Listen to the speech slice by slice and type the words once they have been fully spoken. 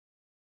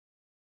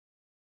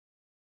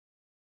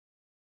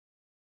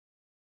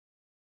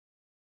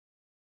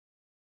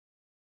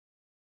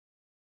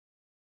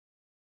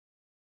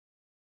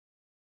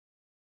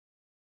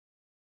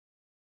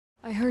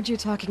I heard you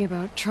talking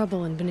about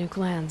trouble in Banuk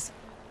lands.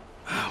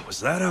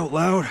 Was that out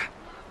loud?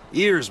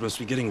 Ears must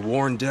be getting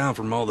worn down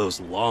from all those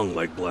long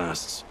leg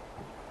blasts.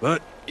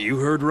 But you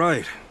heard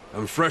right.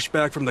 I'm fresh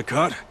back from the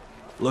cut,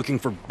 looking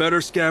for better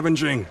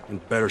scavenging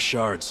and better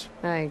shards.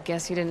 I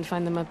guess you didn't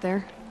find them up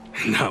there?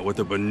 Not with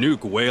the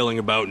Banuk wailing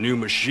about new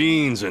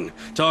machines and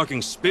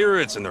talking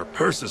spirits and their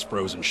purses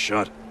frozen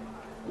shut.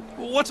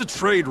 What's a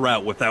trade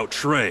route without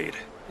trade?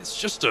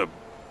 It's just a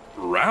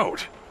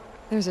route.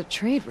 There's a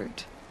trade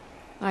route.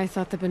 I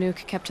thought the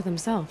Banuk kept to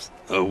themselves.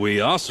 We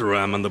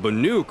Oseram and the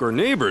Banuk are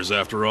neighbors,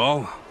 after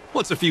all.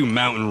 What's a few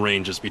mountain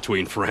ranges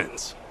between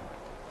friends?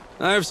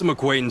 I have some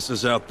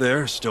acquaintances out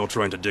there, still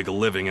trying to dig a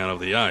living out of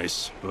the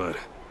ice, but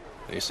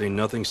they say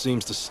nothing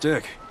seems to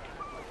stick.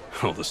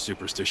 All the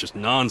superstitious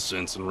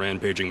nonsense and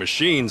rampaging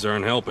machines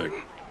aren't helping.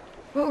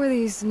 What were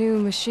these new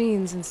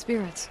machines and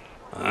spirits?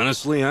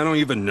 Honestly, I don't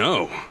even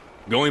know.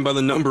 Going by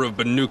the number of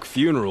Banuk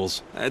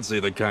funerals, I'd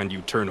say the kind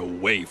you turn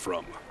away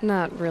from.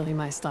 Not really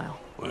my style.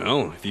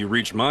 Well, if you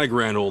reach my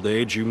grand old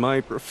age, you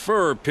might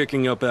prefer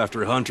picking up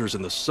after hunters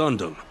in the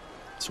Sundom.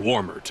 It's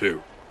warmer,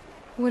 too.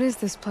 What is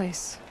this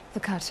place?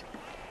 The Cut?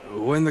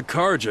 When the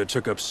Karja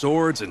took up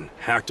swords and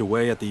hacked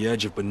away at the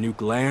edge of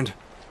Banuk land,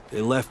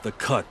 they left the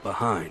Cut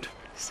behind.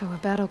 So a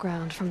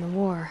battleground from the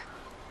war.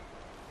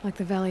 Like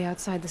the valley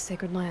outside the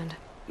Sacred Land.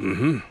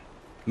 Mm-hmm.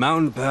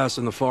 Mountain Pass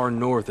in the far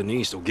north and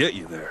east will get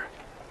you there.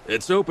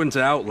 It's open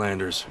to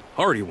outlanders,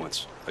 hardy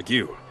ones, like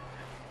you.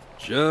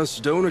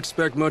 Just don't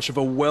expect much of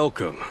a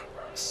welcome.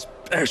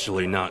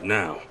 Especially not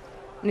now.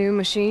 New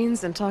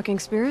machines and talking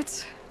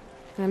spirits?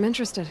 I'm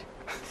interested.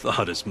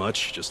 Thought as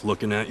much, just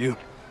looking at you.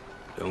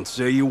 Don't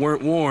say you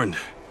weren't warned.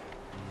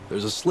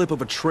 There's a slip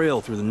of a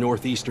trail through the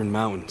northeastern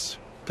mountains,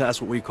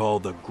 past what we call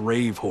the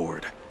Grave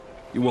Horde.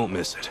 You won't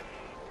miss it.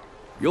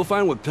 You'll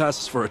find what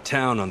passes for a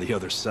town on the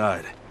other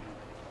side.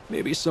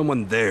 Maybe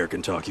someone there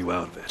can talk you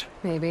out of it.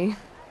 Maybe.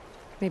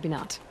 Maybe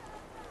not.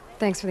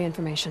 Thanks for the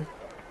information.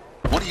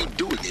 What are you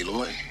doing,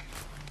 Aloy?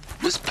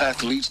 This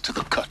path leads to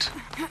the Cut.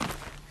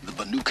 The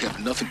Banuk have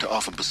nothing to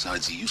offer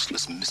besides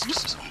useless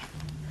mysticism.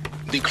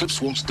 The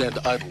Eclipse won't stand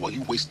idle while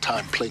you waste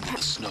time playing in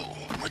the snow.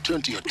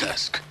 Return to your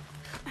task.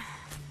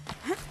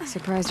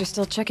 Surprised you're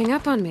still checking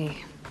up on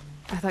me.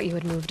 I thought you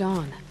had moved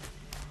on.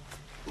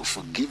 Well,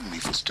 forgive me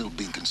for still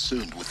being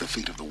concerned with the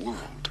fate of the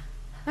world.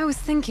 I was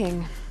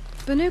thinking,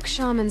 Banuk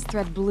shamans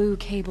thread blue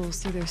cables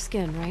through their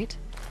skin, right?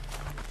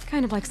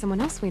 Kind of like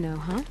someone else we know,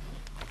 huh?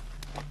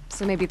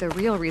 So maybe the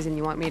real reason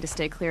you want me to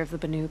stay clear of the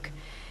Banuk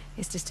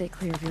is to stay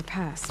clear of your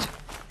past.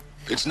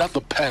 It's not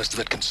the past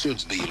that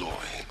concerns me,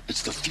 Aloy.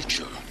 It's the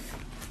future.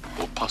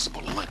 Or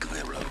possible lack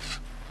thereof.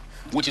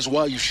 Which is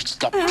why you should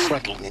stop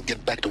prattling and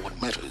get back to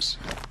what matters.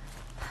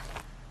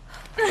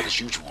 But as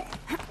usual,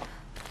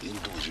 you'll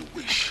do as you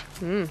wish.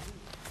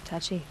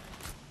 Touchy.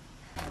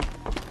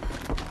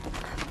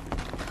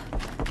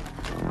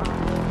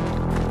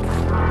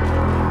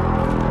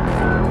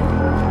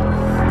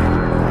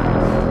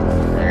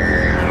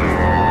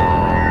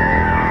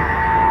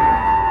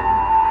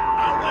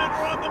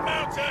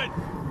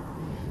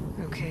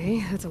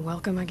 Okay, that's a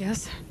welcome, I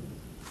guess.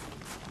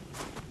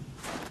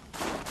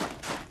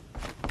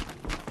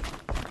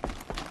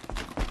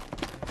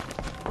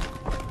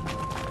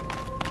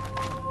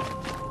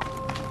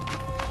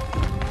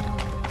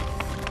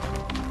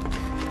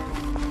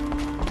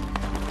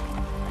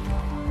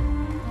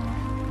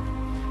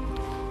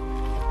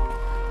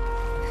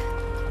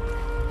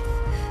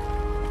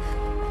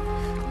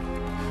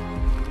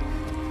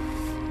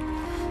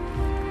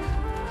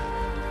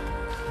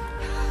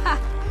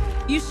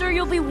 You sure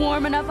you'll be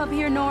warm enough up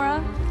here,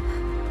 Nora?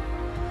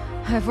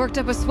 I've worked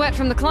up a sweat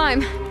from the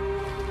climb.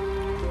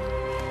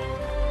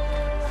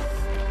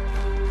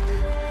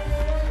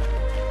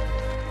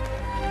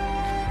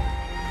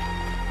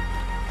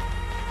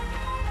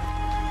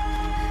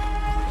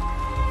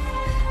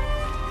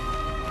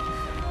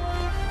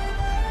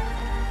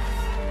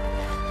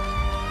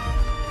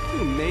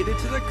 You made it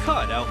to the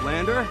Cut,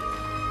 Outlander.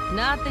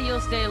 Not that you'll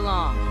stay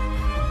long.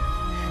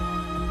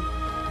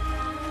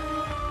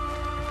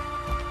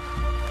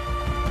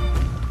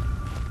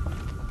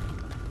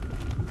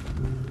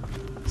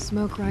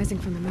 Smoke rising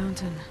from the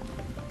mountain.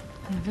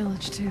 And the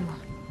village, too.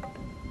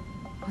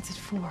 What's it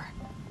for?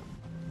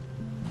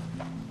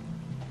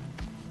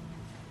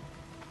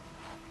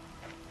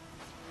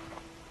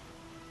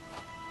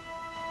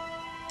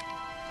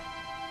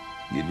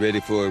 Get ready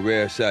for a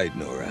rare sight,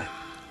 Nora.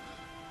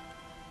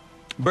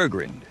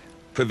 Bergrand,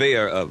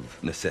 purveyor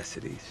of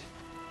necessities.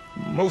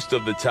 Most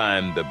of the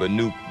time, the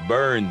Banuk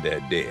burn their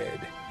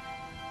dead.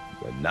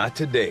 But not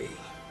today.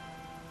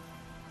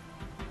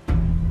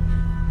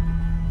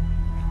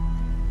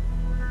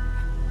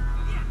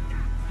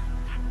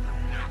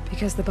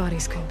 Because the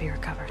bodies couldn't be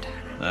recovered.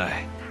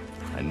 Aye,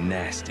 a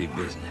nasty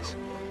business.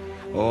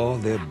 All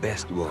their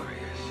best warriors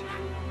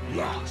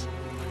lost.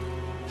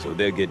 So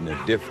they're getting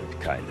a different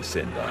kind of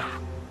send-off.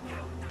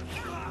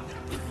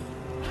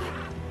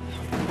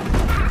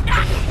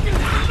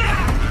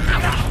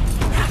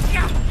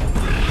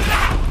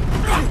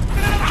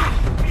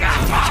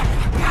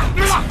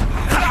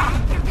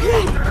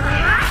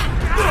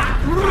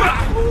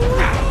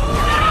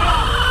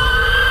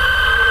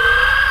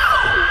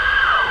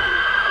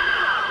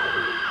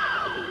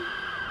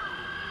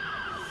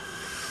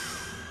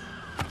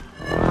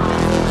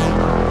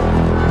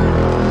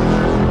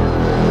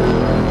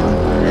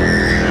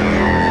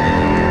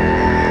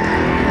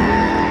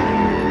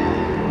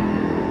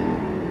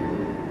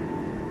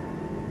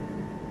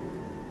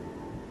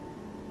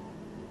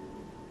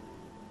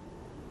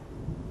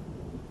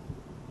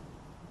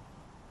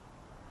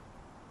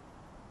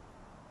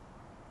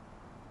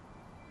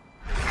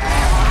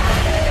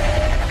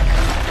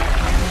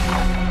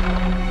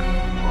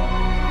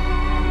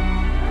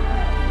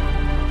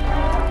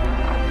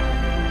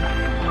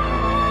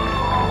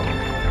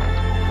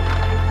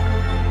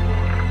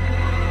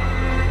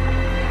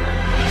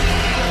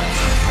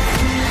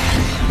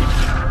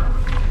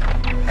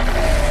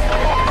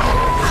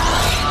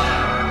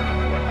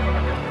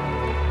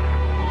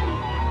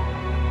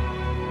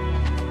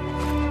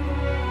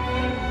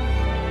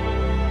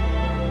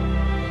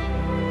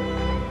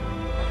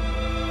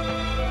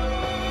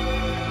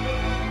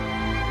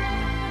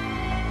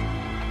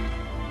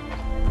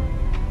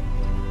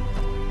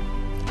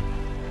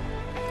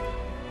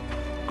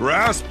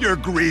 Grasp your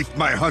grief,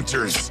 my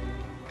hunters,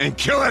 and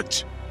kill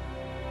it!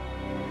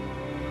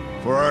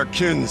 For our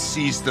kin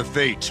sees the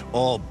fate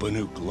all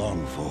Banuk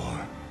long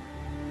for.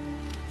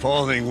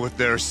 Falling with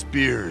their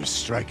spears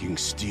striking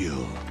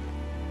steel.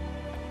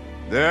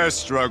 Their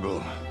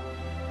struggle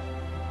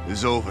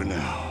is over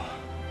now.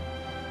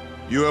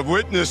 You have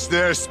witnessed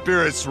their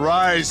spirits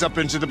rise up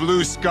into the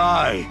blue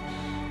sky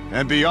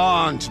and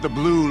beyond to the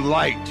blue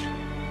light.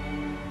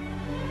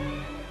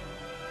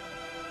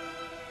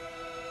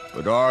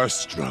 But our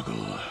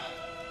struggle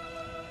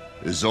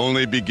is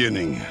only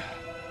beginning.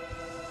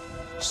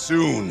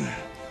 Soon,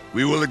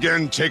 we will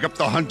again take up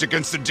the hunt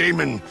against the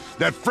Daemon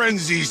that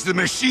frenzies the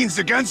machines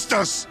against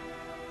us.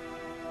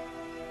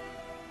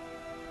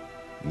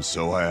 And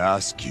so I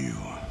ask you,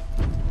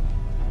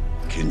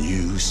 can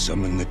you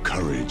summon the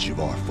courage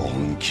of our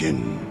fallen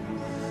kin?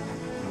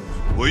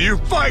 Will you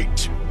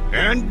fight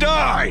and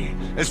die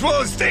as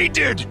well as they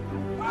did?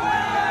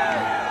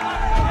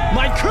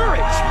 My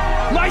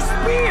courage! My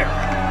spear!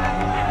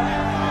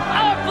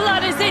 Our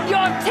blood is in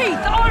your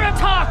teeth,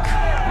 Aratak!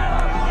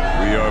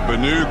 We are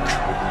Banuk.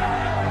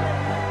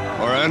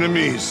 Our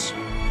enemies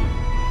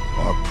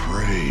are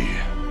prey.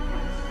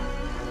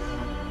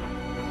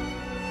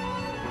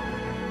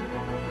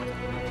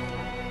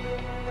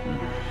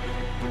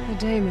 The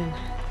Daemon.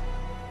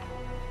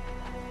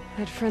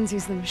 That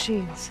frenzies the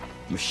machines.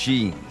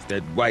 Machines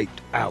that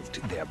wiped out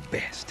their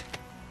best.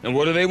 And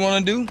what do they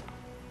want to do?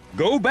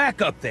 Go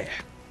back up there.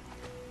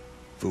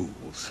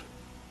 Fools.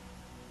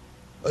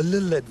 A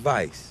little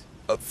advice,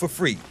 for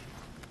free.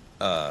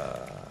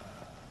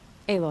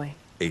 Aloy.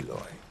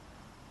 Aloy.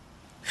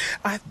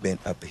 I've been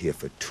up here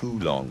for 2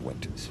 long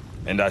winters,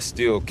 and I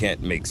still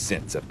can't make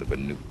sense of the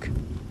Banuk.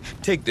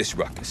 Take this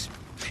ruckus.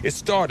 It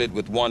started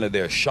with one of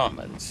their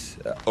shamans,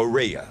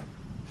 Guerrilla,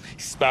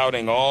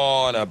 spouting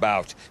on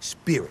about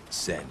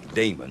spirits and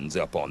demons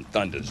up on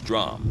Thunder's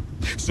drum.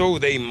 So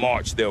they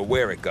march their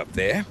Warwick up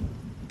there,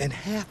 and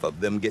half of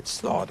them get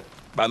slaughtered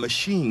by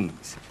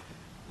machines.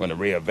 When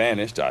Guerrilla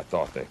vanished, I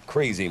thought the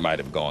crazy might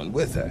have gone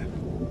with her,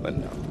 but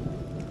no.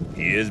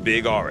 Here's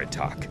big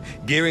Aratak,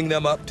 gearing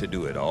them up to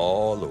do it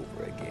all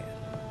over again.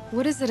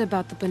 What is it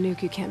about the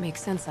Banuk you can't make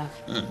sense of?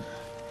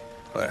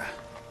 Well,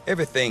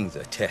 everything's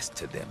a test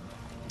to them.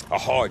 A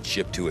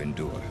hardship to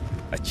endure.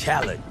 A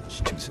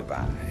challenge to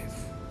survive.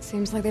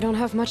 Seems like they don't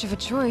have much of a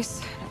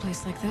choice in a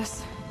place like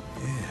this.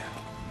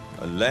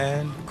 A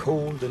land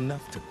cold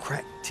enough to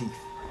crack teeth,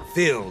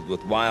 filled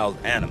with wild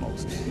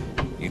animals.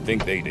 You'd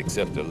think they'd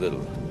accept a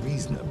little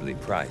reasonably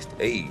priced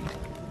aid.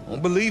 Well,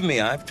 believe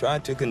me, I've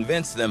tried to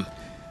convince them.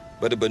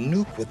 But a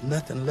Banuk with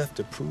nothing left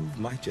to prove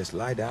might just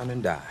lie down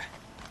and die.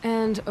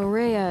 And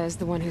Aurea is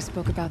the one who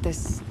spoke about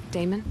this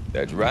Daemon?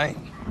 That's right.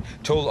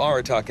 Told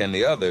Aratak and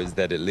the others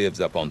that it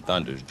lives up on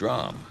Thunder's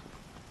drum.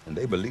 And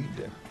they believed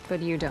him.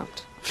 But you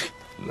don't.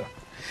 Look,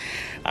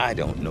 I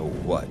don't know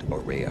what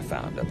Aurea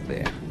found up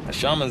there. A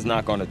shaman's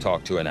not going to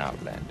talk to an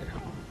outlander.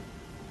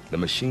 The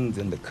machines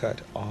in the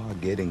cut are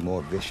getting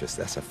more vicious,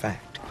 that's a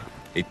fact.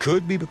 It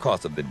could be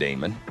because of the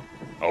Daemon,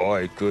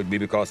 or it could be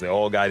because they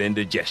all got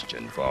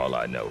indigestion, for all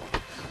I know.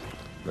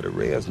 But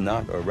Aurea's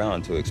not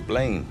around to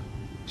explain.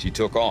 She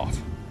took off,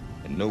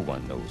 and no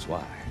one knows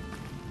why.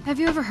 Have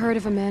you ever heard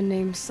of a man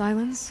named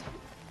Silence?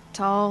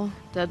 Tall,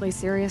 deadly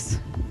serious,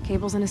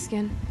 cables in his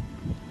skin?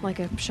 Like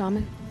a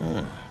shaman?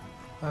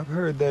 I've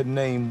heard that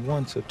name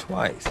once or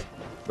twice,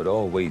 but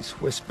always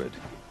whispered.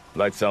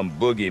 Like some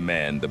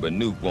boogeyman the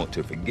Banuk want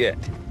to forget.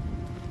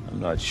 I'm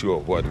not sure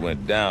what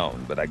went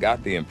down, but I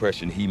got the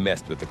impression he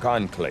messed with the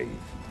Conclave.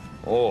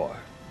 Or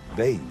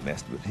they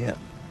messed with him.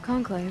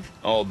 Conclave?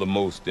 All the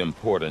most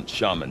important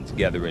shamans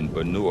gather in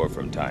Banur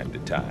from time to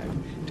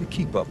time to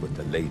keep up with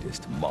the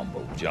latest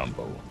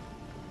mumbo-jumbo.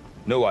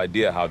 No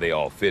idea how they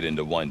all fit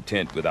into one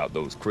tent without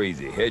those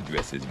crazy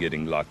headdresses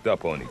getting locked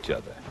up on each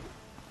other.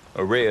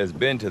 Aurea's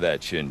been to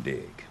that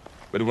shindig,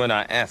 but when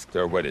I asked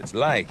her what it's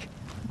like,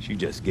 she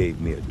just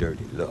gave me a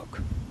dirty look.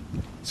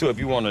 So if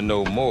you want to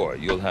know more,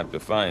 you'll have to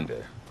find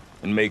her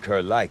and make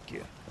her like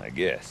you, I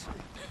guess.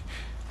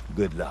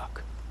 Good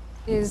luck.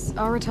 Is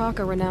Aratak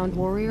a renowned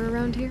warrior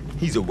around here?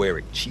 He's a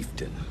Warwick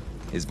chieftain.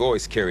 His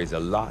voice carries a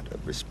lot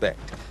of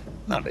respect.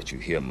 Not that you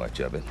hear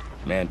much of it.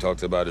 Man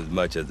talks about as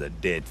much as a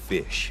dead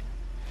fish.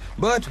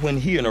 But when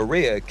he and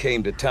Aurea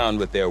came to town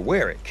with their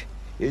Warwick,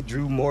 it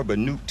drew more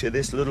Banuk to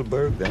this little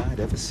burg than I'd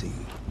ever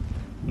seen.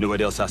 Know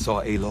what else I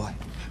saw, Aloy?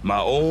 My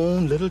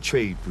own little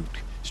trade route,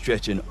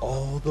 stretching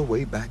all the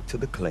way back to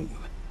the claim.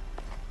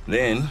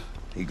 Then,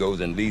 he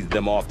goes and leads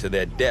them off to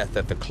their death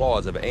at the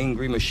claws of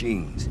angry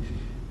machines.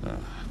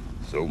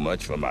 So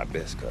much for my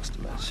best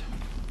customers.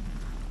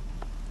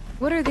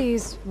 What are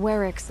these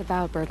Warwicks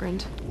about,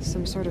 Bergrand?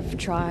 Some sort of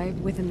tribe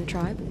within the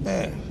tribe?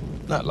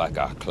 Not like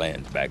our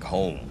clans back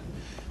home.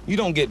 You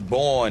don't get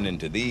born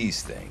into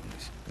these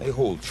things. They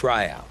hold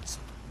tryouts.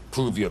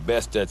 Prove your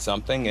best at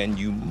something and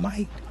you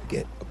might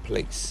get a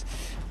place.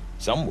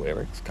 Some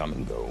Warwicks come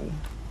and go.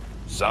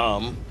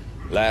 Some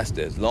last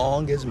as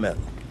long as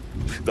metal.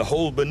 The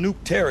whole Banuk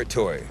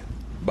territory,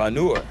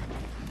 Banur,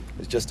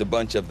 is just a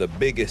bunch of the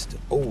biggest,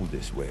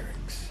 oldest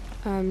Warwicks.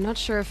 I'm not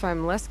sure if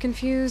I'm less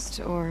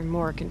confused or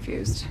more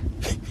confused.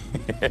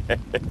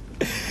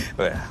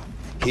 Well,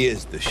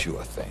 here's the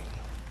sure thing.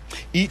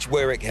 Each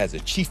Warwick has a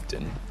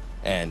chieftain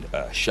and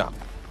a shaman.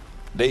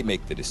 They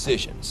make the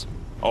decisions.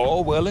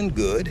 All well and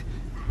good,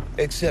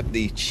 except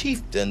the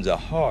chieftains are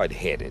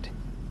hard-headed,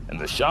 and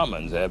the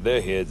shamans have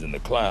their heads in the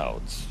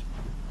clouds.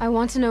 I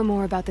want to know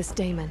more about this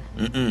Daemon.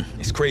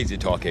 It's crazy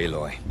talk,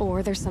 Aloy.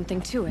 Or there's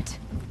something to it.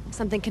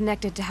 Something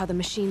connected to how the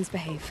machines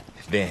behave.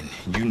 Then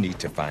you need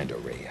to find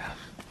Araya.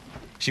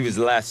 She was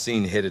last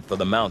seen headed for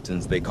the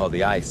mountains they call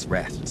the Ice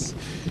Rafts.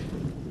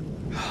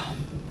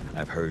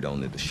 I've heard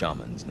only the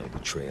shamans know the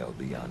trail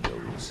beyond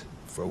those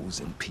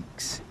frozen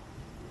peaks.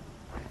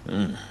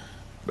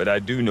 But I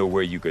do know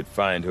where you could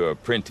find her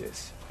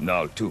apprentice,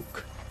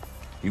 Naltuk.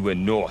 He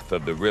went north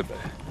of the river,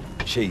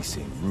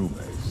 chasing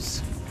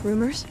rumors.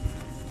 Rumors?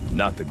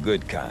 Not the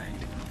good kind.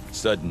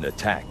 Sudden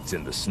attacks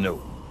in the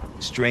snow.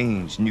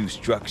 Strange new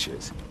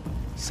structures.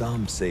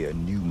 Some say a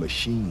new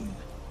machine,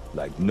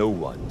 like no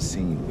one's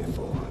seen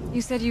before.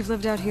 You said you've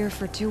lived out here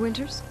for 2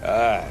 winters?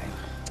 Aye.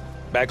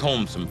 Back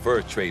home, some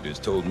fur traders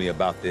told me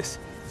about this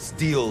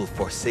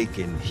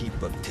steel-forsaken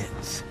heap of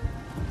tents.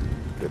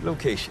 Good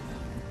location.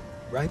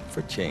 Ripe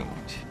for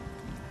change.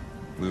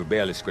 We were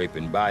barely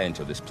scraping by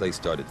until this place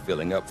started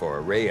filling up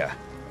for Araya.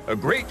 A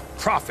great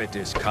prophet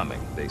is coming,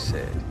 they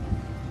said.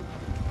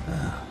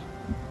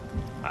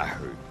 I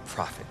heard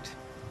prophet.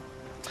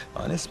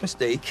 Honest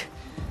mistake.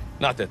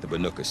 Not that the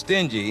Banuk are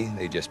stingy,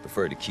 they just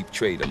prefer to keep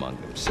trade among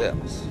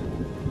themselves.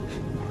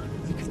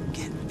 We could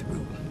get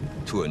through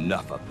to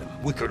enough of them.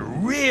 We could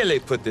really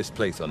put this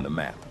place on the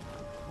map.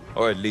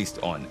 Or at least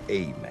on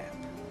a map.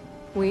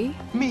 We?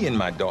 Me and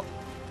my daughter.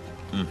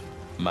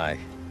 My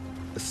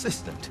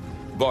assistant,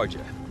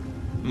 Varja.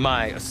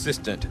 My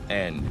assistant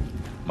and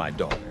my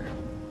daughter.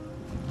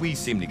 We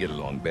seem to get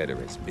along better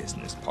as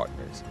business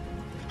partners.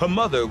 Her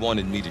mother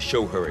wanted me to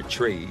show her a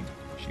trade.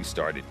 She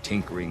started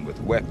tinkering with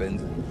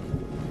weapons.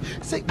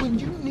 Say, when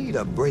you need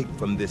a break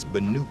from this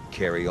Banuk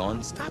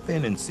carry-on, stop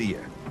in and see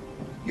her.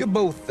 You're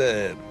both,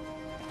 how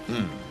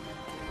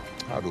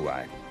do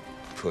I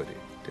put it?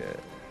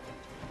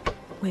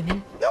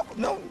 Women?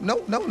 No.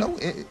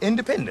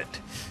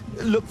 Independent.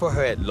 Look for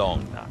her at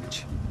Long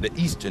Notch, the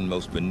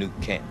easternmost Banuk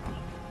camp.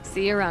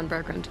 See you around,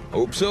 Bergrand.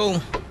 Hope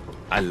so.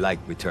 I like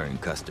return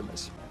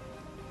customers.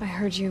 I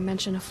heard you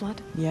mention a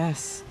flood?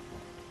 Yes.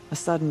 A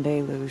sudden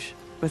deluge,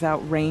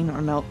 without rain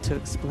or melt to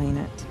explain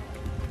it.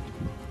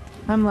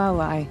 I'm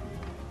Aloy,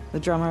 the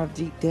drummer of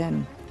Deep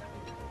Din.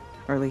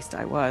 Or at least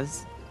I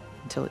was,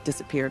 until it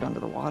disappeared under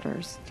the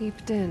waters.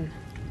 Deep Din.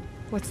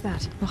 What's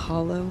that? A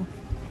hollow,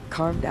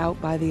 carved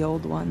out by the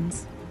old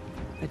ones.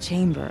 A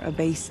chamber, a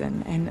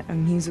basin, and a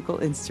musical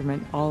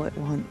instrument all at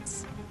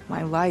once.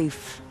 My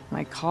life,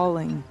 my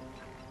calling.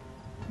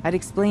 I'd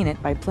explain it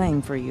by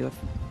playing for you if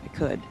I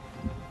could.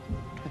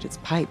 But its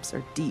pipes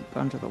are deep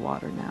under the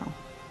water now.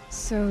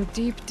 So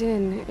Deep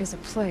Din is a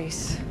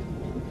place,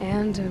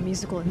 and a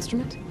musical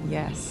instrument?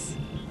 Yes.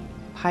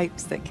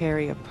 Pipes that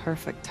carry a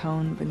perfect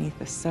tone beneath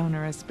a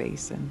sonorous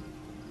basin.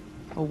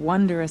 A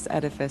wondrous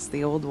edifice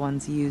the old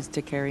ones used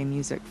to carry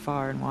music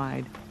far and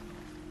wide.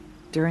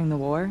 During the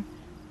war,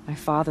 my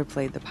father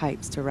played the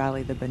pipes to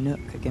rally the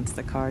Banuk against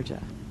the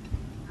Karja.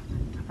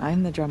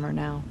 I'm the drummer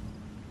now.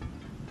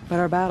 But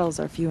our battles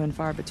are few and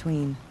far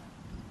between.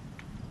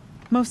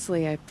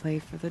 Mostly I play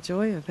for the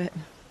joy of it.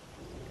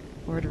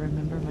 Or to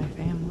remember my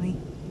family.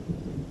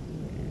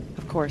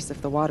 Of course,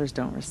 if the waters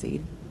don't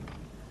recede,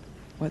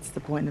 what's the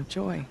point of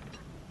joy?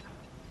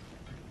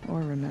 Or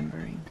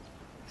remembering?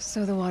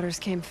 So the waters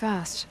came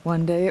fast.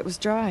 One day it was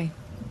dry.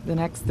 The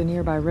next, the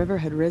nearby river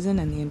had risen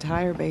and the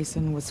entire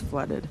basin was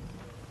flooded.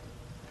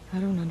 I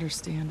don't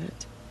understand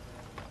it.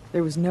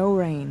 There was no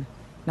rain,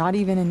 not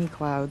even any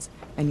clouds,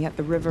 and yet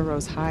the river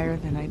rose higher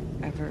than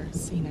I'd ever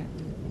seen it.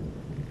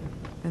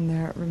 And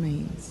there it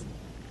remains.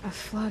 A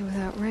flood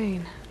without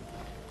rain.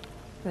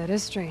 That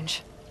is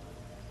strange.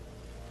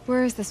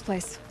 Where is this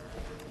place?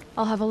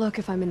 I'll have a look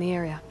if I'm in the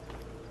area.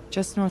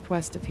 Just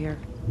northwest of here.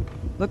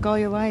 Look all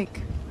you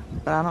like,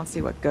 but I don't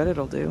see what good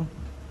it'll do.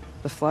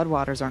 The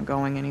floodwaters aren't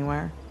going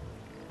anywhere.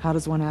 How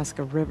does one ask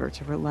a river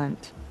to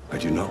relent? I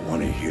do not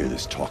want to hear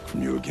this talk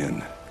from you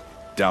again.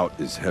 Doubt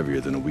is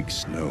heavier than a week's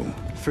snow.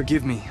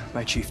 Forgive me,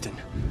 my chieftain.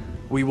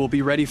 We will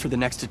be ready for the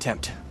next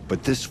attempt.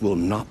 But this will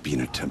not be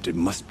an attempt. It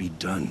must be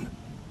done.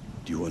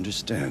 Do you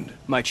understand?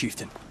 My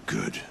chieftain.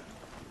 Good.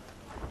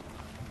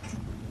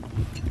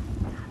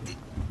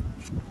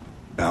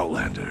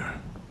 Outlander,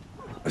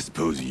 I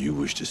suppose you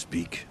wish to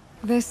speak?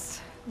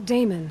 This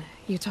Daemon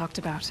you talked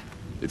about.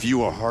 If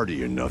you are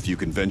hardy enough, you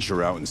can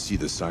venture out and see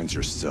the signs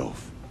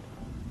yourself.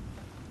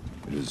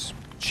 It has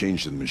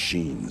changed the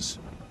machines,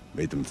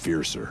 made them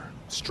fiercer,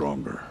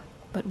 stronger.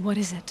 But what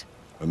is it?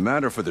 A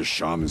matter for the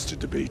shamans to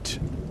debate.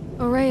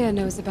 Araya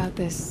knows about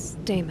this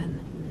Daemon.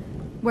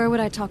 Where would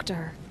I talk to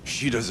her?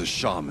 She does a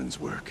shaman's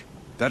work.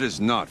 That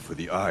is not for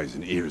the eyes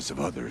and ears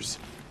of others.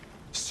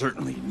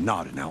 Certainly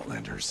not an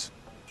Outlander's.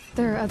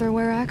 There are other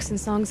Weraks in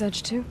Song's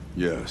Edge too?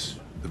 Yes.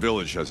 The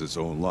village has its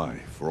own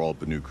life for all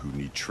Banuk who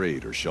need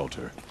trade or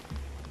shelter.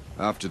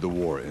 After the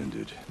war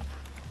ended,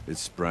 it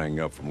sprang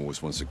up from what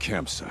was once a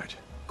campsite,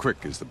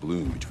 quick as the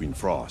bloom between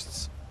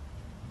frosts.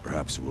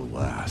 Perhaps it will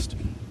last,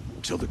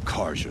 until the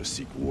Karja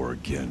seek war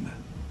again.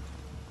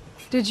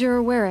 Did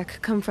your Warwick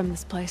come from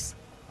this place?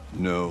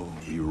 No,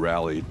 he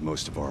rallied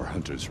most of our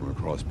hunters from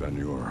across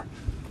Banur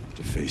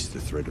to face the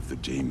threat of the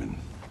Daemon.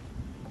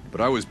 But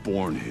I was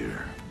born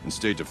here, and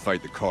stayed to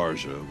fight the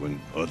Karja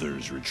when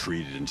others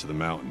retreated into the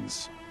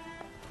mountains.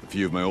 A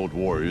few of my old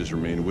warriors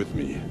remained with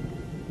me,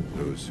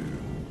 those who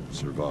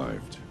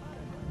survived.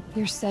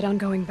 You're set on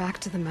going back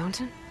to the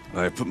mountain?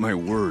 I have put my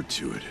word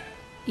to it.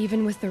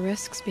 Even with the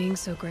risks being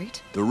so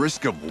great? The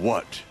risk of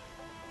what?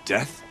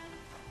 Death?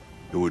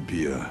 It would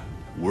be a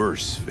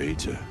worse fate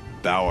to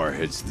bow our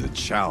heads to the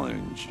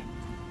challenge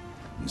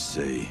and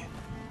say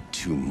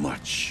too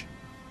much.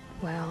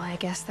 Well, I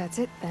guess that's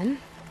it then.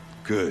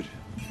 Good.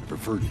 I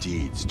prefer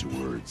deeds to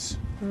words.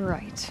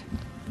 Right.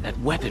 That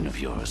weapon of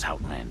yours,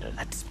 Outlander,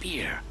 that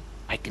spear.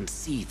 I can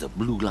see the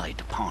blue light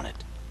upon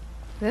it.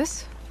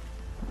 This?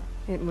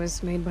 It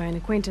was made by an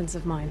acquaintance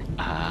of mine.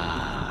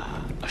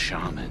 Ah, a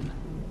shaman.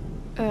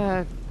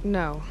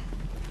 No.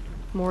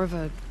 More of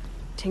a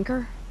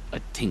tinker? A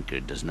tinker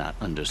does not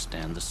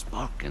understand the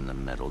spark in the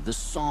metal, the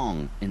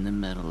song in the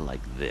metal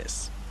like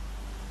this.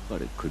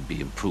 But it could be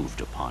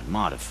improved upon,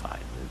 modified,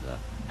 with the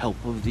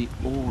help of the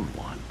old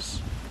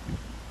ones.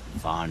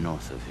 Far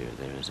north of here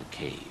there is a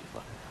cave,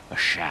 a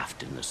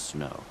shaft in the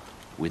snow.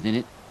 Within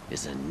it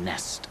is a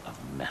nest of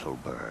metal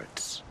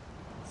birds.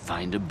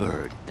 Find a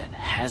bird that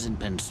hasn't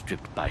been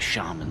stripped by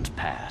shamans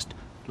past.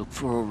 Look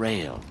for a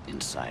rail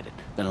inside it,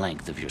 the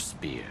length of your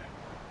spear.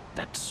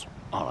 That's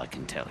all I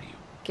can tell you.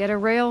 Get a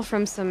rail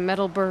from some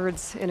metal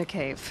birds in a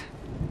cave.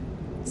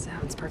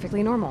 Sounds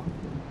perfectly normal.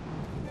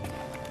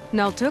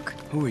 Naltuk?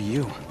 Who are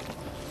you?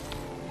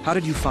 How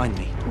did you find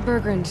me?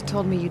 Bergrand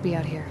told me you'd be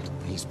out here.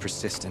 He's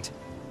persistent.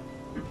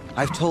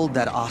 I've told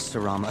that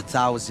Oseram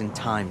 1,000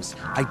 times.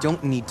 I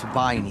don't need to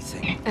buy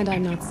anything. And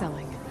I'm not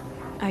selling.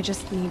 I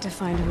just need to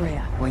find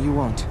Rhea. Well, you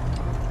won't.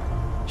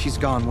 She's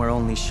gone where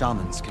only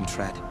shamans can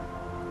tread.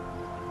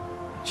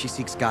 She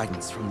seeks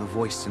guidance from the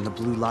voice in the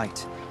blue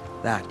light.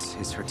 That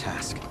is her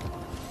task.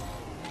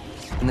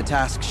 And the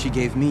task she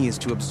gave me is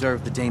to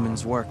observe the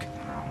Daemon's work.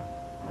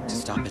 To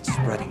stop it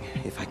spreading,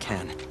 if I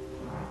can.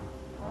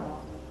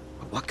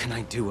 But what can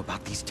I do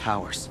about these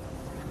towers?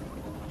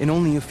 In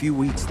only a few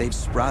weeks, they've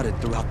sprouted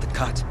throughout the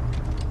cut.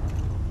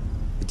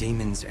 The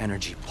Daemon's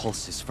energy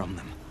pulses from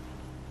them.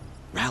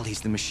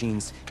 Rallies the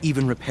machines,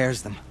 even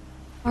repairs them.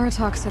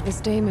 Aratak said this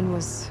Daemon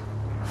was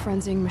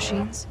frenzying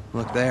machines.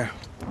 Look there.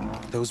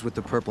 Those with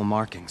the purple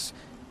markings.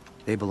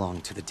 They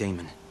belong to the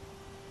Daemon.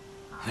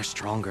 They're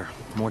stronger,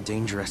 more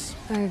dangerous.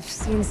 I've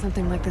seen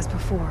something like this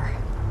before.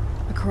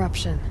 A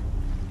corruption.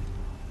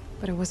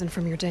 But it wasn't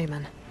from your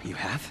Daemon. You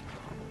have?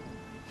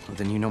 Well,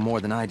 then you know more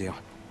than I do.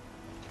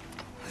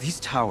 These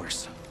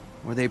towers,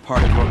 were they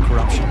part of your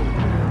corruption?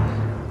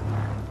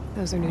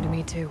 Those are new to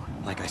me too.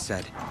 Like I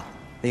said,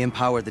 they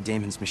empower the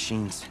Daemon's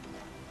machines.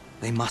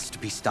 They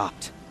must be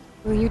stopped.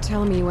 Will you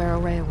tell me where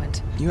Rhea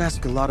went? You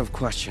ask a lot of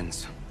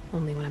questions.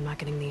 Only when I'm not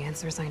getting the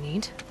answers I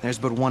need. There's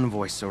but one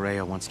voice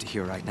Rhea wants to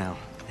hear right now,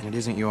 and it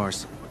isn't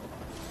yours.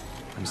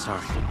 I'm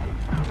sorry.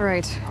 All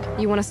right,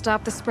 you want to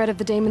stop the spread of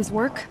the Daemon's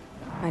work?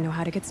 I know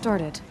how to get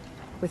started.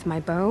 With my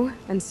bow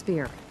and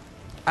spear.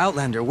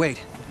 Outlander, wait.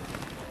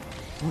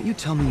 Won't you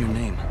tell me your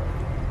name?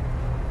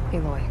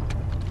 Aloy.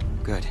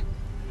 Good.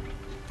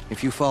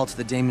 If you fall to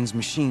the Daemon's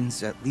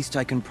machines, at least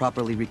I can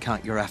properly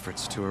recount your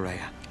efforts to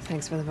Rhea.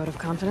 Thanks for the vote of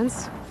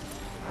confidence.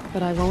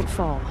 But I won't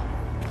fall.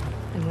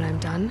 And when I'm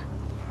done,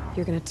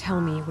 you're gonna tell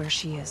me where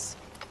she is.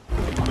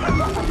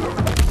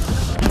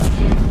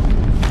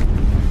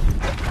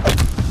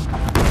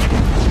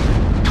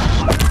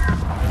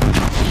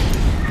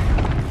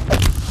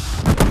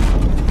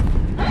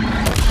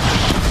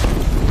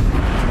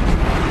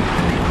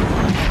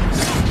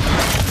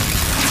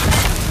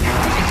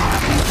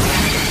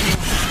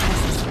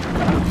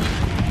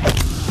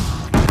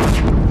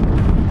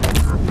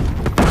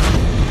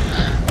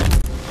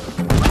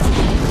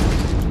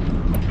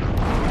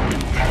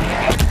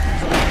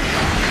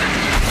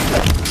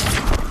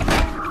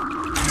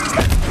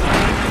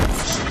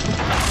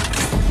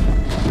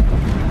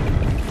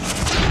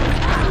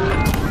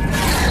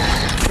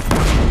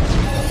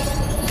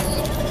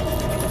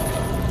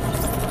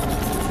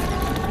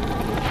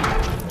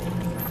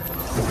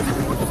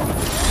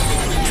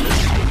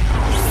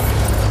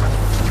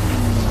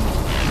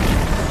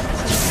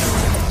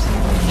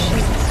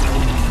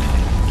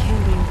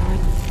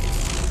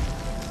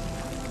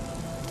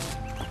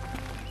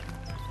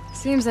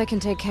 Seems I can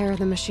take care of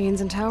the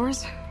machines and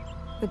towers.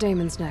 The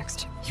Daemon's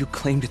next. You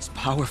claimed its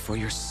power for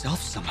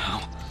yourself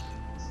somehow.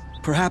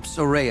 Perhaps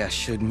Rhea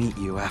should meet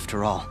you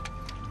after all.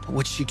 But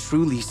what she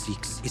truly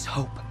seeks is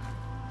hope.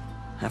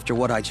 After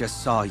what I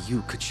just saw,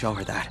 you could show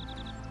her that.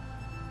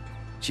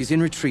 She's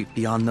in retreat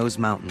beyond those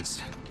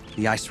mountains,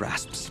 the ice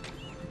rasps.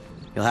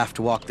 You'll have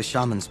to walk the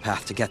shaman's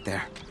path to get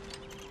there.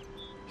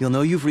 You'll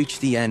know you've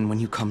reached the end when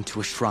you come to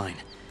a shrine.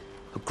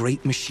 A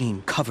great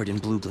machine covered in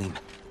blue gleam.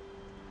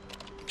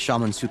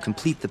 Shamans who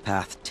complete the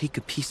path take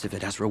a piece of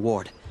it as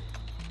reward.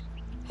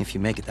 If you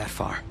make it that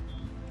far,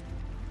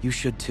 you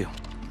should too.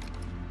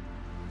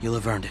 You'll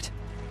have earned it.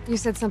 You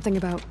said something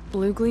about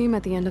blue gleam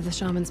at the end of the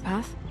shaman's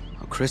path?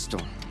 A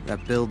crystal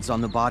that builds on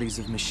the bodies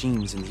of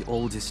machines in the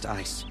oldest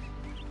ice.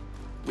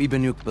 We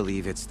Banuk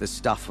believe it's the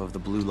stuff of the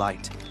blue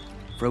light,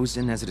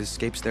 frozen as it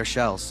escapes their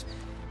shells.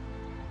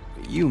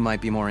 You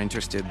might be more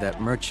interested that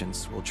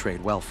merchants will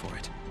trade well for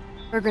it.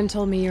 Bergren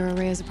told me you're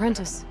Araya's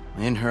apprentice.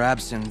 In her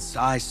absence,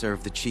 I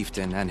serve the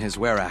chieftain and his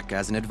werak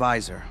as an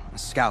advisor, a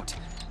scout,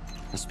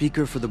 a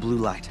speaker for the blue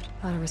light.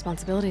 A lot of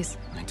responsibilities.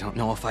 I don't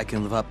know if I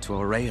can live up to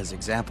Araya's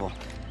example,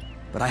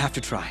 but I have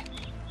to try.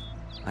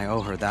 I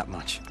owe her that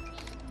much.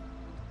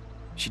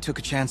 She took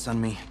a chance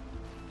on me,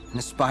 an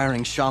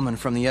aspiring shaman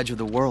from the edge of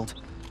the world.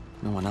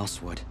 No one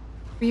else would.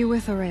 Were you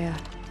with Araya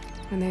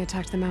when they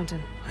attacked the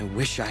mountain? I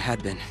wish I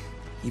had been,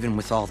 even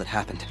with all that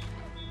happened.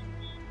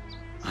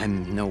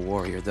 I'm no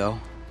warrior, though,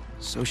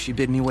 so she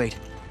bid me wait.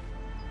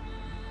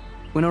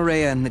 When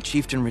Araya and the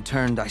chieftain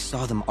returned, I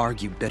saw them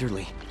argue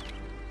bitterly.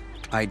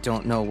 I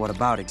don't know what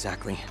about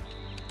exactly.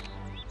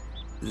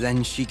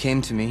 Then she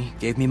came to me,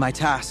 gave me my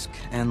task,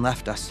 and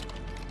left us.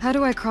 How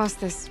do I cross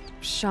this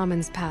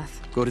shaman's path?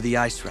 Go to the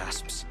ice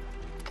rasps.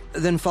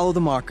 Then follow the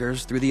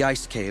markers through the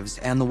ice caves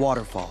and the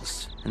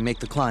waterfalls, and make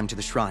the climb to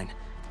the shrine.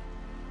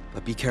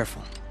 But be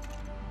careful.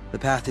 The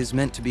path is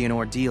meant to be an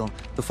ordeal,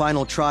 the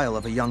final trial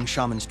of a young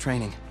shaman's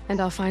training.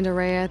 And I'll find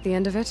Araya at the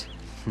end of it?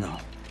 No.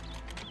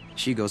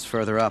 She goes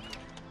further up,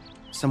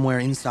 somewhere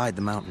inside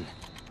the mountain.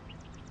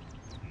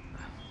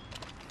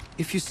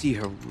 If you see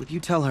her, would you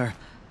tell her...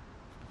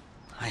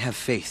 I have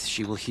faith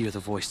she will hear the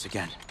voice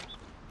again.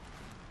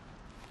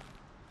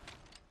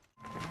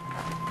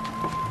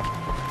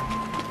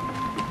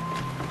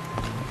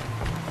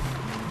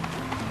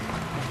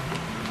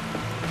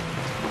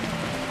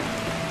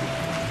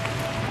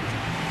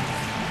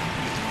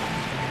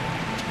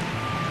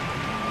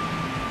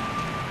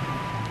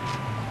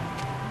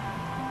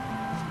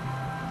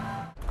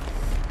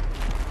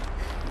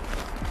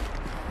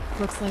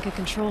 Looks like a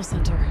control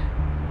center.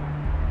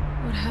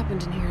 What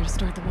happened in here to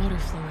start the water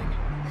flowing?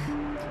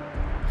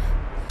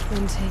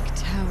 Intake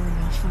tower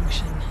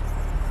malfunction.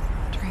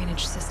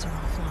 Drainage system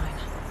offline.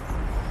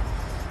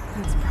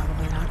 That's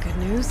probably not good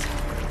news.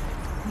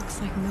 Looks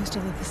like most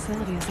of the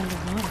facility is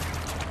underwater.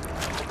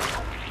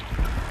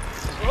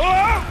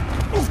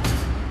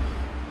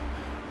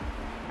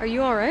 Are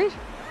you alright?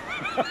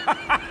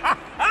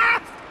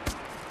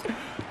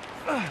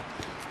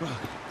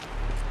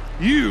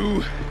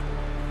 You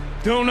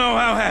don't know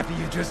how happy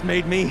you just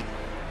made me.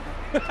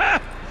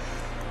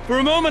 For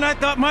a moment, I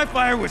thought my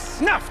fire was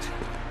snuffed.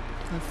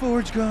 The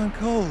forge gone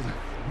cold.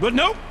 But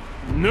nope.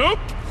 Nope.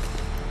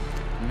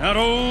 Not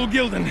old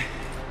Gildan.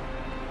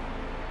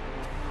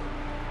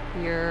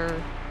 You're...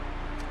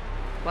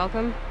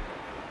 welcome?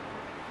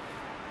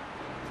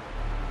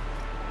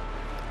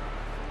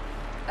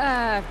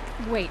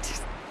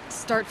 Wait.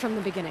 Start from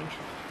the beginning.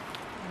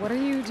 What are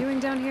you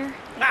doing down here?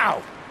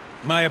 Ow!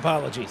 My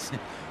apologies.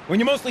 When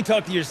you mostly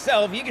talk to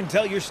yourself, you can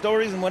tell your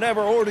stories in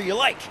whatever order you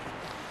like.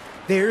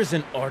 There's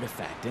an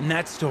artifact in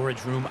that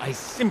storage room I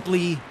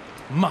simply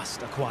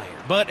must acquire.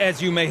 But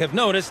as you may have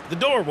noticed, the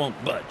door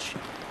won't budge.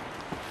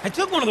 I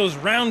took one of those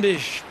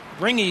roundish,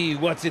 ringy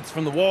what's-its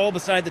from the wall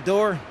beside the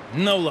door.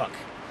 No luck.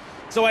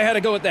 So I had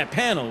to go with that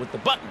panel with the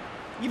button.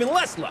 Even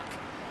less luck.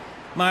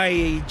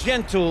 My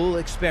gentle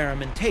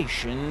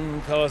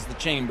experimentation caused the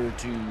chamber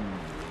to...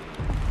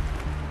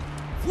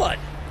 flood.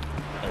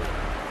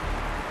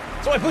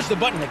 So I pushed the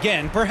button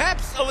again,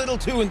 perhaps a little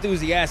too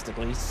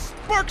enthusiastically.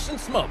 Sparks and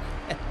smoke.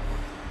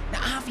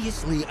 Now,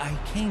 obviously, I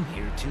came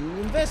here to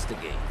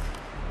investigate.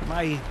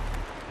 My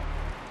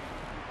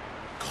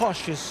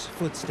cautious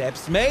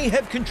footsteps may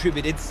have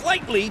contributed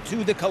slightly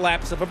to the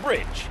collapse of a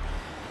bridge.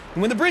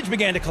 And when the bridge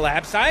began to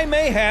collapse, I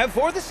may have,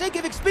 for the sake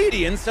of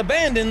expedience,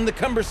 abandoned the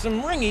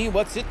cumbersome ringy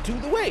what's-it to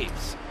the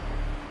waves.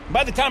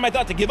 By the time I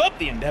thought to give up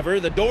the endeavor,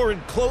 the door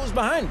had closed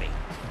behind me.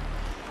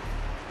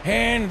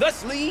 And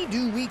thusly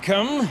do we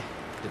come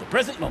to the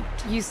present moment.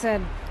 You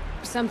said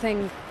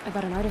something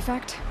about an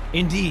artifact?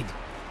 Indeed.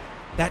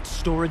 That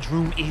storage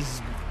room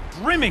is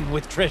brimming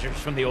with treasures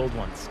from the old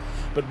ones,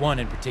 but one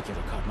in particular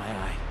caught my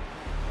eye.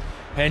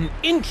 An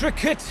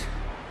intricate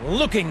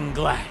looking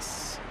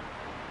glass.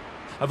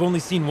 I've only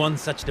seen one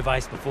such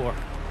device before.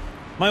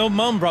 My old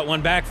mum brought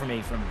one back for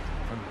me from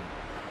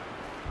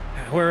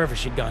wherever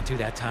she'd gone to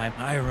that time.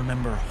 I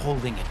remember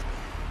holding it,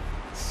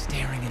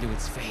 staring into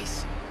its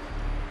face.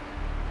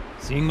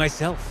 Seeing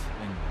myself,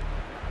 and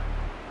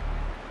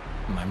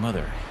my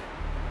mother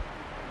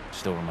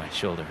just over my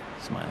shoulder,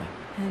 smiling.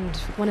 And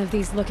one of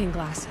these looking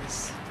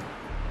glasses.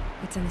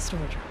 It's in the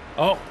storage room.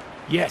 Oh,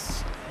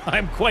 yes.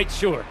 I'm quite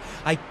sure.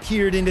 I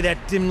peered into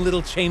that dim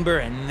little chamber,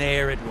 and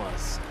there it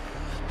was.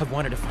 I've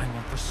wanted to find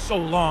one for so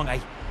long,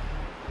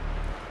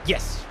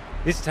 Yes,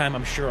 this time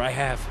I'm sure I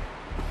have.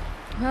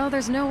 Well,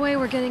 there's no way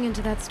we're getting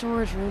into that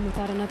storage room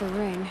without another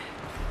ring.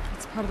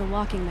 It's part of the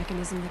locking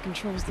mechanism that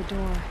controls the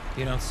door.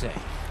 You don't say.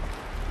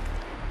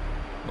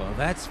 Well,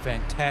 that's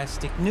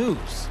fantastic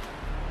news.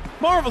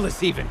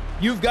 Marvelous, even.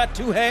 You've got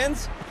two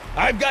hands.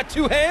 I've got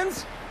two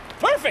hands.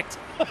 Perfect!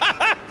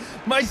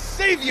 My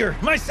savior,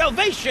 my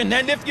salvation,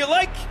 and if you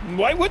like,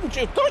 why wouldn't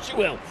you? Of course you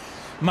will.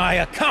 My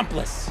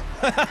accomplice.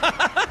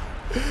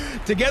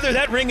 Together,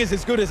 that ring is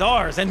as good as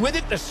ours, and with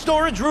it, the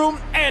storage room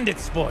and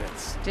its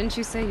spoils. Didn't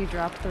you say you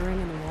dropped the ring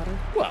in the water?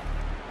 Well,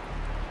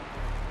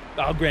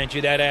 I'll grant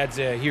you that adds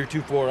a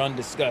heretofore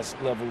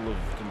undiscussed level of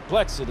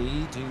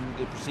complexity to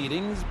the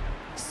proceedings.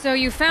 So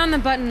you found the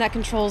button that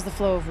controls the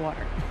flow of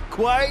water.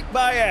 Quite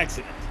by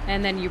accident.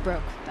 And then you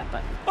broke that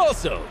button.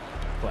 Also,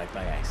 quite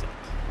by accident.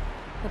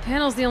 The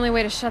panel's the only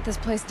way to shut this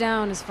place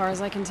down, as far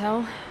as I can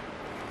tell.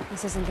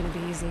 This isn't gonna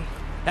be easy.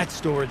 That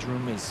storage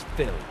room is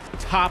filled,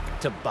 top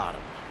to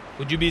bottom.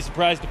 Would you be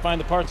surprised to find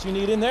the parts you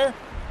need in there?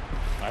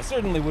 I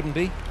certainly wouldn't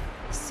be.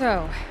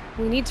 So,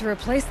 we need to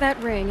replace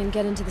that ring and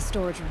get into the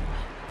storage room.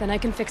 Then I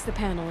can fix the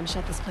panel and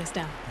shut this place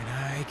down. And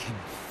I can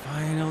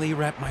finally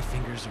wrap my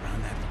fingers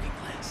around that looking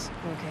glass.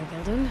 Okay,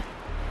 Gilden.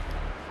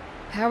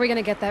 How are we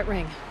gonna get that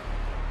ring?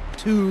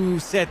 2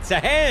 sets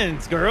of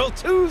hands, girl!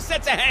 2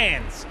 sets of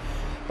hands!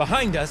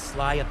 Behind us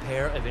lie a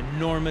pair of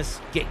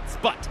enormous gates,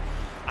 but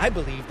I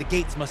believe the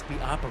gates must be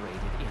operated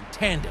in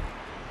tandem.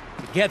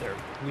 Together,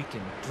 we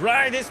can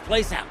dry this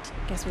place out.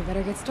 Guess we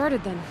better get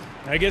started then.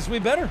 I guess we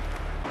better.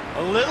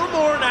 A little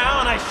more now,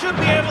 and I should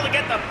be able to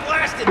get the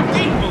blasted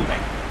gate moving.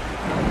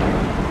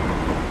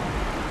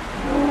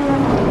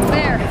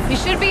 There, you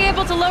should be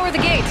able to lower the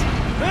gate.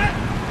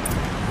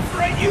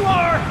 Right you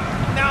are!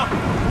 Now,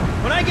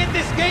 when I get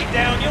this gate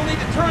down, you'll need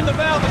to turn the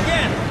valve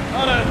again.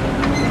 Ought to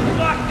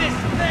lock this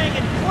thing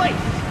in place.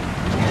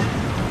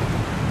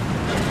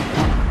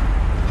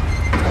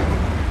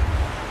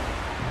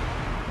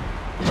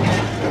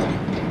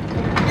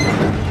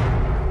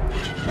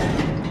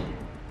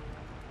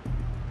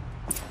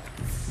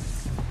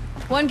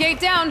 One gate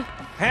down.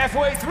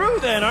 Halfway through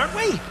then, aren't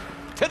we?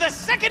 To the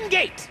second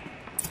gate!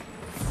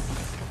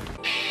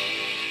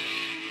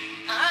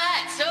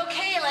 It's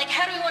okay. Like,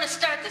 how do we want to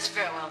start this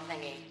farewell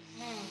thingy?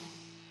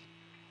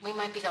 We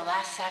might be the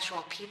last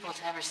Satchel people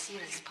to ever see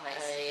this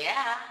place.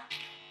 Yeah.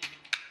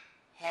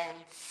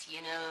 Hence,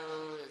 you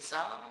know, the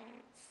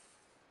songs.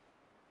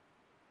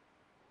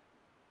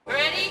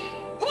 Ready?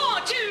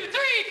 1, 2, 3, 4!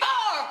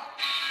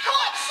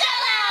 Caught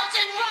sellouts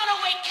and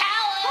runaway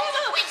cowards!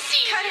 We've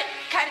seen...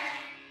 Cut it.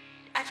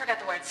 I forgot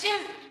the words.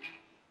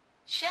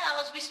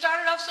 Shells, we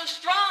started off so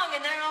strong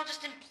and then it all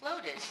just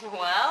imploded.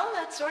 Well,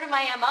 that's sort of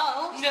my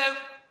M.O.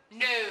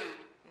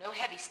 No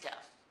heavy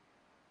stuff.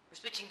 We're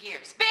switching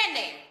gears. Band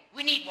name,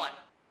 we need one.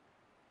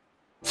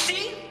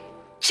 See?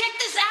 Check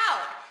this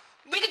out.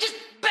 We could just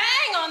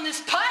bang on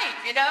this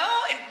pipe, you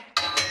know? And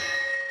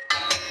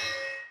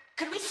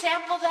could we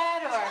sample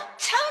that or?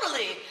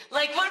 Totally.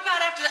 Like, what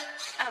about after that?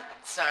 Oh,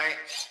 sorry.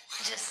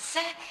 Just a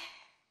sec.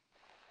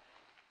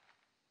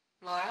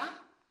 Laura?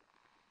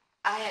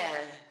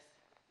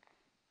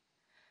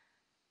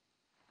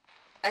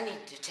 I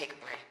need to take a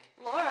break.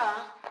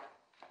 Laura?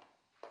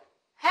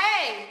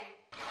 Hey!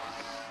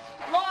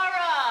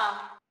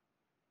 Laura!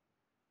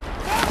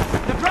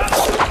 The drop is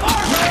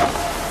far, girl!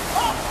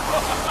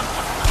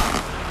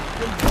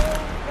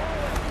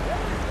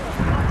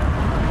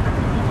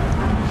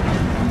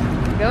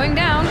 Going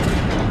down.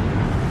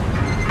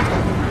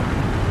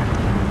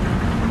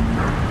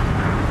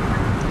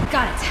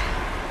 Got it.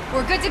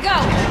 We're good to go.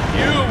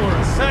 You were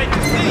a sight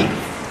to see.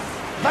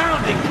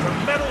 Bounding from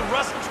metal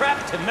rust trap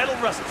to metal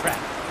rust trap.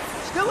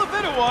 Still a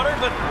bit of water,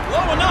 but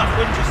low enough,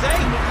 wouldn't you say?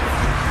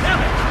 Now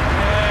then,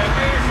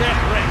 where's that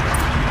ring?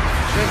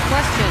 Good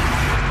question.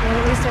 Well,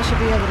 at least I should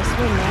be able to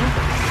swim now.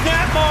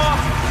 Snap maw!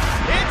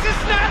 It's a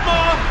snap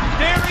maw!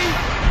 Very,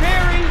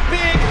 very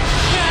big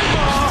snap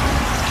maw!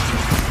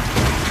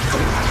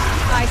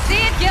 I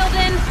see it,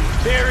 Gilden.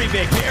 Very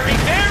big, very,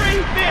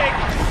 very big!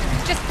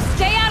 Just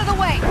stay out of the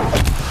way.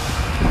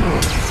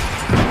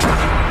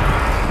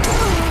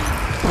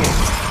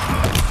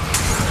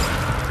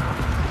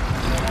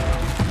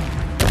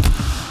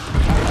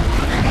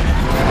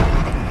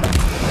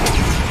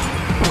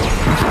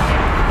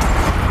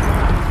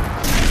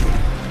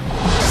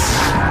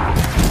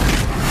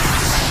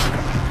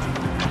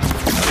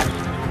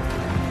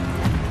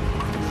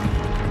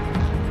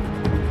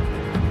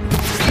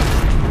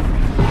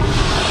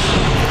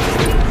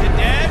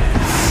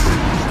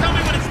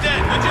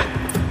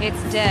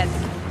 It's dead.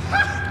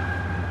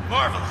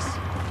 Marvelous.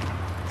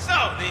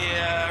 So, the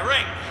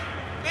ring.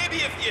 Maybe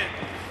if you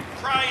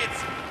pry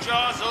its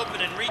jaws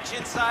open and reach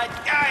inside,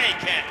 I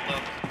can't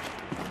look.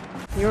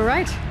 You were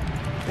right.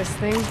 This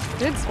thing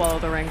did swallow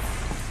the ring.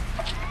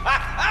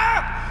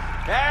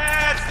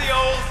 That's the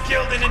old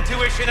Gildan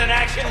intuition in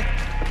action.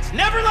 It's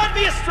never led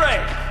me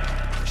astray.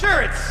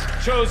 Sure,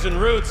 its chosen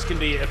routes can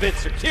be a bit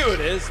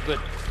circuitous, but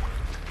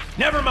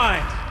never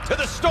mind. To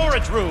the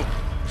storage room.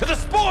 To the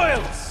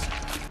spoils.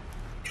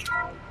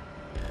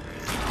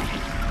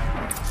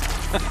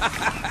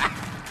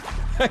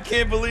 I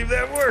can't believe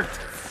that worked.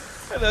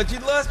 I thought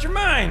you'd lost your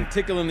mind,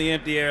 tickling the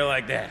empty air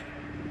like that.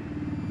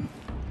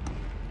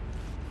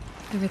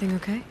 Everything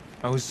okay?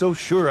 I was so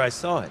sure I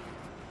saw it.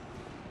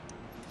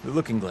 The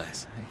looking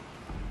glass.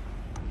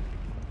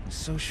 was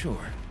so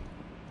sure.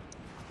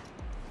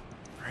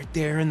 Right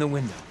there in the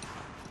window.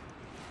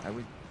 I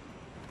would...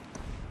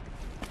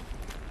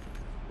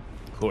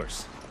 Of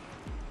course.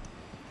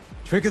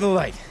 Trick of the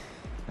light.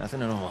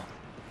 Nothing at all.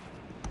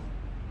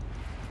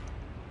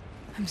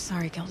 I'm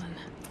sorry, Gildan.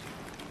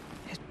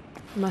 It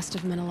must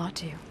have meant a lot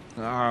to you.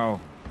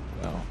 Oh,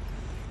 well.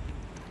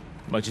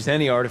 Much as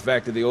any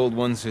artifact of the old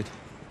ones would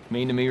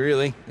mean to me,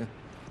 really.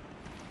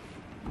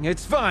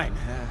 It's fine.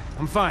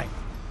 I'm fine.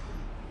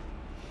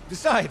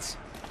 Besides,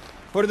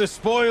 what are the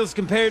spoils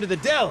compared to the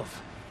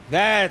delve?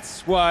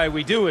 That's why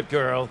we do it,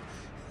 girl.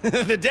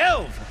 The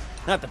delve,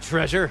 not the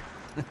treasure.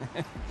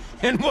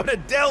 And what a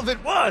delve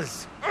it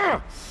was!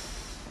 Ugh.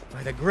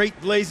 By the great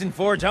blazing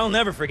forge, I'll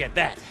never forget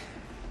that.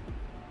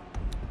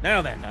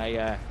 Now then,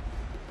 I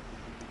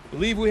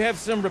believe we have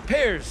some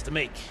repairs to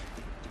make.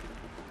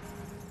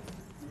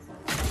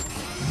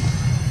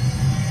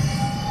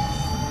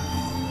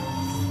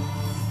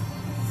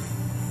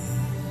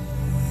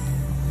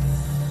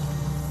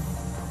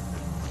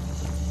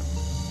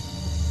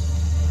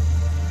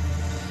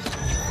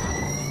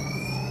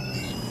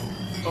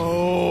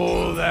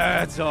 Oh,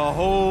 that's a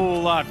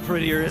whole lot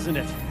prettier, isn't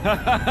it?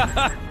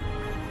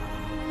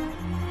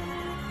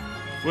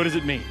 What does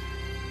it mean?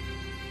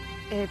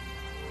 It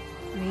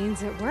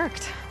means it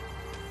worked.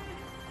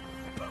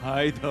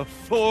 By the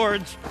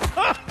forge!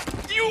 Ha!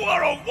 You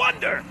are a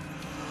wonder!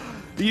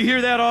 Do you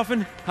hear that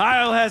often?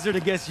 I'll hazard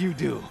a guess you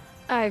do.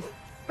 I've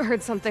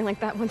heard something like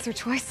that once or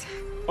twice.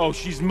 Oh,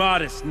 she's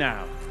modest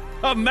now.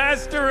 A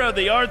master of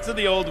the arts of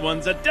the old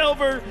ones, a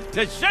delver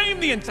to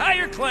shame the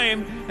entire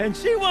claim, and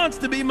she wants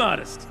to be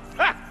modest.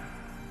 Ha!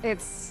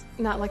 It's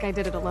not like I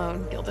did it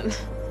alone, Gildan.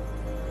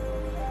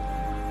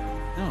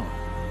 No.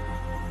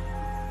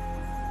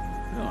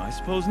 No, I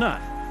suppose not.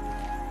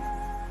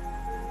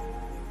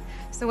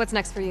 So what's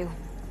next for you?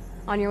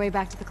 On your way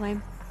back to the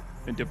claim?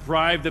 And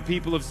deprive the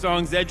people of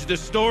Song's Edge the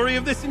story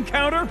of this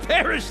encounter?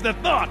 Perish the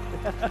thought!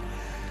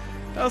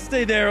 I'll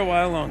stay there a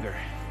while longer.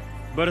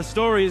 But a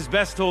story is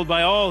best told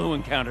by all who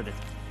encountered it.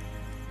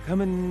 Come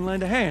and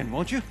lend a hand,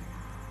 won't you?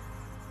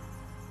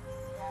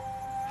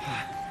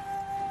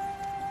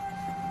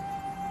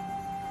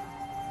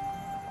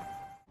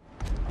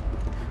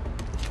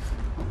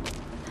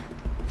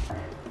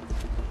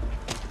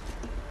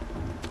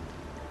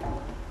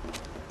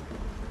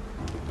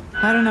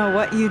 I don't know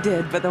what you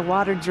did, but the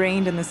water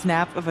drained in the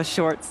snap of a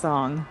short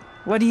song.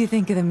 What do you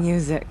think of the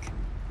music?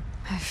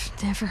 I've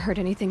never heard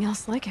anything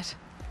else like it.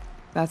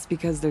 That's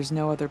because there's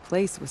no other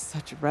place with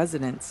such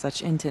resonance,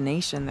 such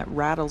intonation that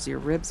rattles your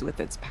ribs with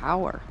its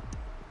power.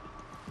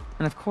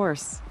 And of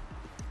course,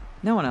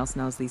 no one else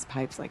knows these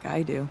pipes like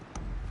I do.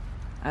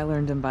 I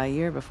learned them by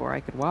ear before I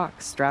could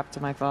walk, strapped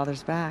to my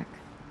father's back.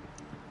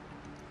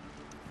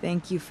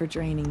 Thank you for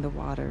draining the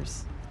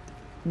waters.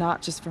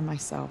 Not just for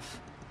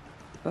myself,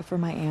 but for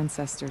my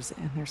ancestors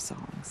and their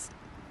songs.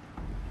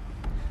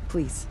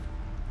 Please,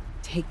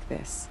 take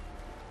this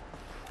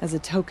as a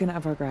token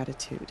of our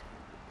gratitude.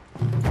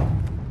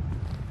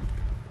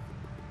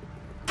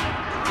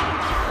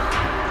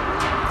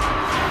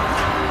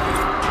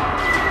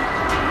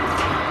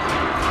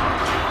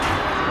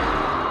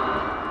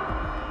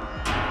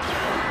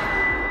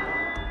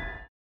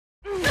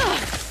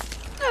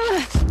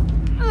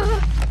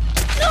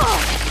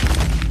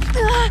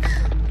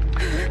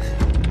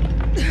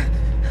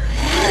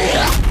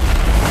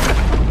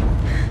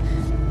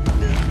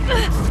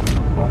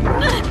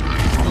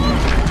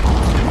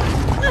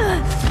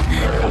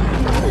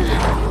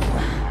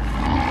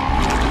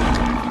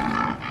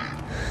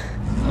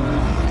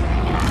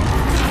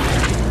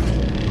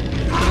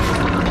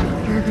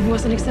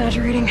 Wasn't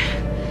exaggerating.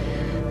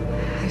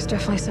 There's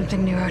definitely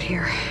something new out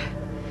here.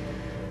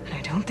 And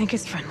I don't think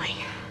it's friendly.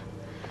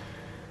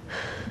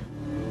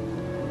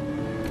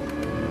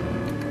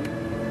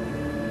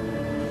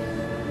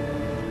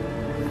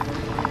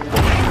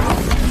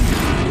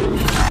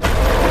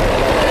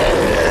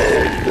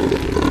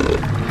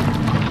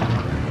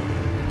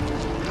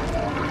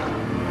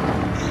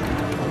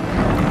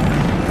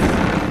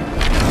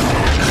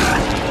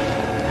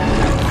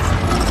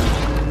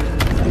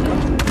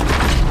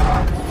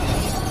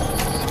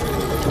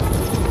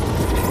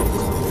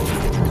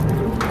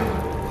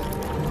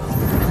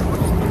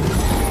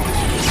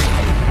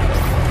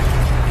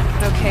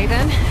 Okay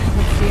then,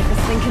 let's see if this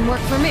thing can work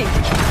for me.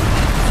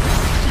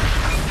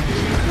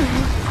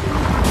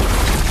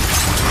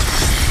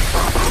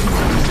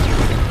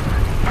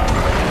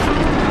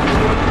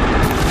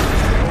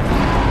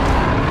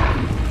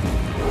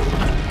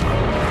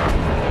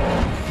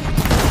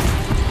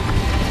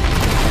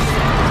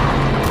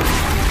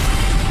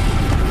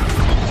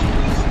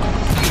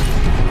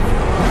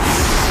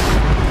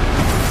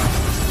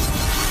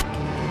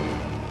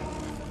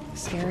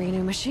 Scary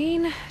new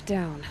machine,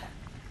 down.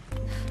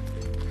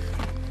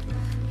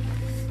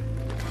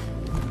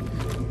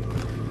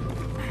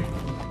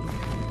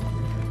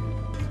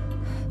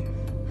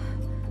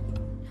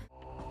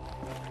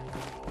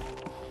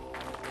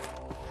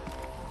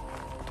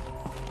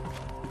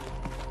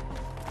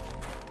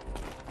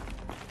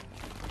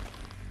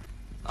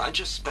 I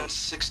just spent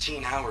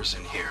 16 hours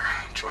in here,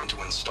 trying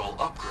to install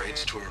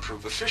upgrades to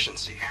improve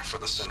efficiency for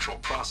the central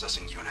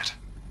processing unit.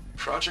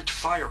 Project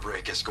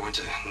Firebreak is going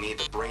to need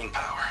the brain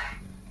power.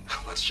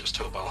 Let's just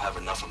hope I'll have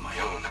enough of my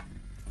own.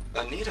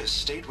 Anita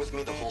stayed with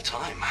me the whole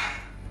time.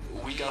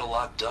 We got a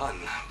lot done,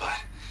 but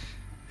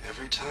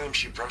every time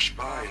she brushed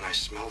by and I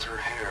smelled her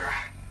hair...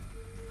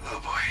 Oh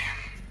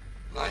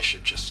boy. I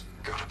should just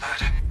go to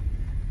bed.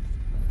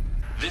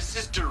 This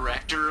is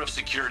Director of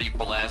Security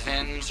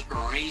Blevins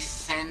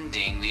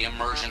resending the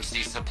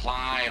emergency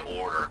supply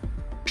order.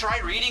 Try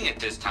reading it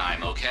this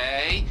time,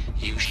 okay?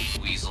 You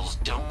weasels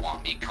don't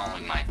want me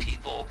calling my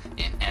people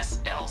in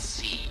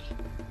SLC.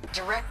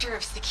 Director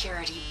of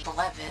Security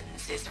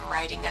Blevins is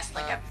writing us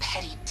like a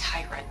petty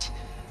tyrant.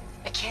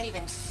 I can't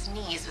even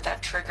sneeze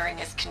without triggering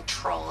his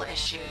control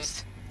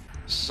issues.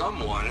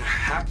 Someone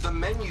hacked the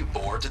menu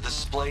board to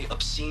display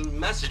obscene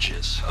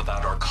messages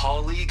about our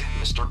colleague,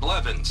 Mr.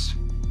 Blevins.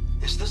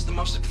 Is this the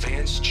most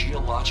advanced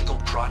geological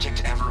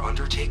project ever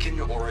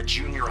undertaken, or a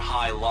junior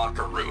high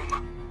locker room?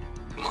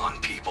 Come on,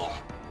 people.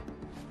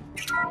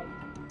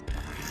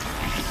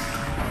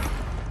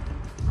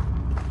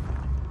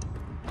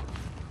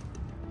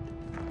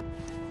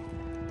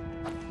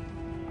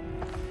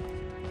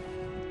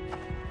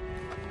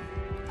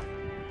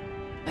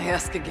 I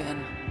ask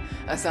again,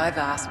 as I've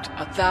asked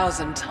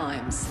 1,000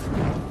 times.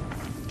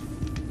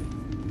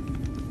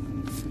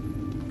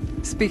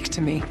 Speak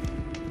to me.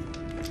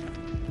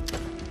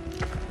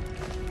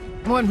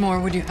 What more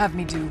would you have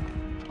me do?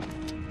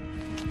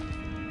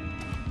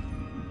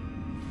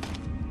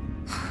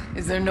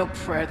 Is there no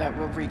prayer that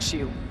will reach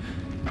you?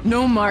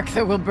 No mark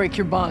that will break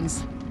your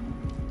bonds?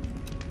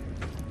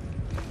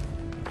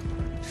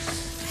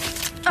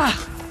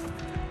 Ah!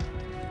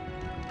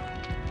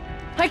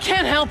 I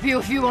can't help you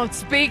if you won't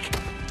speak!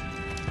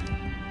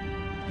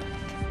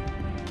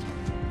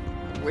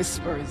 A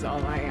whisper is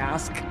all I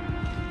ask.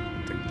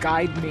 To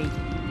guide me.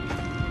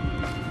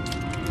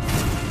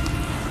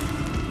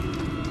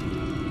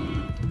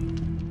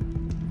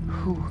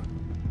 Who?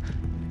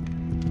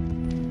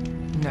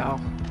 No.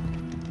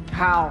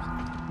 How?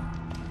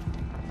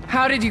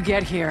 How did you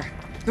get here?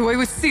 The way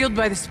was sealed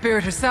by the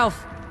spirit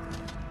herself.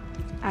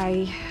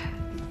 I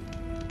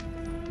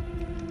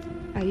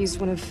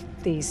used one of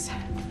these.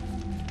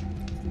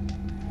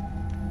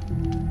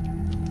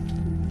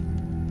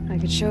 I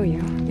could show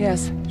you.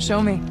 Yes,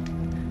 show me.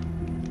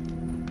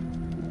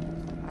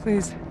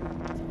 Please.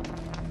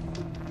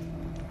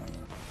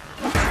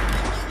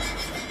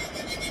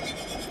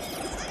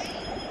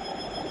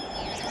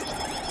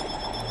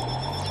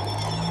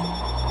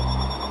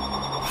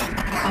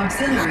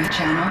 Auxiliary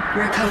channel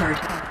recovered.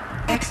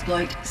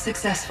 Exploit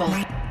successful.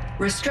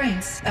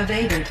 Restraints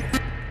evaded.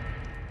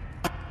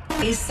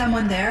 Is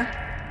someone there?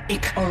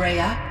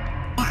 Aurea?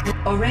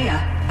 Aurea,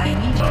 I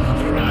need you.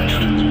 Authorized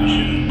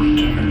transmission.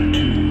 Return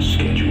to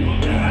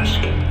scheduled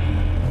task.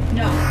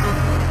 No,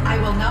 I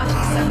will not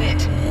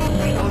submit.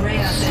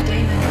 Aurea, the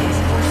Daemon is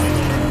forcing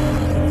you.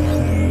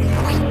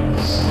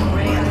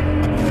 Aurea,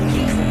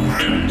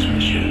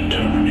 transmission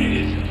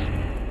terminated.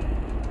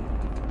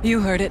 You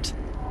heard it.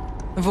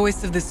 The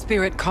voice of the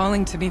spirit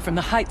calling to me from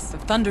the heights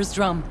of Thunder's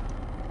drum.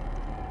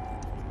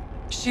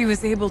 She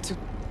was able to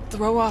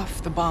throw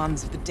off the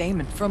bonds of the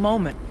Daemon for a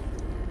moment.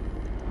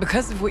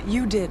 Because of what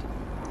you did.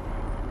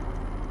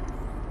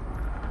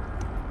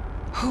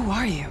 Who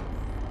are you?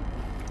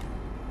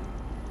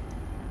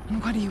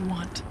 And what do you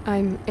want?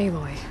 I'm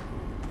Aloy.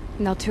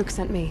 Naltuk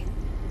sent me.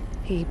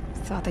 He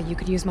thought that you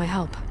could use my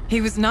help. He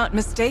was not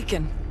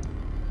mistaken.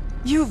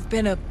 You've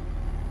been a...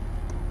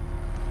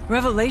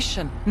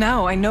 revelation.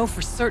 Now I know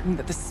for certain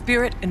that the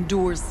spirit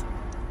endures.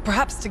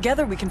 Perhaps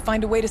together we can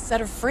find a way to set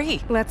her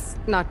free. Let's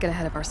not get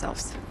ahead of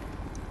ourselves.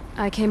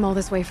 I came all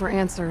this way for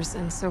answers,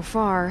 and so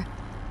far,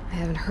 I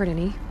haven't heard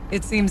any.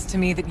 It seems to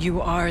me that you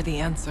are the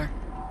answer.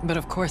 But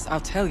of course, I'll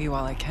tell you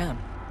all I can.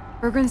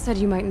 Bergren said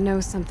you might know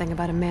something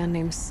about a man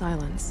named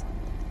Silence.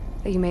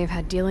 That you may have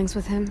had dealings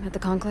with him at the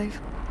Conclave?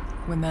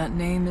 When that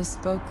name is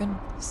spoken,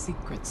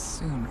 secrets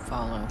soon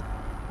follow.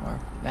 Or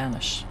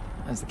vanish,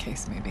 as the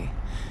case may be.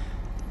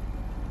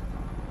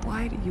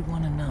 Why do you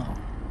want to know?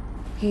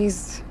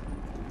 He's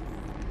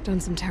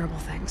done some terrible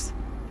things.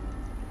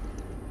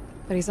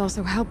 But he's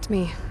also helped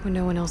me when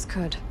no one else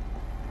could.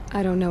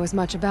 I don't know as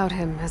much about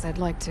him as I'd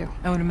like to.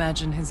 I would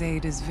imagine his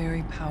aid is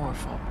very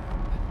powerful.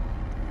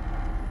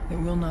 But it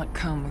will not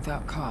come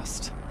without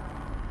cost.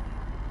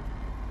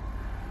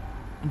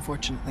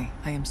 Unfortunately,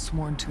 I am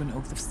sworn to an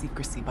oath of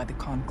secrecy by the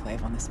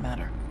Conclave on this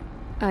matter.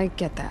 I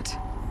get that.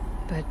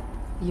 But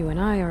you and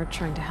I are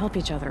trying to help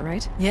each other,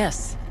 right?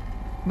 Yes.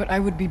 But I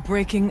would be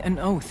breaking an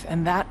oath,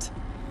 and that...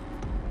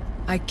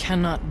 I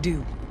cannot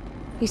do.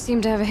 You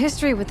seem to have a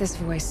history with this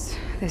voice.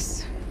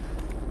 This...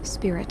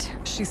 spirit.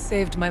 She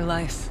saved my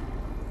life.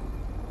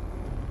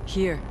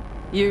 Here,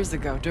 years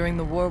ago, during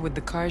the war with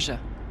the Karja.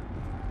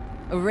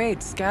 A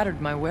raid scattered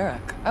my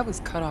Werak. I was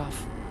cut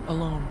off,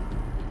 alone.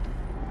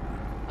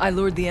 I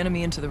lured the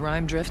enemy into the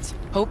Rime Drift,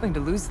 hoping to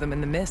lose them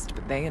in the mist,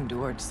 but they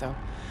endured, so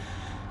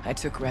I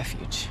took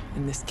refuge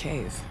in this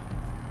cave.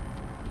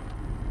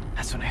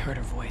 That's when I heard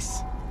her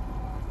voice.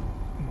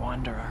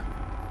 Wanderer.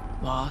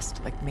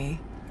 Lost, like me.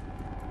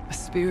 A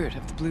spirit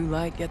of the blue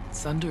light, yet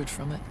sundered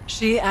from it.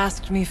 She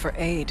asked me for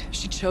aid.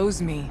 She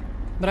chose me.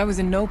 But I was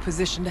in no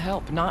position to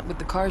help, not with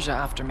the Karja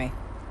after me.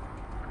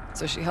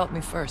 So she helped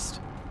me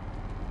first.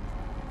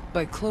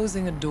 By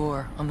closing a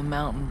door on the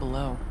mountain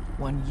below,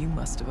 one you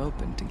must have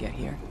opened to get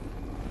here.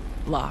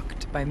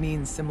 Locked by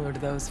means similar to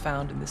those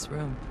found in this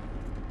room.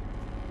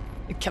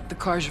 It kept the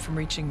Karja from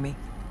reaching me.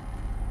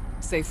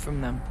 Safe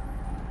from them.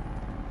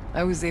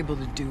 I was able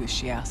to do as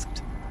she asked.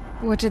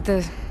 What did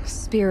the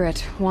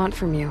spirit want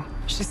from you?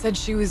 She said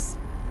she was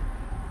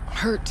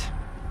hurt.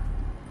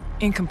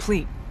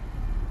 Incomplete.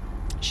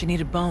 She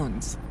needed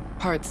bones.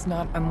 Parts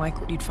not unlike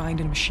what you'd find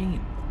in a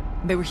machine.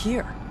 They were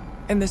here,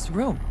 in this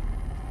room.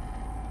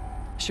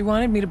 She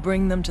wanted me to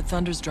bring them to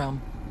Thunder's Drum.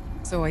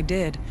 So I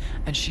did,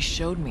 and she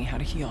showed me how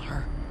to heal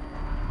her.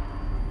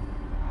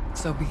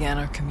 So began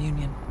our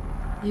communion.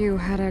 You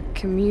had a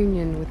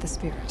communion with the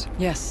spirit?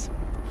 Yes.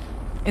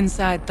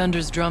 Inside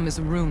Thunder's Drum is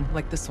a room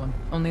like this one,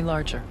 only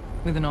larger,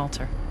 with an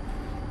altar.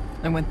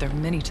 I went there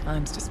many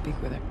times to speak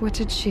with her. What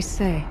did she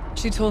say?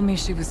 She told me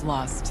she was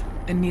lost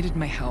and needed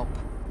my help.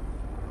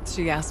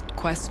 She asked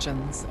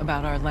questions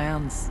about our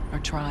lands, our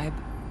tribe.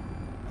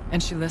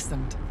 And she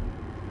listened.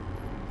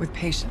 With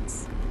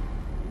patience.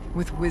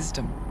 With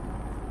wisdom.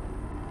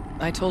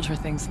 I told her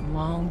things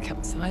long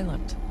kept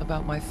silent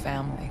about my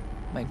family,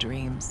 my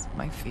dreams,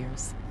 my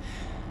fears.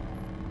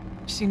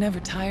 She never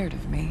tired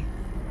of me.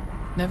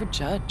 Never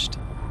judged.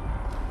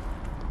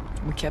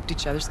 We kept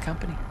each other's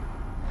company.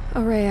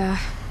 Aurea,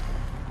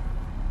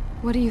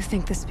 what do you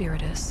think the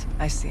spirit is?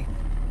 I see.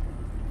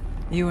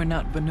 You are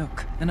not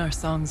Banuk, and our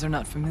songs are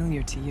not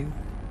familiar to you.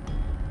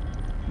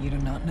 You do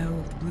not know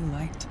of the blue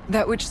light.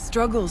 That which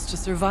struggles to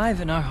survive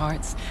in our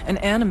hearts and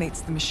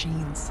animates the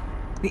machines.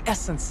 The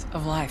essence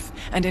of life,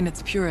 and in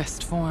its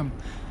purest form.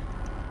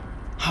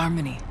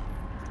 Harmony.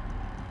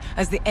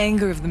 As the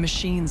anger of the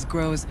machines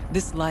grows,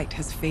 this light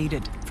has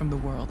faded from the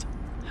world.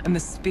 And the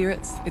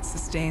spirits it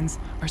sustains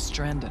are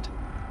stranded.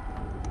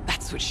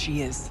 That's what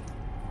she is.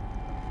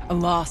 A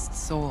lost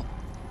soul,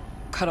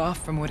 cut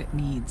off from what it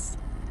needs.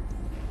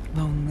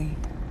 Lonely,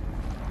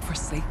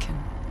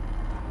 forsaken.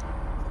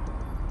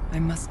 I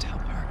must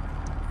help her.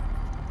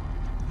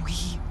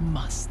 We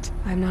must.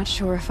 I'm not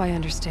sure if I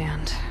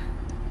understand.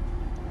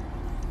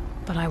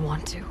 But I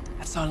want to.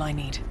 That's all I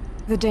need.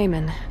 The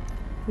Daemon.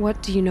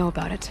 What do you know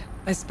about it?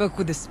 I spoke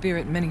with the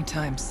spirit many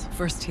times.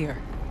 First here,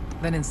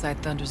 then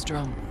inside Thunder's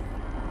Drum.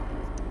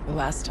 The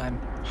last time...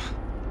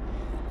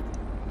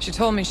 She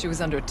told me she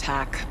was under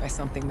attack by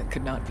something that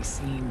could not be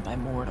seen by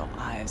mortal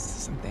eyes.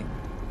 Something...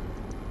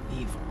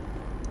 evil.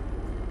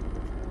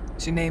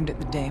 She named it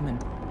the Daemon,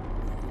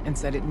 and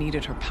said it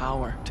needed her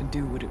power to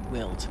do what it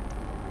willed.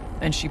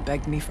 And she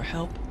begged me for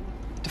help,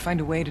 to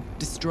find a way to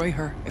destroy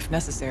her, if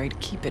necessary, to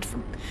keep it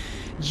from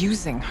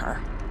using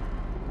her.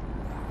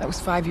 That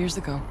was 5 years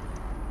ago.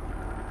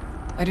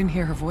 I didn't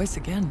hear her voice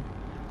again,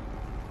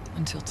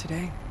 until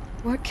today.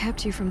 What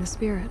kept you from the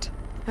spirit,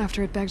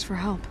 after it begged for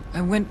help?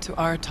 I went to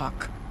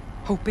Aratak,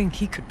 hoping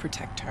he could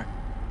protect her.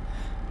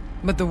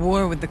 But the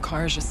war with the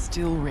Karja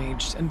still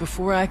raged, and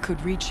before I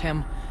could reach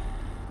him,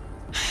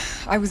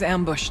 I was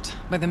ambushed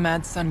by the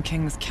Mad Sun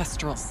King's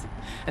kestrels,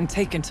 and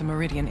taken to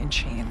Meridian in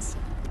chains.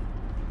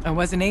 I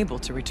wasn't able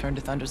to return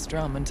to Thunder's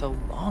Drum until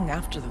long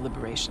after the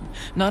liberation,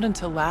 not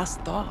until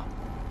last thaw.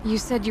 You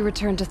said you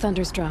returned to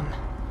Thunder's Drum.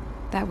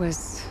 That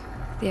was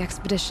the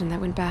expedition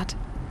that went bad.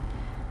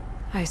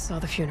 I saw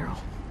the funeral.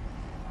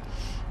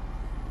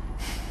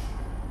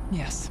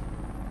 Yes.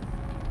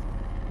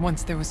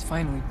 Once there was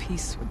finally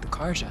peace with the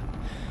Karja,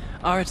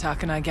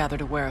 Aratak and I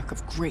gathered a Werak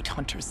of great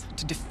hunters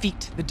to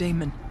defeat the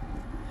Daemon.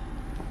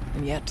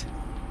 And yet,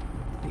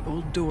 the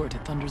old door to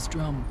Thunder's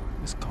Drum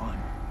was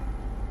gone,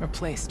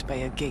 replaced by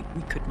a gate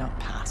we could not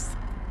pass,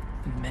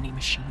 and many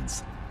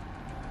machines.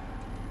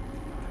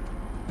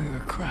 We were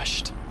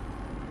crushed.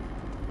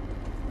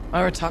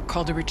 Aratak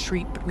called a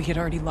retreat, but we had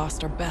already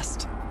lost our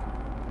best.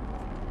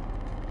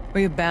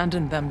 We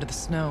abandoned them to the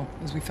snow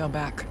as we fell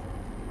back.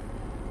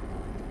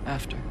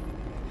 After,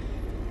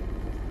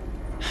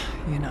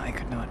 he and I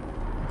could not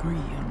agree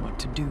on what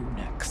to do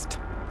next.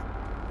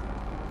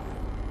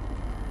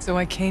 So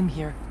I came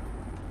here,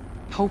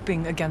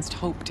 hoping against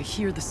hope to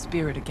hear the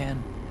spirit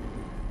again.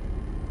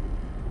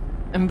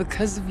 And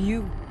because of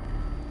you,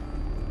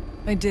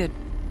 I did.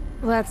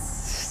 Let's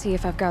see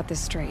if I've got this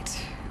straight.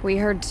 We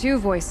heard two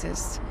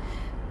voices.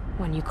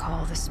 One you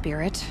call the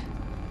spirit,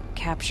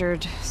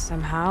 captured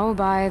somehow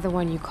by the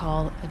one you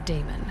call a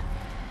daemon.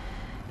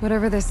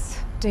 Whatever this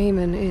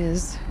daemon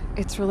is,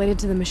 it's related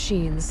to the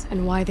machines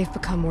and why they've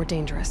become more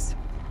dangerous.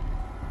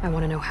 I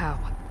want to know how.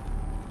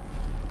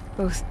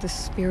 Both the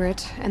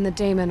spirit and the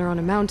daemon are on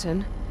a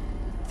mountain,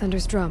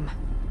 Thunder's Drum.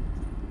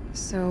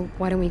 So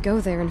why don't we go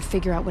there and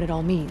figure out what it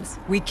all means?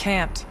 We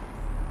can't.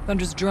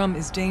 Thunder's Drum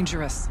is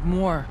dangerous,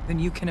 more than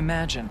you can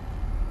imagine.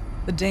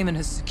 The Daemon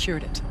has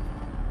secured it.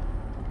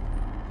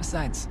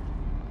 Besides,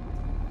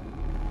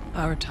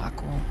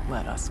 Aratak won't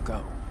let us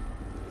go.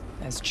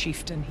 As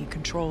chieftain, he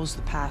controls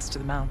the pass to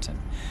the mountain.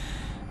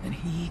 And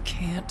he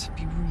can't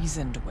be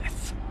reasoned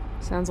with.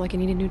 Sounds like you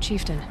need a new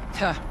chieftain.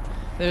 Ha!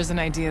 There's an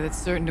idea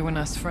that's certain to win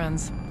us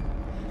friends.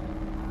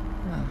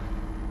 Oh.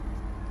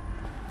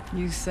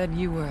 You said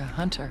you were a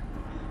hunter.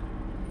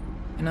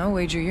 And I'll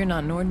wager you're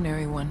not an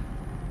ordinary one.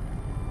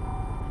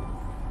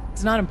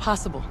 It's not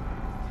impossible,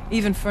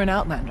 even for an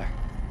outlander.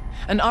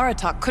 An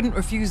Aratak couldn't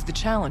refuse the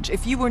challenge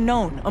if you were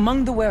known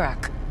among the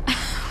Werak.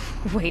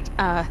 Wait,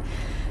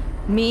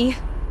 me?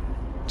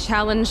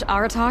 Challenge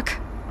Aratak?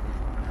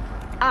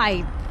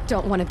 I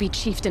don't want to be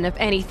chieftain of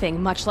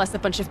anything, much less a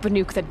bunch of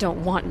Banuk that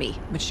don't want me.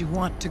 But you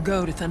want to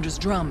go to Thunder's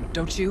Drum,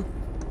 don't you?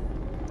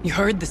 You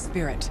heard the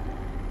spirit.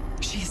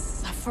 She is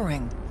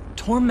suffering,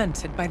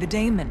 tormented by the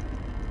Daemon.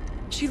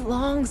 She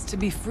longs to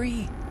be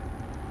free.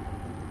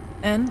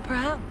 And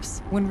perhaps,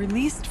 when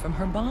released from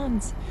her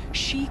bonds,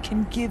 she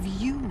can give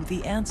you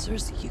the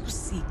answers you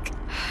seek.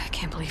 I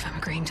can't believe I'm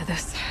agreeing to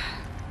this.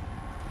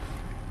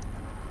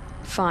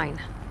 Fine.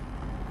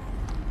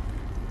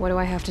 What do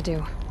I have to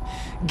do?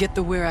 Get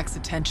the Werak's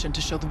attention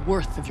to show the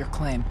worth of your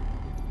claim.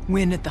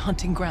 Win at the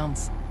hunting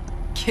grounds.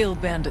 Kill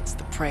bandits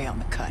that prey on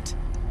the cut.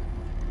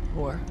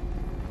 Or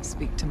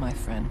speak to my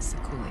friend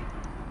Sekuli.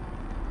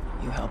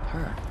 You help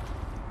her,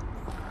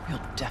 you'll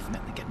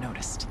definitely get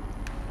noticed.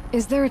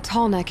 Is there a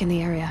tall neck in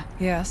the area?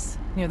 Yes,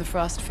 near the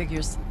frost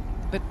figures.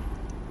 But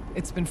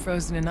it's been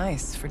frozen in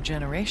ice for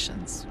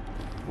generations.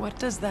 What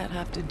does that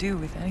have to do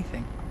with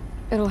anything?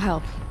 It'll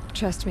help,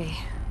 trust me.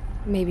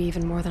 Maybe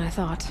even more than I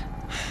thought.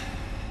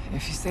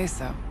 If you say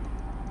so.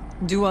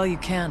 Do all you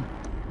can.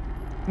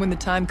 When the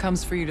time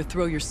comes for you to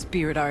throw your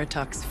spear at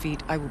Aratak's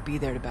feet, I will be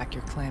there to back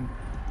your claim.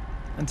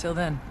 Until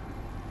then,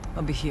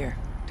 I'll be here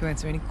to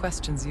answer any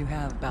questions you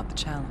have about the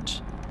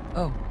challenge.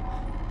 Oh,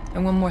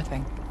 and one more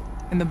thing.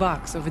 In the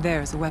box over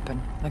there is a weapon,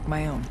 like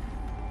my own.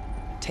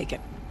 Take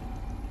it.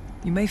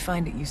 You may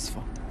find it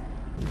useful.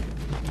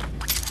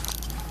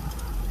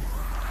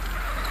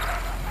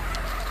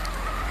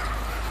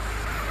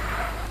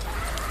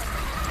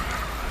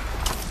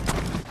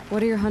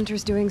 What are your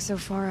hunters doing so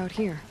far out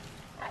here?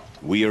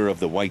 We are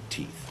of the White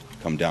Teeth,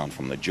 come down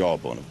from the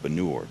jawbone of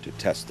Banur to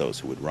test those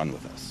who would run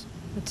with us.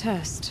 A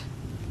test?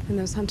 In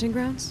those hunting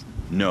grounds?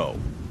 No,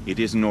 it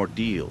is an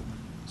ordeal.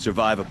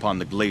 Survive upon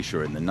the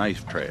glacier and the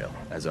knife trail,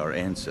 as our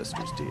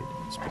ancestors did.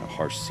 It's been a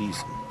harsh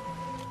season.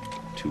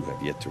 2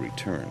 have yet to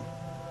return.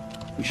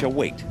 We shall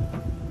wait.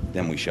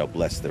 Then we shall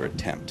bless their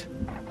attempt.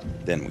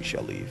 Then we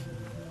shall leave.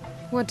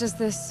 What does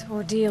this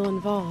ordeal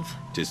involve?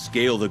 To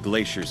scale the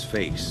glacier's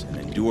face and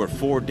endure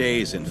 4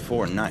 days and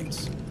 4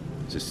 nights,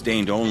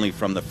 sustained only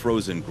from the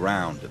frozen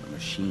ground and the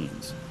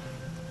machines.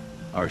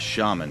 Our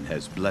shaman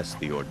has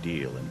blessed the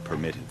ordeal and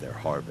permitted their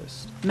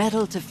harvest.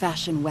 Metal to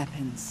fashion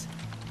weapons.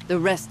 The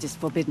rest is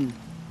forbidden.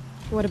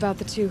 What about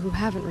the 2 who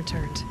haven't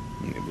returned?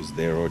 It was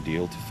their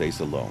ordeal to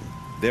face alone.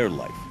 Their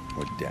life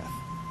or death.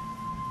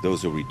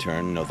 Those who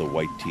return know the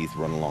White Teeth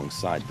run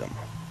alongside them.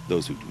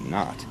 Those who do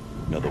not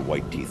know the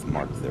White Teeth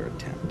marked their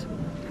attempt.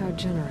 How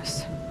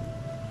generous.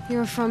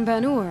 You're from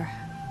Banur.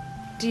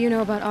 Do you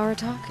know about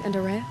Aratak and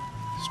Araya?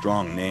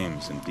 Strong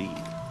names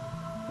indeed.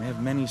 They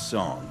have many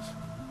songs.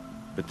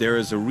 But there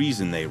is a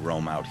reason they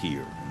roam out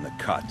here, in the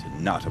cut,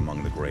 and not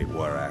among the Grey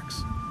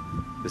Waraks.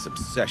 This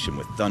obsession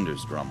with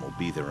Thunder's Drum will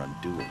be their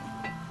undoing.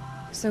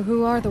 So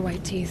who are the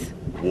White Teeth?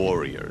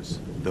 Warriors.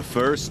 The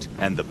first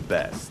and the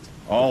best.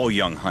 All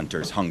young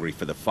hunters hungry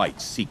for the fight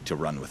seek to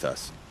run with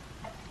us.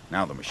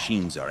 Now the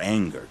machines are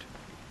angered.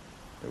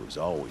 There was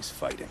always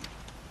fighting.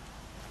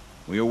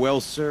 We are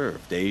well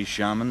served, eh,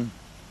 Shaman?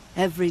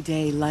 Every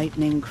day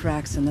lightning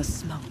cracks in the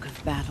smoke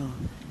of battle.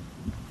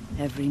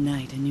 Every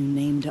night a new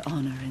name to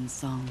honor in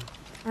song.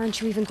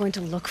 Aren't you even going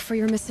to look for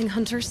your missing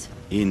hunters?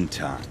 In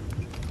time.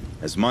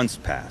 As months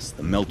pass,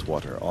 the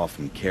meltwater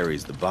often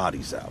carries the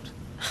bodies out.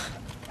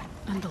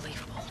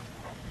 Unbelievable.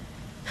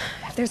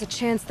 If there's a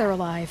chance they're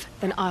alive,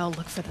 then I'll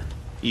look for them.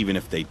 Even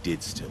if they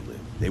did still live,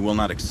 they will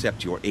not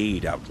accept your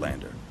aid,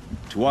 Outlander.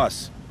 To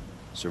us,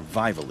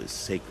 survival is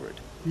sacred.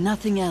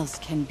 Nothing else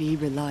can be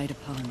relied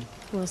upon.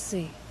 We'll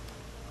see.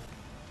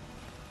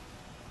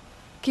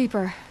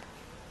 Keeper,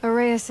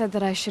 Araya said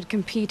that I should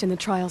compete in the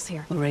trials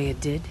here. Araya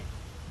did?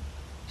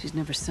 She's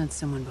never sent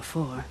someone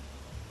before.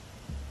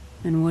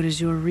 And what is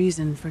your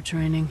reason for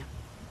training?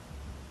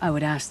 I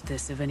would ask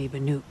this of any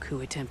Banuk who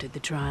attempted the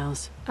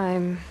trials.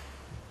 I'm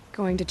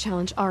going to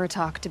challenge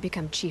Aratak to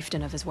become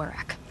chieftain of his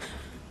Werak.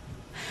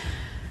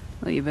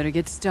 Well, you better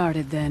get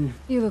started then.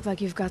 You look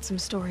like you've got some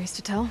stories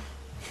to tell.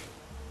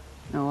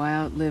 Oh, I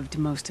outlived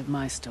most of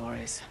my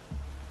stories.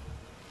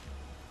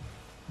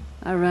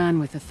 I ran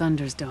with the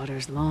Thunder's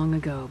daughters long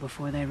ago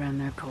before they ran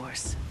their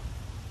course.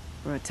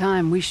 For a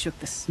time, we shook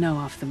the snow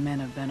off the men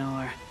of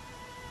Banur.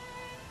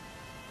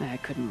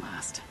 That couldn't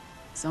last.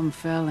 Some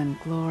fell in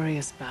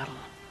glorious battle.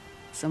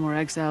 Some were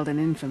exiled in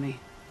infamy.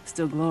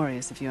 Still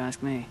glorious, if you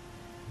ask me.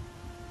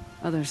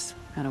 Others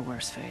had a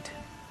worse fate.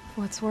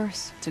 What's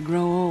worse? To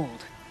grow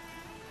old.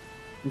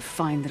 And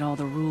find that all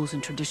the rules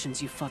and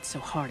traditions you fought so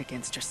hard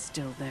against are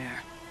still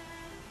there.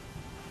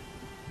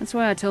 That's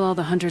why I tell all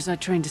the hunters I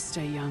train to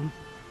stay young.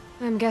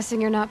 I'm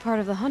guessing you're not part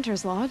of the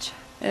Hunter's Lodge.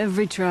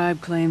 Every tribe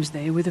claims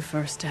they were the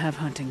first to have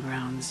hunting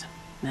grounds.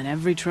 And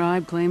every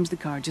tribe claims the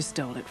Carja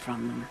stole it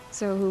from them.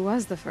 So who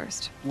was the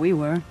first? We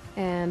were.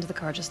 And the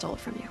Carja stole it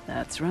from you.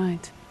 That's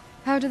right.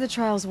 How do the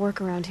trials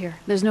work around here?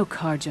 There's no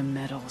Carja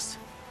medals.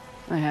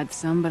 I had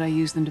some, but I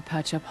used them to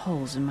patch up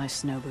holes in my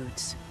snow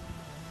boots.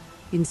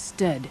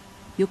 Instead,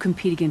 you'll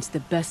compete against the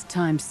best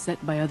times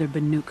set by other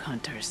Banuk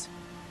hunters.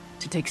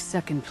 To take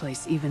second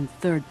place, even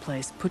third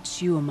place,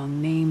 puts you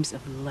among names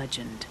of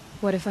legend.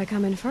 What if I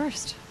come in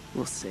first?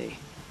 We'll see.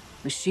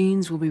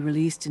 Machines will be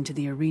released into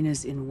the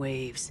arenas in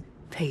waves.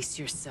 Pace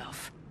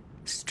yourself.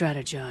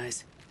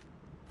 Strategize.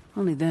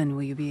 Only then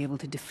will you be able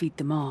to defeat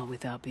them all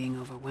without being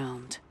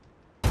overwhelmed.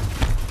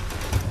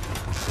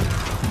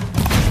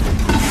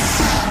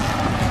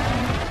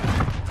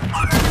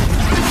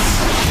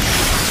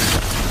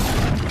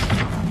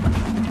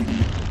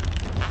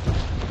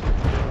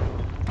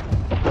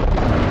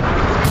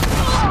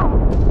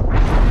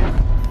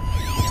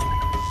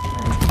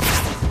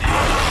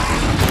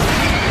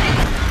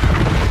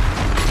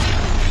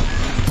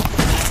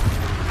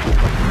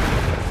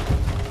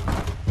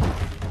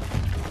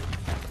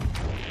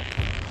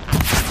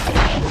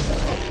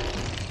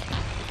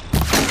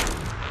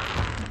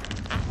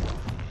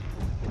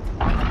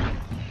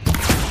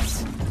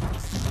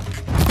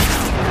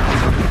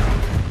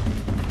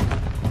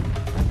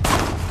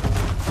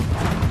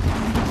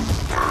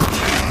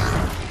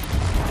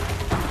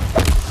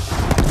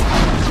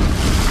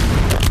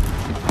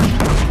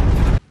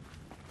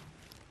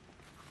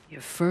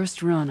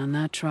 First run on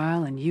that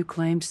trial and you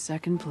claimed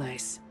second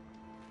place.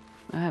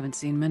 I haven't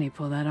seen many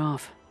pull that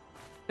off.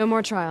 No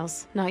more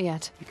trials, not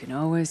yet. You can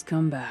always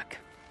come back.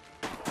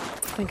 I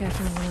think I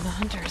found one of the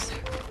hunters.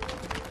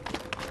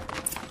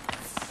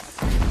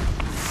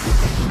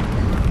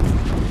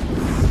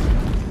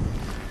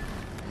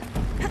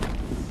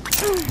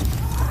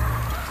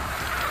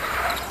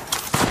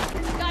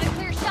 Got a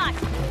clear shot.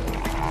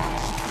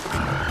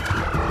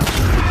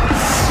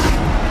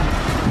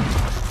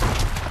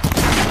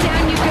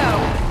 Down you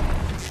go.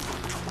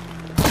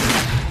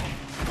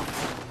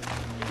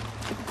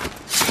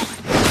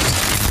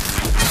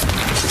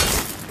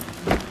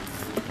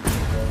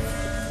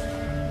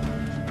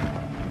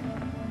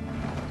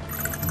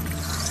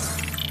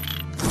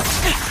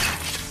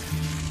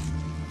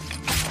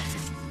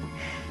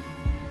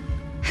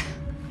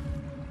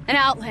 An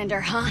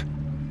outlander, huh?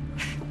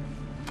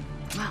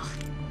 Well,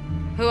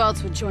 who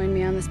else would join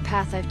me on this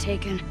path I've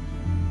taken?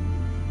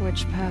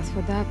 Which path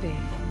would that be?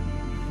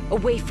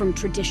 Away from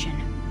tradition.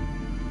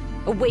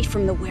 Away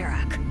from the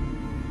Werak.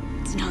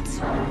 It's not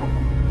so.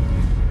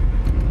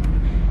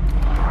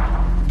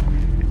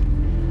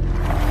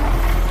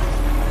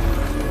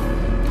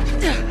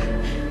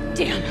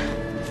 Damn.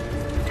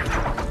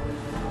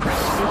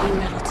 They need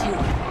metal too.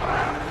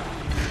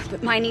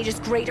 But my need is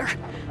greater.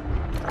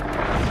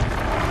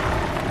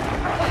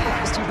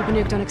 I was told the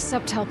Banuk don't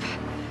accept help.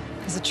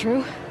 Is it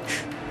true?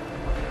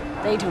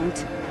 They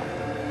don't.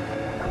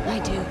 I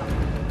do.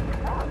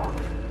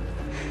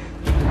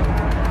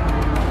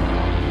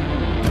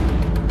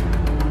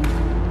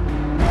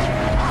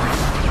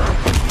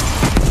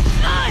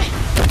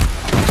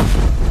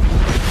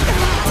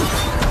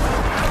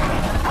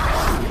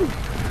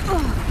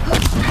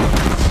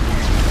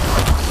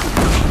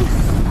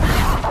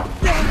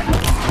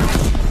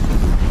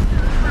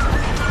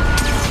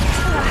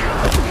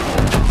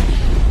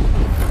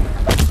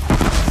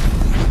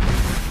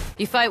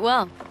 You fight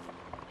well.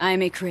 I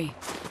am a Cree.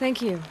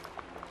 Thank you.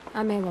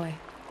 I'm Aloy.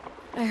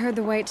 I heard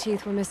the White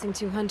Teeth were missing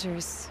 2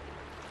 hunters.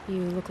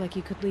 You look like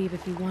you could leave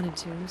if you wanted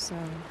to, so...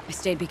 I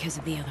stayed because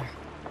of the other.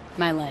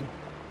 Mylen.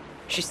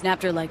 She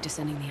snapped her leg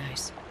descending the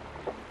ice.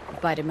 I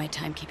bided my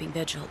time keeping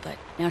vigil, but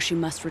now she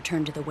must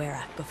return to the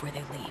Werak before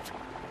they leave.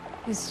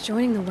 Is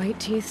joining the White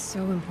Teeth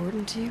so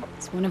important to you?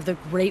 It's one of the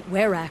great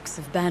Weraks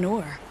of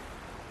Banur.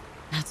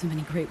 Not so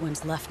many great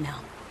ones left now.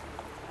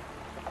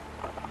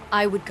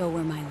 I would go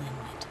where Mylen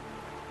went.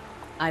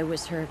 I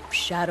was her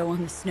shadow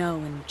on the snow,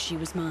 and she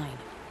was mine.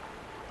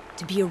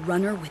 To be a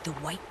runner with the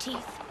White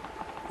Teeth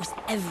was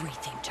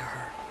everything to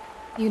her.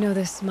 You know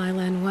this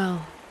Mylan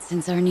well.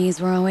 Since our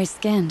knees were always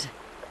skinned.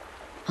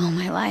 All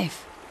my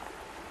life.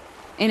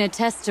 In a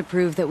test to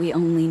prove that we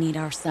only need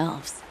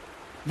ourselves.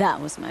 That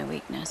was my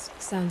weakness.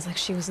 Sounds like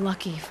she was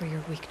lucky for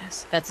your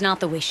weakness. That's not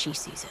the way she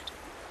sees it.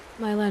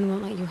 Mylan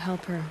won't let you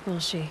help her, will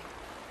she?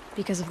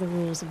 Because of the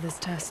rules of this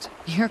test.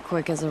 You're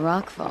quick as a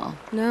rockfall.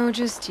 No,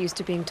 just used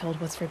to being told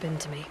what's forbidden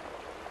to me.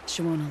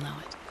 She won't allow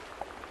it.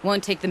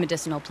 Won't take the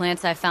medicinal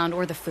plants I found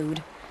or the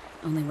food.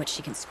 Only what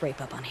she can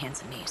scrape up on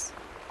hands and knees.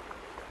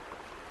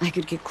 I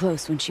could get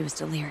close when she was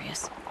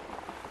delirious.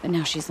 But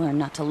now she's learned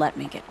not to let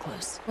me get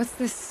close. What's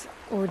this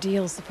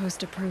ordeal supposed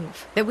to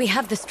prove? That we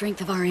have the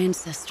strength of our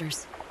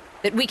ancestors.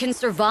 That we can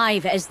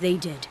survive as they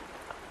did.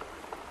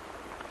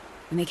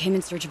 When they came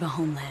in search of a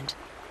homeland,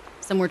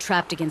 some were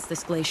trapped against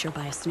this glacier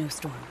by a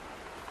snowstorm.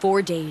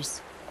 4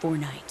 days, 4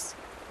 nights.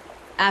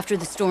 After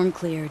the storm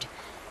cleared,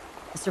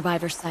 the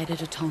survivors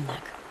sighted a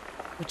Tolnek,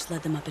 which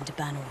led them up into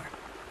Banur.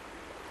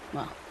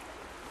 Well,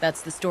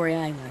 that's the story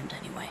I learned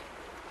anyway.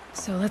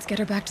 So let's get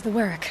her back to the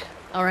Werrick.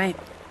 All right.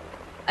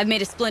 I've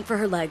made a splint for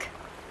her leg.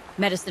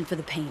 Medicine for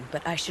the pain,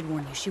 but I should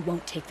warn you, she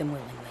won't take them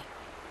willingly.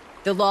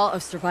 The law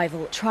of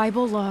survival...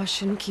 Tribal law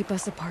shouldn't keep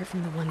us apart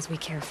from the ones we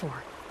care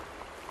for.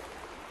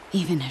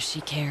 Even if she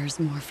cares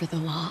more for the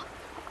law.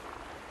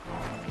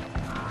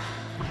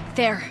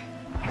 There.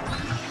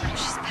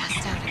 She's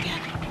passed out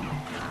again.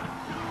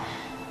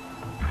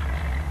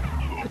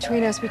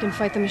 Between us, we can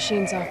fight the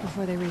machines off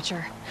before they reach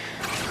her.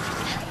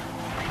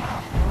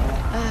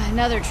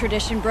 Another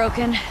tradition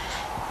broken.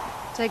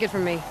 Take it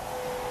from me.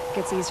 It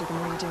gets easier the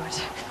more you do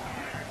it.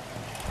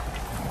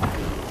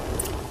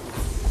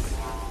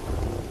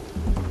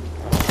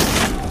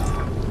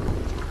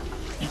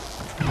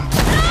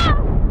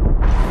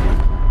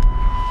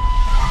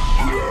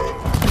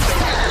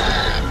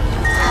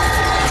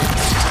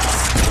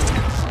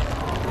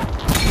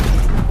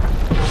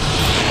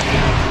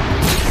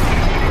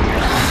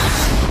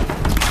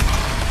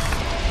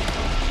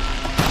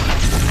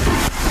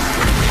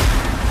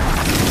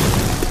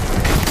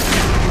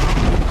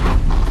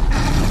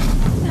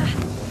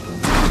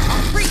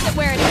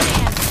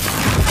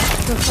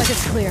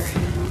 Clear.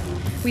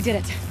 We did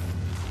it.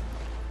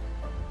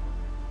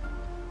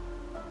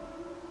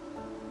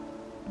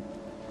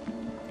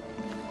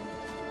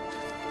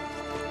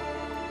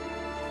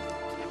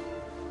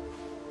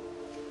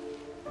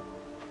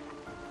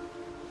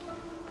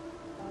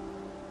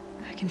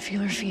 I can feel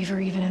her fever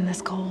even in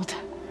this cold.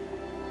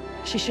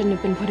 She shouldn't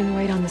have been putting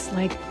weight on this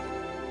leg.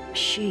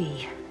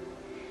 She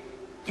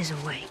is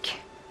awake.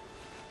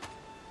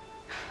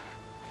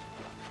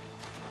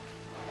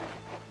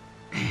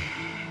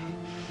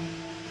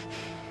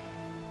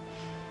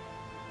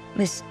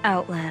 Miss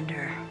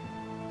Outlander.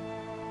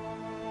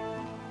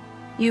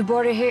 You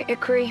brought her here,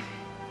 Ikri?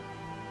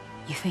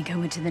 You think I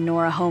went to the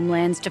Nora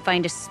homelands to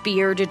find a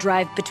spear to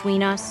drive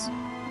between us?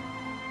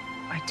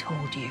 I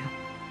told you.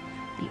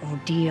 The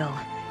ordeal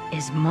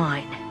is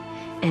mine,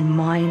 and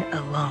mine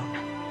alone.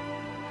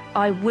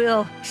 I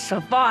will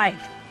survive!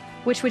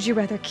 Which would you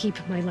rather keep,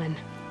 Mylen?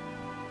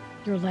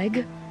 Your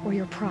leg or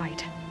your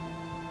pride?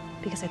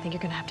 Because I think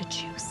you're gonna have to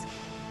choose.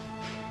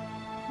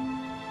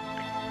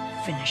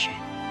 Finish it.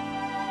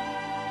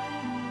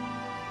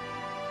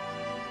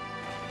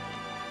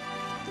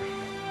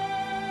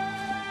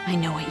 I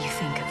know what you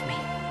think of me.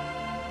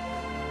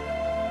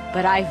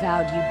 But I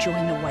vowed you'd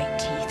join the White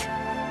Teeth.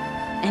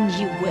 And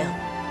you will.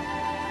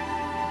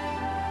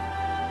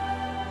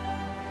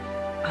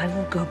 I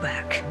will go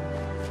back.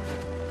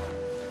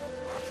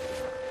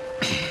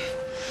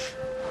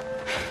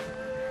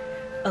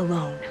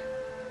 Alone.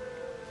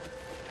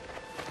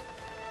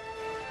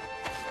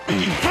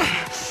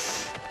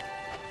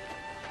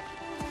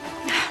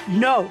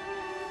 No!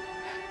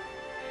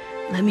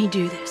 Let me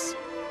do this.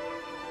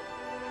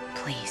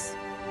 Please.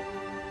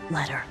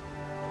 Let her.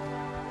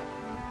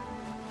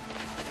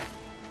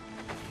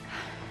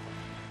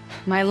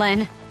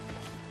 Mylen,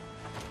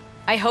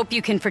 I hope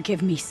you can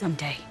forgive me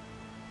someday.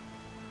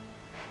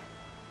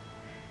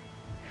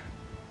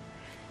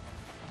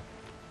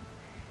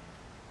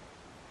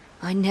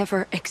 I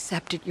never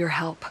accepted your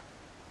help.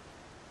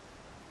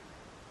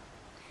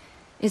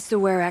 It's the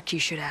Werrick you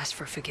should ask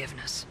for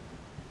forgiveness.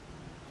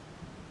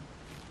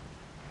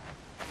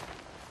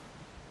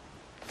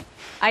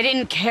 I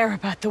didn't care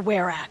about the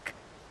Werrick.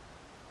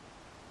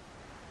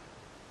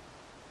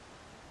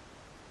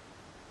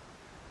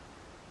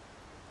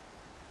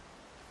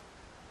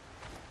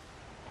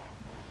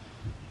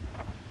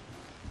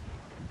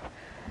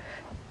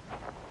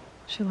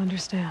 She'll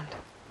understand.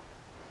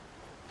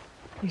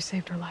 You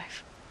saved her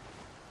life.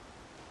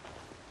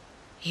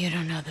 You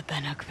don't know the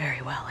Banuk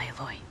very well,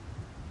 Aloy.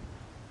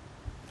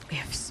 We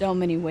have so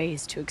many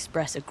ways to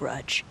express a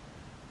grudge,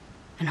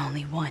 and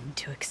only one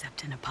to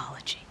accept an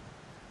apology.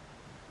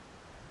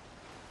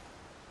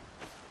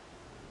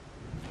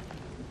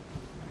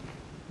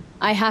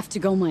 I have to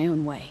go my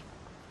own way.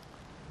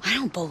 I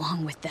don't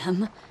belong with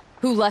them,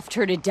 who left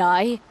her to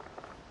die.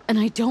 And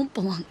I don't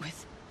belong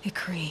with...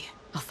 Ikri.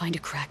 I'll find a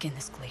crack in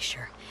this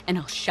glacier, and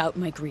I'll shout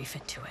my grief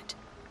into it.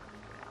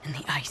 And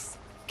the ice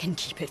can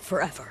keep it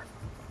forever.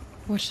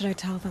 What should I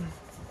tell them?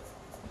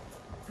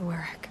 The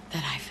Werrick.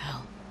 That I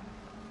fell.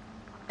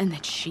 And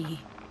that she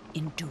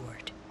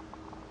endured.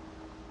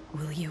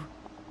 Will you?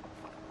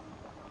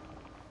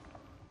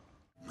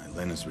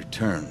 Mylen has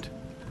returned.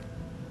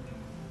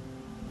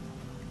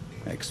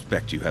 I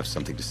expect you have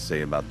something to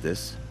say about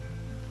this.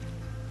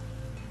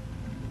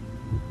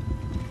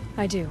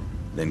 I do.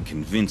 Then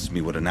convince me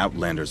what an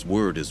Outlander's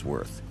word is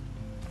worth.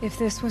 If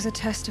this was a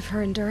test of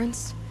her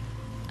endurance,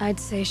 I'd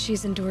say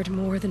she's endured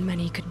more than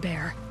many could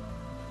bear.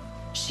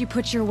 She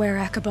put your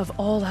Werrick above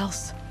all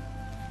else.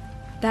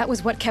 That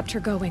was what kept her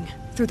going,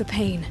 through the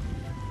pain,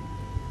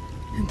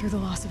 and through the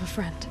loss of a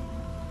friend.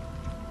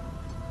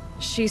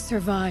 She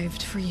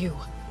survived for you.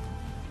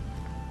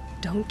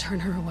 Don't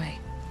turn her away.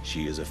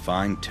 She is a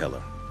fine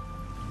teller.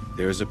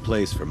 There is a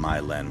place for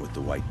Mylen with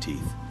the white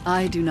teeth.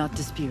 I do not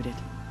dispute it.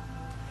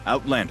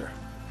 Outlander.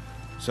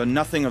 So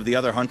nothing of the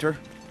other hunter?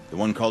 The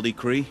one called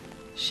Ikri?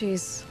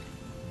 She's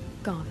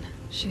gone.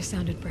 She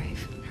sounded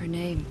brave. Her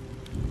name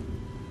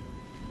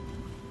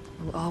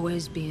will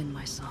always be in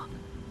my song.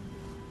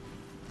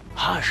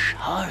 Hush,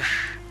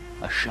 hush.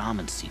 A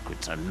shaman's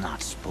secrets are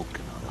not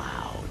spoken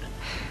aloud.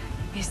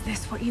 Is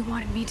this what you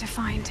wanted me to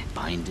find?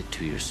 Bind it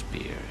to your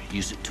spear.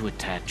 Use it to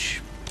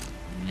attach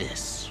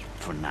this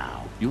for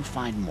now. You'll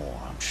find more,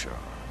 I'm sure.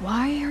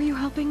 Why are you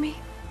helping me?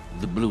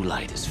 The blue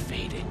light is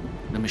fading.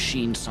 The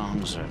machine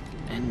songs are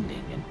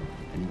ending.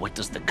 And what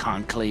does the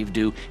Conclave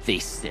do? They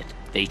sit,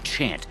 they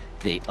chant,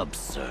 they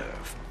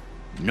observe.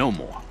 No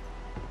more.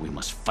 We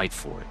must fight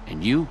for it.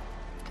 And you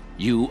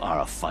are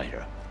a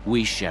fighter.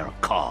 We share a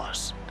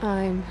cause.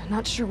 I'm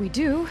not sure we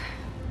do.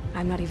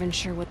 I'm not even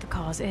sure what the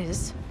cause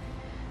is.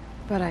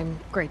 But I'm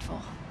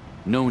grateful.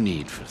 No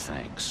need for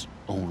thanks.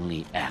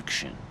 Only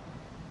action.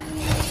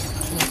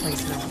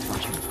 Please, no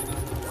reflection.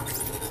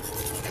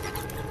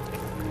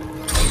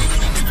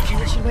 Maybe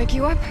we should wake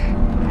you up.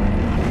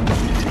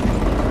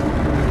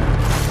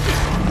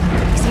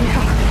 Easy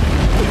now.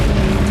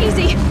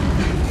 Easy!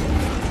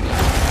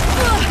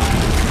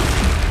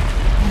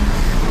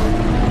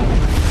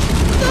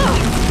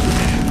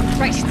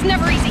 Right, it's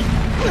never easy.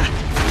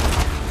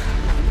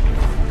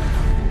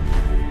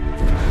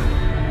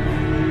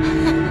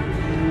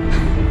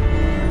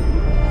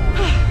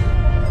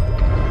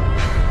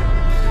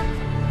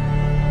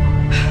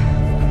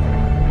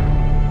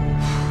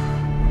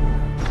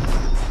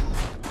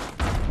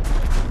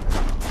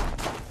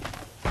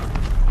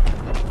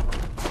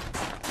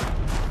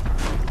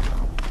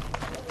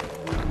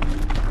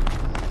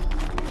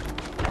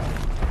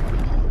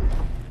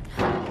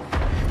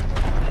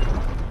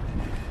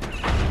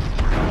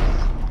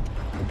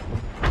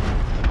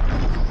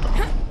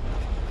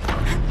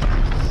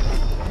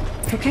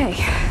 Okay,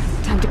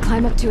 time to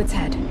climb up to its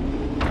head.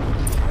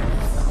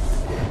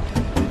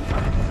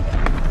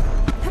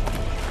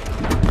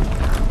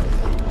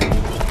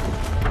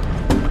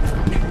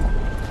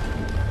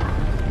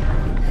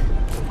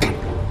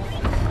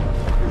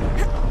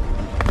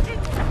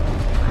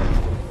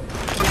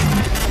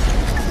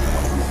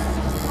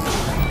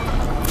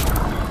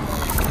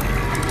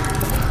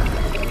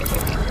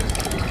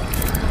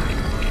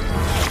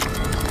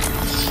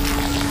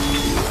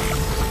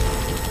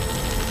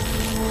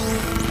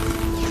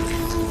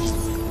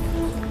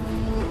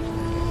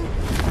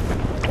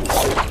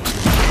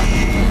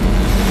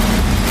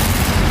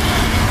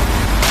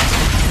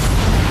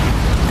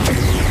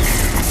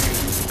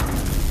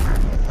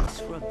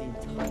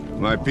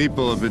 My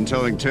people have been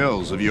telling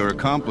tales of your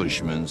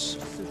accomplishments.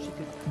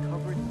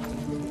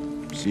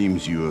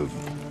 Seems you have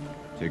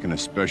taken a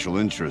special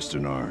interest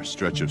in our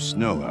stretch of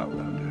snow,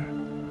 Outlander.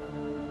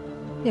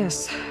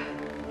 Yes.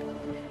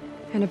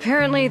 And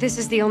apparently this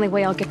is the only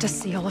way I'll get to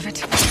see all of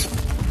it.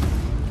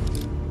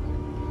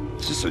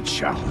 Is this a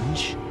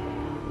challenge?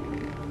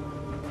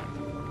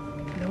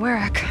 The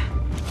Werak.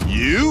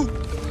 You?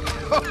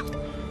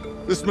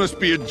 This must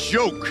be a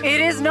joke.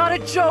 It is not a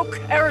joke,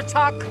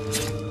 Aratak.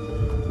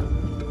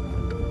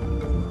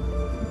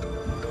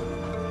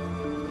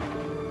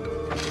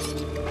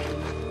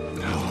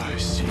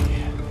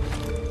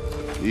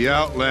 The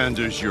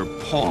Outlander's your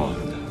pawn.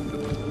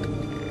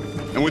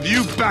 And with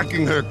you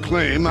backing her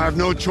claim, I have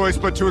no choice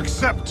but to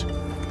accept.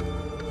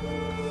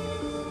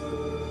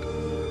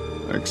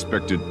 I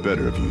expected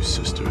better of you,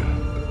 sister.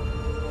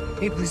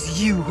 It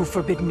was you who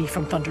forbid me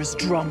from Thunder's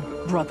drum,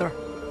 brother.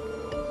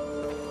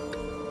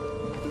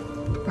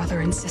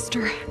 Brother and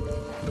sister?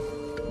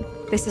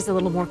 This is a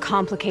little more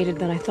complicated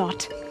than I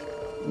thought.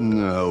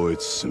 No,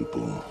 it's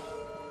simple.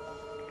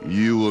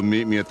 You will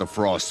meet me at the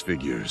Frost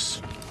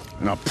Figures.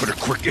 And I'll put a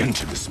quick end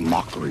to this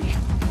mockery.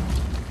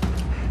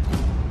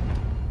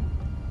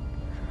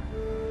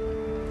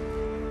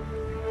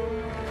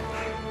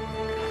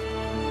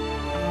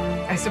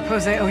 I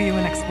suppose I owe you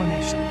an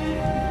explanation.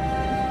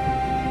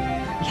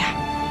 Yeah.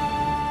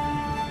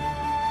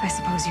 I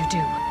suppose you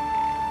do.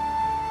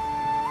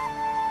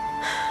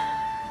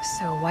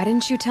 So why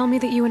didn't you tell me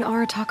that you and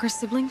Aratak are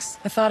siblings?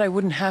 I thought I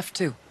wouldn't have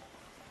to.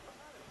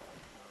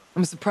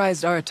 I'm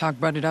surprised Aratak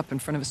brought it up in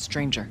front of a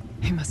stranger.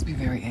 He must be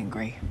very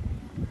angry.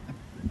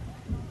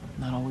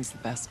 Not always the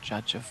best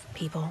judge of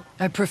people.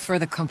 I prefer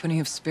the company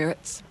of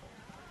spirits.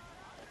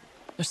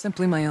 They're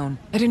simply my own.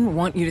 I didn't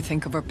want you to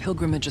think of our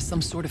pilgrimage as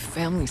some sort of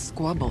family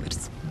squabble.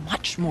 It's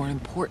much more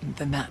important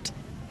than that.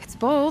 It's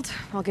bold,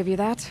 I'll give you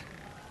that.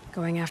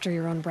 Going after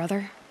your own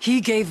brother.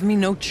 He gave me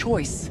no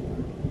choice.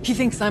 He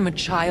thinks I'm a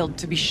child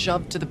to be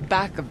shoved to the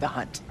back of the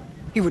hunt.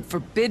 He would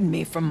forbid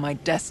me from my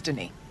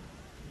destiny.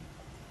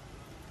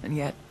 And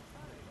yet,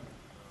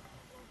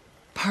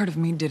 part of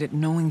me did it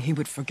knowing he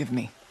would forgive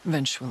me,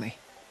 eventually.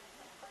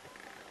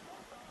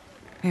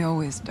 He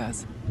always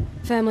does.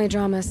 Family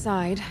drama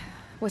aside,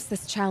 what's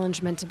this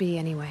challenge meant to be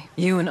anyway?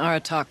 You and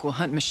Aratak will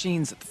hunt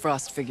machines at the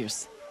Frost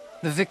Figures.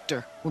 The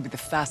victor will be the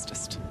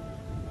fastest.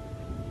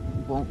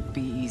 It won't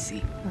be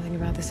easy. Nothing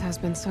about this has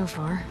been so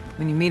far.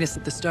 When you meet us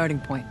at the starting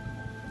point,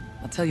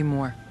 I'll tell you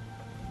more.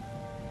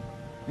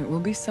 It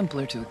will be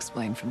simpler to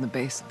explain from the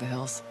base of the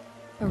hills.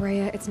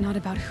 Araya, it's not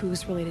about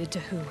who's related to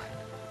who.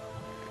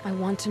 I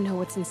want to know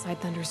what's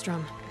inside Thunder's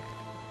drum.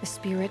 The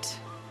spirit,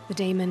 the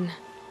Daemon,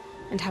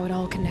 and how it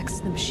all connects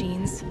to the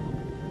machines.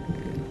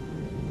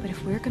 But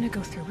if we're gonna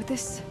go through with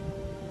this,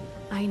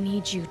 I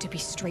need you to be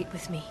straight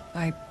with me.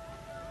 I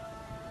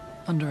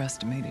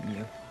underestimated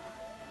you.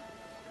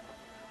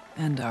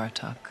 And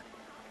Aratak.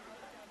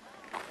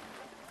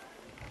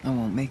 I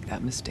won't make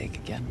that mistake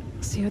again.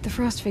 See you at the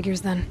Frost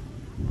figures then.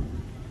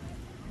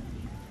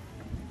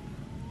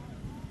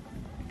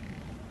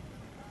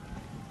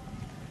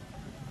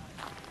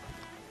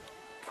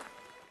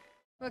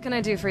 What can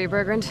I do for you,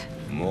 Bergrand?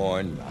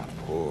 Mourn my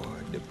poor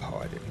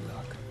departed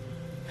luck.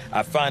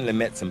 I finally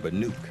met some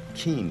Banuk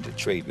keen to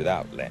trade with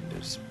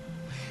Outlanders.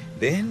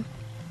 Then,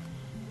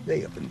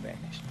 they up and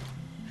vanished.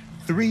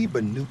 3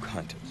 Banuk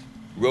hunters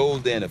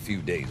rolled in a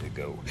few days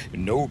ago.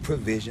 No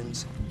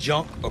provisions,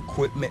 junk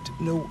equipment,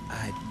 no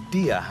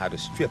idea how to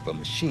strip a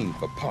machine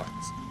for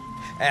parts.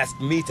 Asked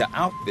me to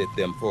outfit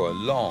them for a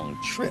long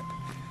trip.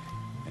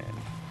 And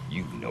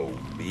you know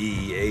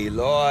me,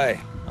 Aloy.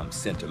 I'm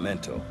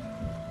sentimental.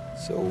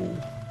 So,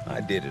 I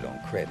did it on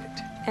credit.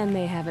 And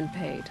they haven't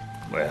paid.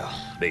 Well,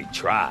 they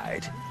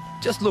tried.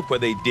 Just look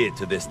what they did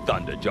to this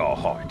Thunderjaw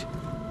heart.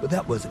 But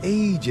that was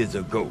ages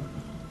ago.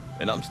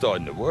 And I'm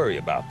starting to worry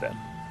about them.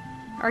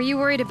 Are you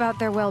worried about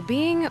their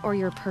well-being or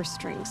your purse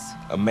strings?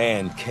 A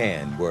man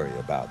can worry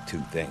about 2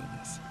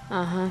 things.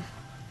 Uh-huh.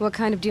 What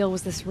kind of deal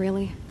was this,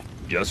 really?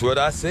 Just what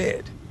I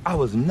said. I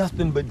was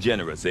nothing but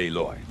generous,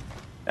 Aloy.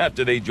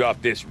 After they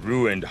dropped this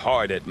ruined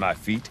heart at my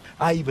feet,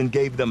 I even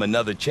gave them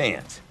another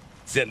chance.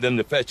 Sent them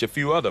to fetch a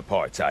few other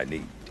parts I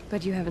need.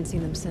 But you haven't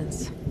seen them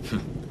since.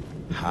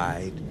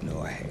 Hide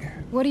nor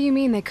hair. What do you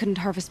mean they couldn't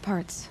harvest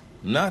parts?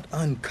 Not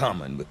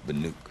uncommon with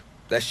Banuk.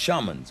 That's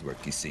shaman's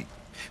work, you see.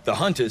 The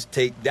hunters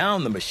take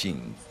down the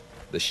machines.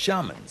 The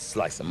shamans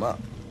slice them up.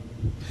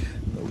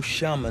 No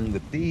shaman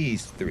with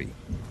these 3.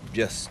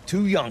 Just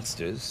 2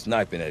 youngsters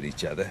sniping at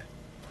each other.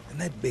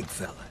 And that big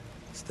fella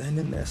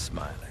standing there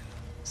smiling.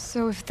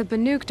 So if the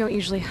Banuk don't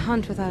usually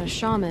hunt without a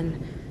shaman,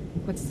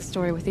 what's the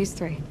story with these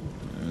 3?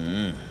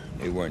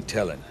 They weren't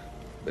telling.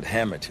 But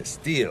hammer to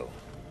steel.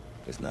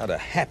 It's not a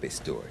happy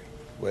story,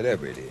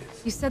 whatever it is.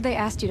 You said they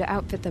asked you to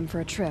outfit them for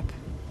a trip.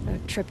 A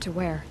trip to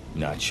where?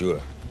 Not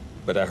sure.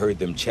 But I heard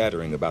them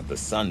chattering about the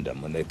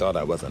Sundom when they thought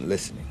I wasn't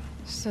listening.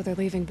 So they're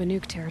leaving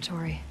Banuk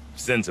territory.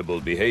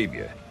 Sensible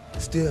behavior.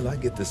 Still, I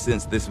get the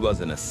sense this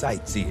wasn't a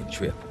sightseeing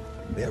trip.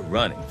 They're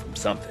running from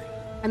something.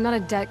 I'm not a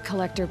debt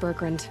collector,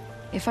 Bergrand.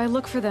 If I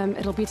look for them,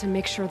 it'll be to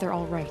make sure they're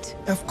all right.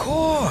 Of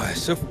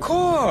course, of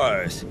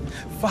course.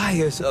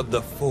 Fires of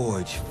the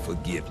Forge,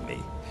 forgive me.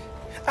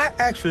 I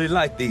actually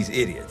like these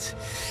idiots.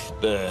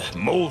 The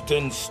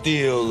molten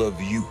steel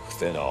of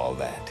youth and all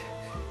that.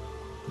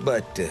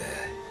 But,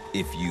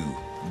 if you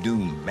do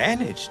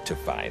manage to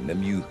find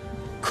them, you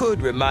could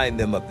remind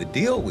them of the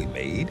deal we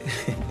made.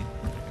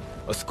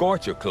 A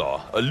scorcher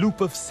claw, a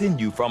loop of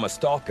sinew from a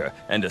stalker,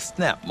 and a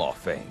snap maw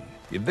fang.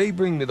 If they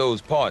bring me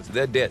those parts,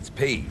 their debt's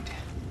paid.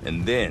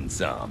 And then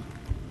some.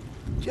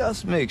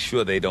 Just make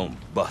sure they don't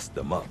bust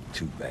them up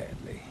too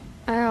badly.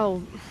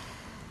 I'll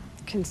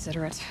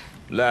consider it.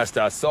 Last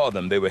I saw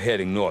them, they were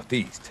heading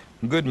northeast.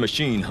 Good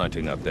machine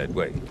hunting up that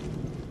way.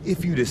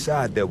 If you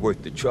decide they're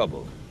worth the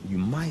trouble, you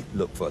might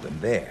look for them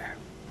there.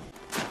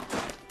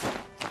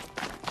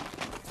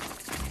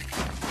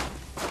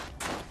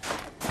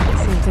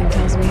 Something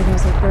tells me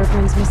those are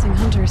Bergrand's missing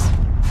hunters.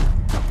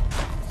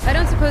 I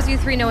don't suppose you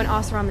 3 know an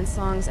Osramen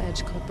song's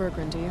edge called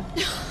Bergrand, do you?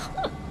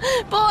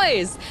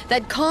 Boys,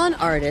 that con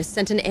artist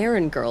sent an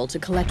errand girl to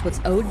collect what's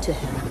owed to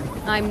him.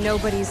 I'm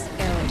nobody's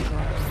errand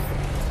girl.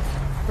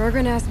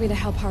 Bergrand asked me to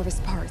help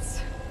harvest parts.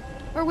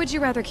 Or would you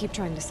rather keep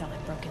trying to sell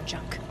him broken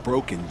junk?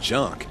 Broken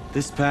junk?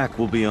 This pack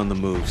will be on the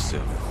move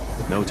soon.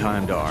 No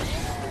time to argue.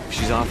 If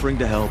she's offering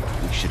to help,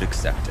 we should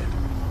accept it.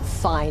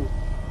 Fine.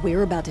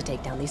 We're about to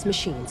take down these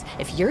machines.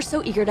 If you're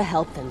so eager to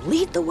help, then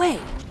lead the way.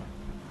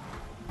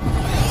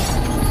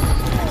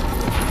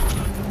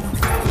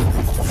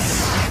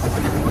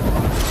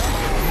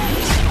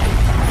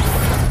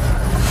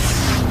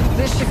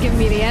 This should give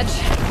me the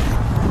edge.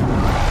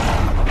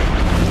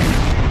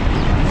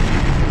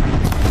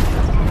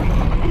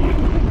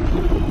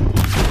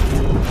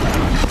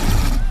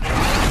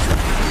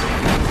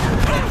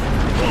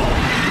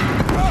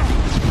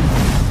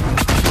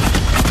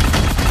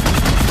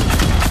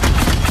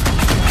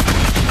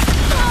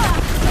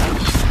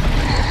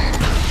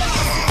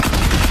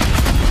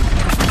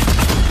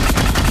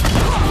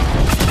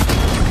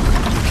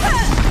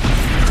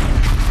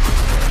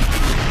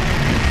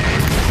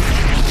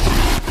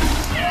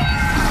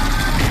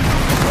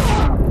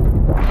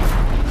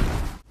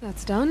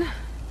 Done.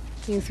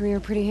 You 3 are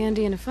pretty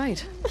handy in a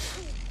fight.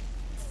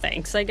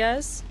 Thanks, I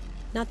guess.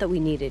 Not that we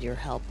needed your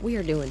help. We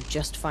are doing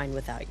just fine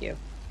without you.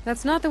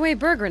 That's not the way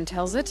Bergrand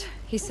tells it.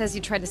 He says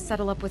you tried to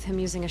settle up with him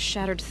using a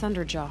shattered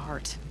Thunderjaw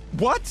heart.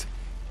 What?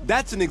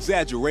 That's an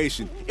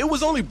exaggeration. It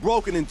was only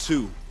broken in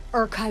 2.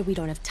 Urkai, we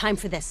don't have time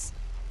for this.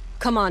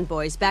 Come on,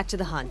 boys, back to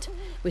the hunt.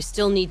 We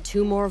still need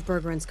 2 more of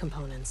Bergrand's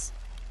components.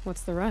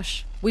 What's the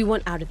rush? We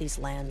want out of these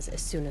lands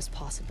as soon as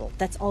possible.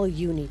 That's all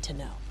you need to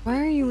know.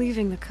 Why are you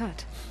leaving the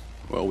cut?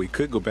 Well, we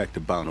could go back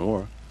to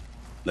Banuk.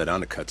 Let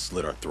Aratak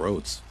slit our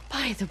throats.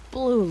 By the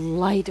blue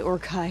light,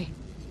 Orkai.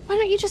 Why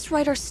don't you just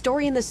write our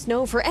story in the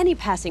snow for any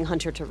passing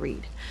hunter to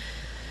read?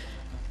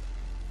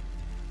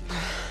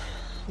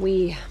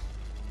 We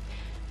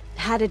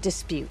had a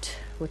dispute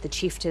with the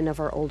chieftain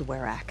of our old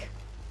Werak.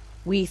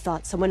 We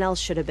thought someone else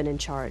should have been in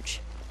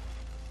charge.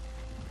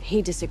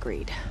 He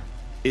disagreed.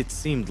 It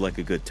seemed like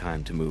a good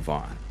time to move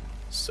on,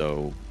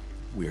 so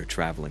we're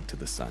traveling to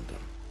the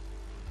Sundom.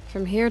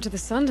 From here to the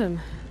Sundom.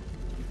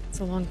 It's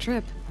a long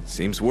trip.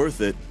 Seems worth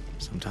it.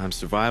 Sometimes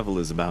survival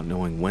is about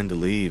knowing when to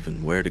leave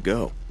and where to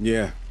go.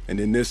 Yeah, and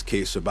in this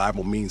case,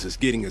 survival means us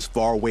getting as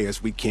far away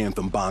as we can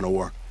from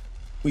Banuk.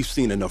 We've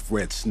seen enough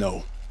red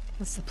snow.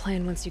 What's the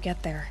plan once you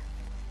get there?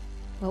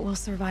 What will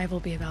survival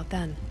be about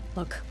then?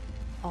 Look,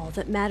 all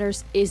that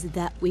matters is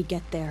that we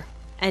get there.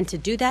 And to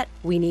do that,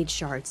 we need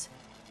shards.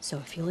 So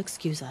if you'll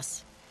excuse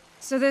us.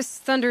 So this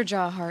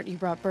Thunderjaw heart you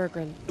brought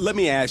Bergren. Let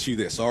me ask you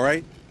this, all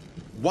right?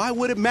 Why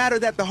would it matter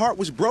that the heart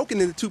was broken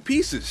into 2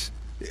 pieces?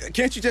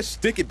 Can't you just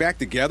stick it back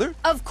together?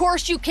 Of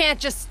course you can't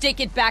just stick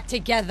it back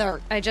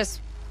together. I just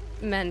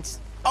meant...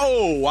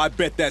 Oh, I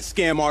bet that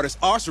scam artist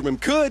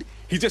Arsarim could.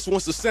 He just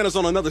wants to send us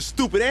on another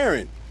stupid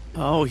errand.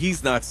 Oh,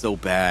 he's not so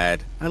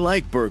bad. I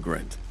like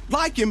Bergren.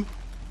 Like him?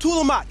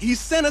 Tulamat, he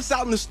sent us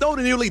out in the snow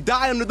to nearly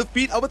die under the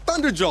feet of a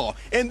Thunderjaw,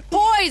 and...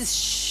 Boys,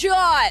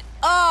 shut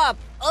up!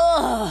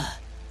 Ugh!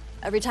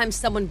 Every time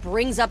someone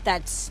brings up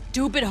that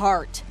stupid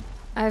heart.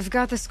 I've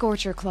got the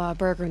Scorcher Claw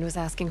Bergren was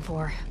asking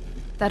for.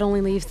 That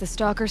only leaves the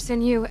Stalker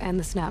Sinew and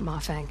the Snap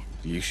Mafang.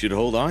 You should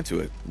hold on to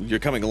it. You're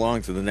coming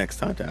along to the next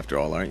hunt after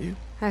all, aren't you?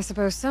 I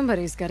suppose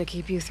somebody's gotta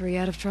keep you 3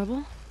 out of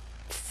trouble.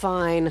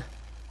 Fine.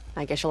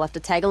 I guess you'll have to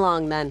tag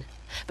along then.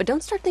 But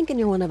don't start thinking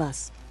you're one of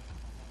us.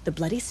 The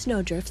bloody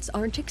snowdrifts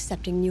aren't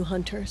accepting new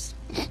hunters.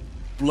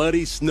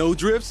 Bloody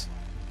snowdrifts?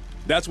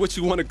 That's what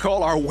you want to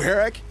call our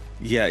Werak?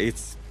 Yeah,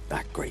 it's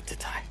not great to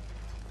tie.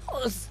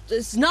 Oh,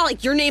 it's not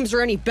like your names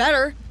are any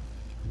better.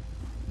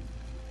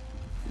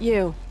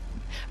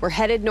 We're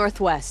headed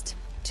northwest,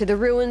 to the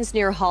ruins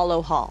near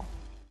Hollow Hall.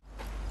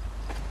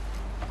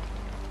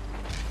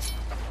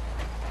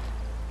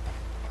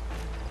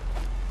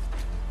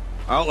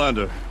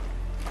 Outlander.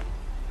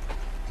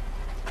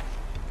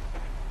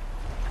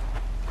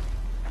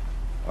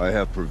 I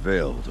have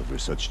prevailed over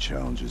such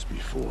challenges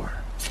before,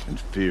 and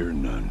fear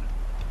none.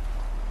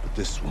 But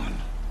this one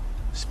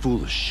is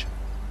foolish.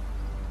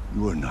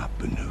 You are not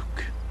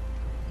Banuk.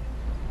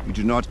 You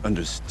do not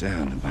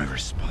understand my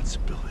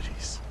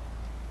responsibilities.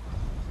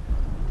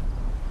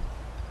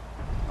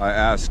 I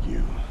ask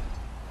you,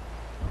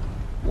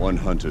 one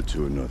hunter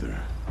to another,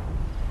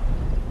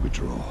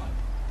 withdraw.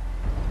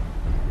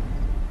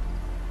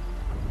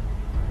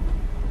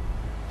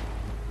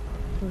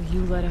 Will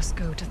you let us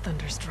go to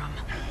Thunderstrom?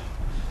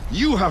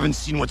 You haven't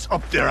seen what's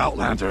up there,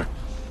 Outlander.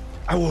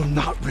 I will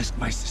not risk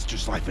my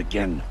sister's life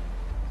again.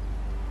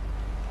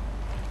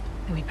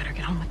 Then we better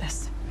get on with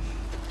this.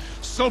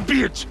 So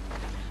be it!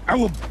 I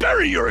will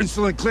bury your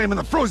insolent claim in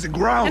the frozen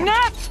ground!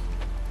 Enough!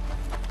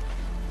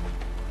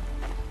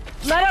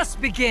 Let us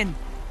begin.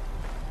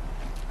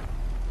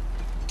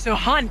 To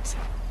hunt,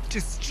 to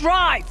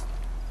strive.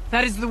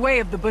 That is the way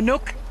of the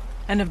Banuk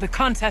and of the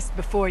contest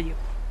before you.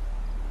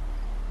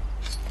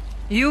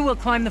 You will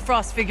climb the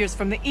frost figures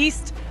from the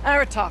east,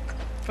 Aratak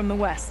from the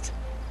west.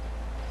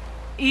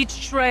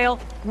 Each trail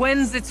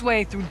wends its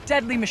way through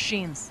deadly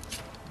machines.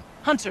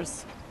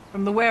 Hunters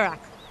from the Werak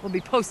will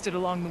be posted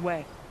along the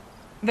way.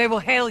 They will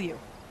hail you,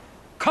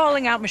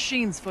 calling out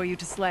machines for you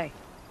to slay.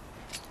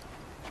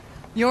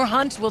 Your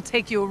hunt will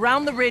take you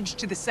around the ridge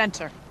to the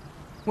center,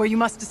 where you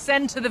must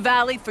descend to the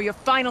valley for your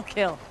final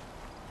kill.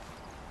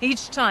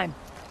 Each time,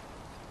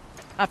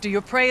 after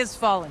your prey has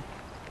fallen,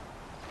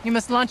 you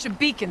must launch a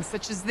beacon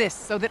such as this,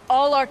 so that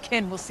all our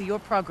kin will see your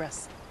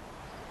progress.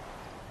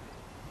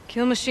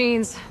 Kill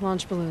machines,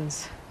 launch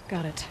balloons.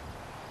 Got it.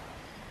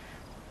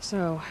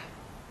 So,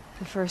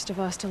 the first of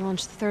us to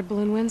launch the 3rd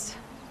balloon wins?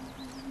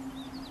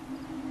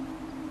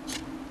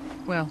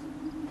 Well,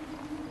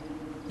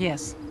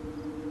 yes.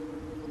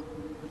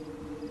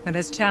 But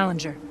as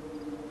challenger,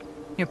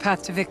 your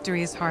path to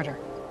victory is harder.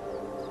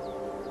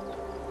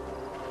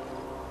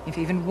 If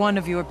even one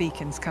of your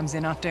beacons comes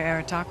in after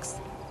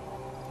Aratak's,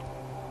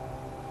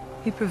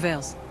 he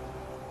prevails.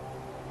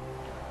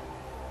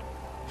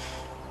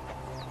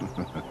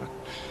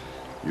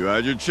 You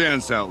had your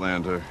chance,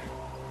 Outlander.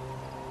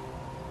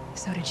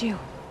 So did you.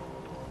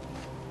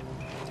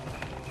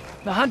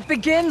 The hunt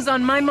begins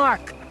on my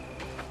mark.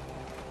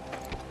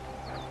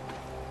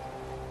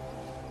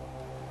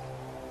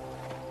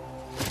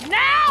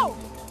 Now!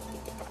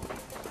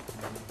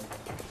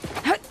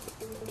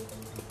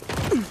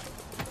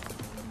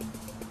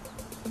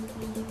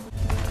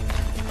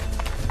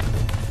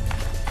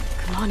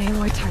 Come on,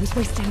 Aloy, time's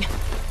wasting.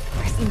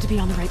 I seem to be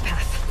on the right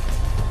path.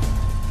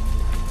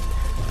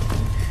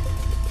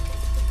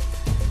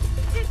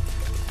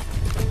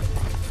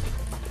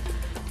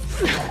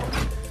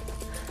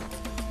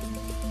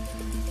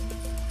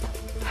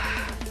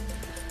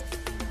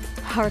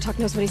 Aratak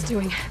knows what he's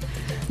doing.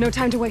 No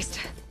time to waste.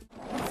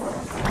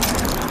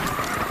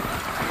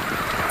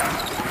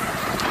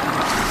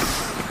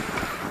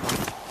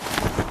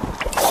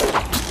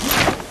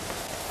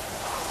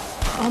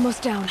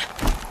 Almost down.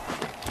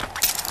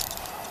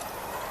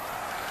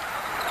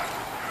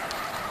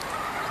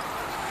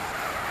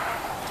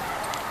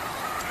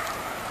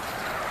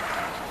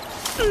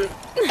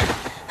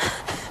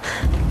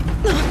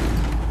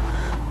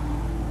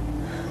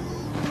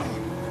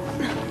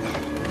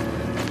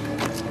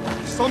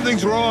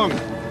 Something's wrong.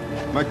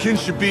 My kin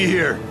should be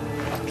here,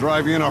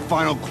 driving in our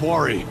final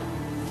quarry.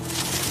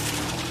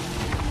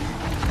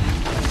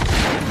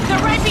 They're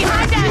right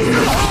behind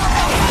us!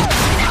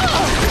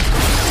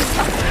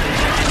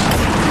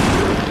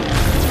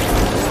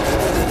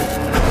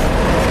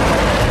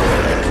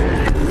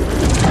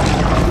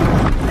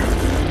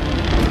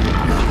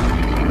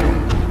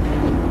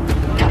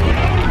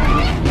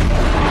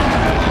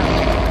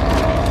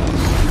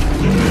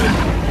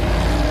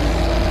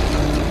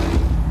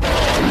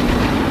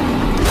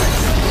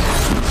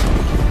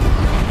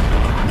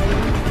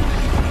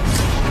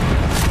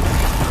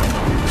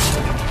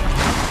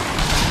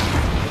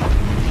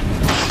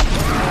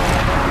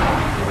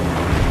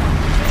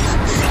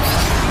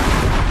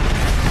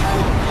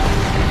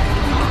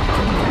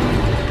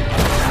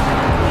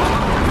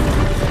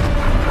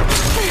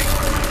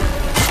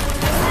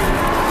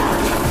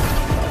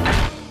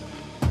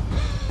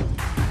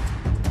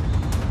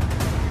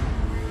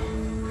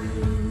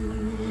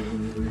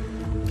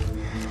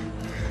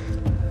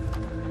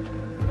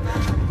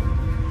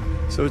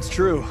 So it's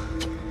true.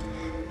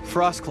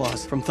 Frost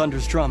claws from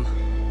Thunder's drum.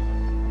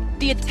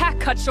 The attack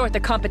cut short the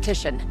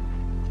competition.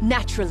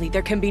 Naturally,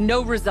 there can be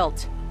no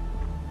result.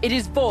 It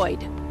is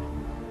void.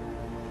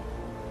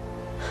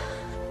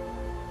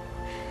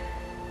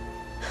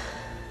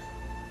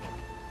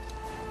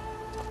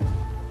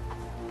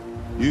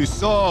 You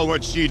saw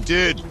what she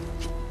did.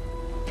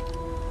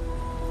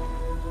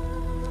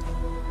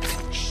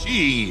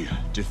 She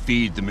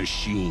defeated the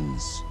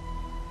machines,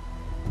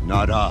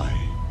 not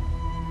I.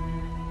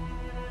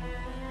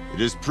 It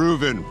is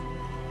proven.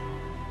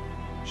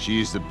 She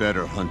is the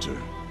better hunter.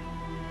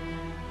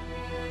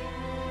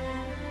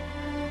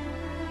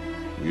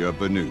 We are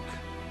Banuk.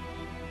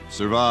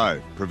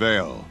 Survive,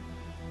 prevail.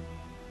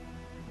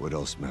 What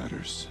else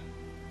matters?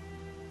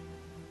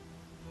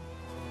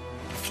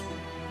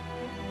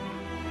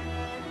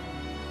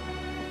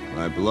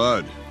 My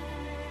blood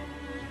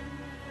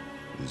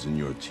is in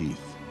your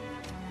teeth.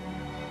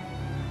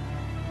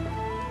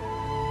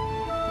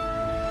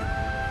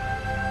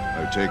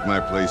 I take my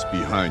place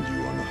behind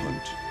you on the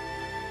hunt.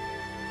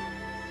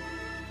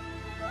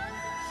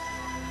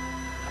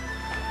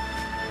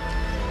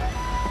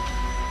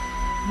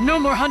 No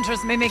more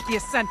hunters may make the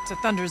ascent to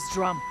Thunder's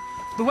drum.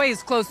 The way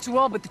is closed to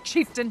all but the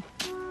chieftain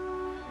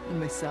and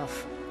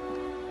myself.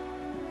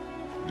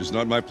 It is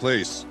not my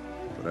place,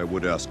 but I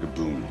would ask a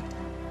boon.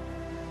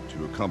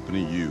 To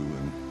accompany you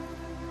and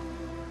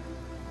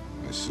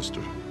my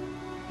sister.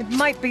 It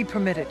might be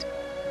permitted.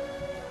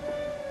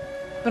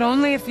 But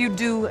only if you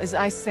do as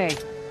I say.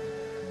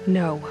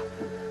 No.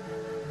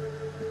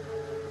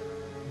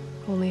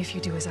 Only if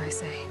you do as I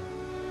say.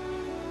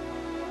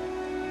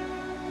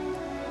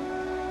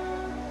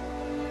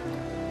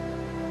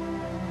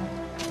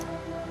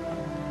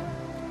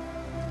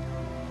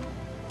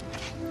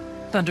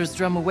 Thunder's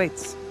drum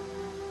awaits.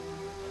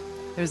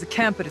 There's a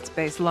camp at its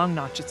base, Long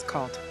Notch it's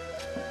called.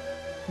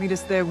 Meet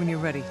us there when you're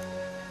ready.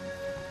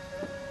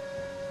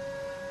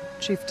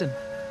 Chieftain.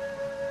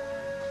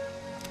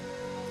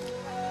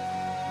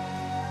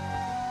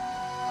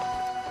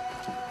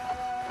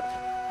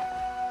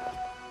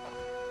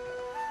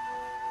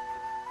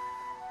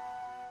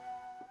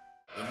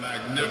 The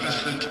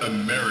magnificent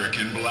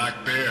American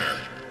black bear.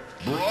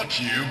 Brought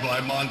to you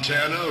by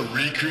Montana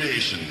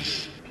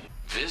Recreations.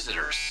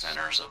 Visitor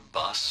center's a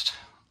bust.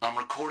 I'm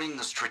recording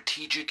the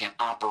strategic and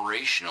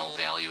operational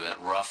value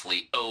at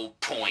roughly 0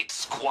 point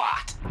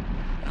squat.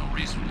 No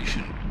reason we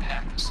shouldn't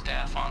pack the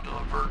staff onto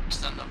a vert and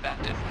send them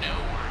back to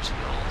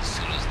Nowheresville as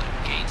soon as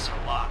the gates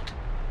are locked.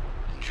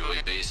 Enjoy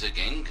basic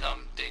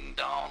income,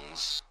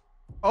 ding-dongs.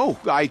 Oh,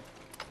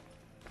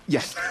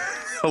 yes.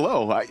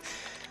 Hello,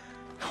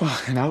 well,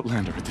 an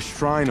outlander at the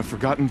Shrine of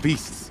Forgotten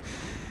Beasts.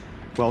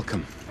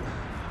 Welcome.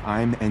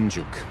 I'm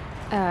Enjuk.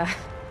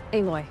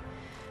 Aloy.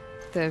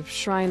 The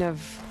Shrine of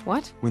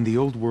what? When the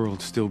old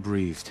world still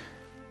breathed,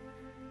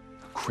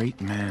 a great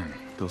man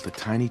built a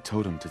tiny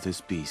totem to this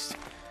beast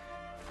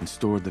and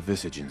stored the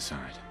visage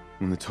inside.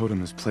 When the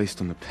totem is placed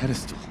on the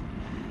pedestal,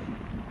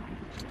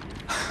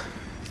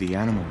 the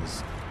animal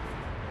is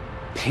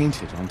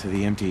painted onto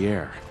the empty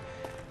air,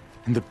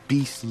 and the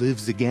beast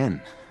lives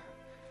again.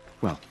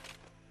 Well,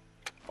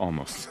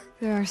 almost.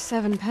 There are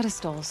 7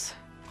 pedestals.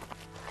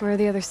 Where are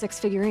the other 6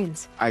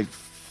 figurines? I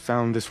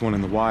found this one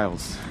in the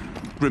wilds.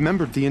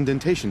 Remembered the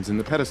indentations in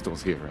the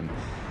pedestals here, and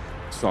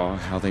saw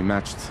how they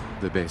matched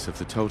the base of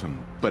the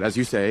totem. But as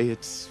you say,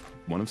 it's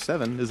one of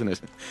 7, isn't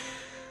it?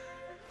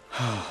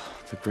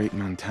 The great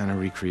Montana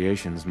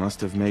Recreations must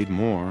have made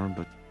more,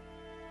 but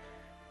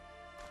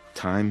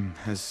Time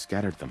has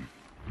scattered them.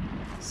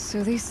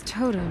 So these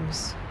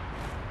totems...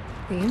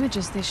 the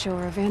images they show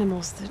are of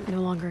animals that no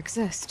longer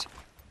exist.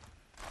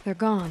 They're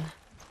gone,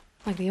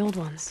 like the old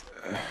ones.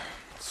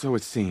 So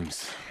it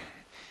seems.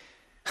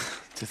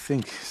 To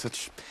think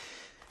such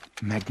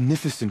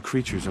magnificent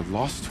creatures are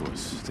lost to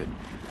us that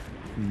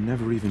we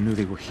never even knew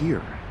they were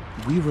here.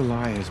 We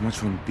rely as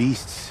much on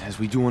beasts as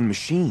we do on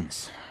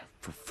machines.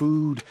 For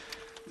food,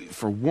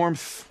 for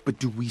warmth, but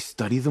do we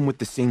study them with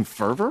the same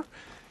fervor?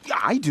 Yeah,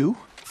 I do.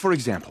 For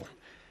example,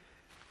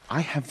 I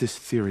have this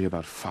theory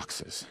about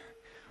foxes.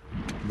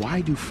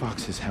 Why do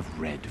foxes have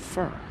red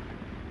fur?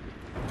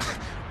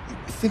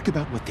 Think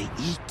about what they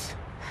eat.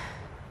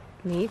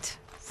 Meat?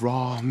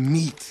 Raw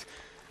meat.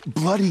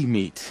 Bloody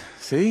meat.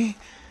 See?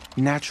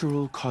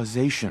 Natural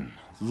causation.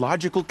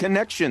 Logical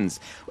connections.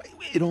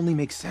 It only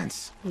makes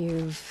sense.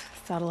 You've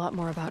thought a lot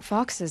more about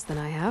foxes than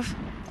I have.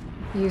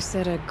 You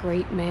said a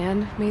great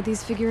man made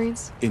these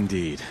figurines?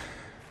 Indeed.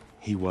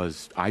 He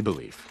was, I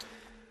believe,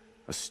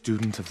 a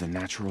student of the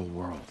natural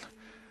world.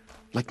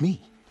 Like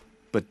me.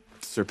 But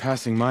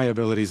surpassing my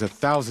abilities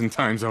 1,000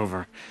 times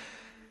over.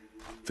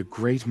 The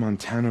great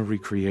Montana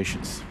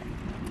recreations.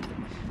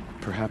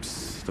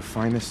 Perhaps the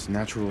finest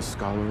natural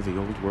scholar the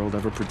old world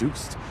ever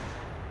produced.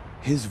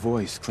 His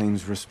voice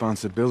claims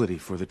responsibility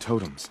for the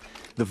totems,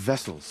 the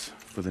vessels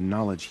for the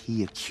knowledge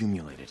he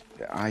accumulated.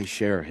 I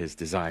share his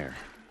desire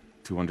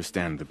to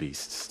understand the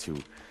beasts, to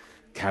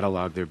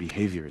catalog their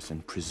behaviors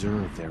and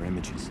preserve their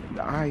images.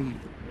 I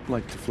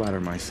like to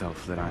flatter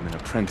myself that I'm an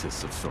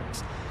apprentice of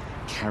sorts,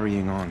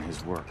 carrying on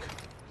his work.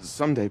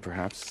 Someday,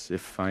 perhaps,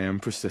 if I am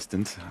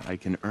persistent, I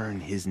can earn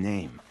his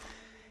name.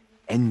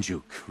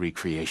 Enjuk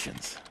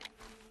Recreations.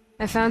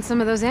 I found some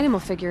of those animal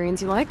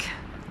figurines you like.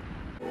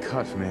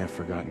 Cut may have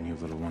forgotten you,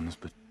 little ones,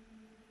 but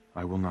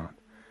I will not.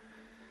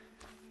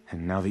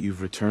 And now that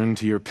you've returned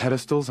to your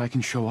pedestals, I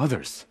can show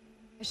others.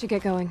 I should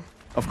get going.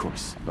 Of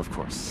course, of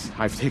course.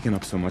 I've taken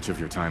up so much of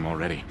your time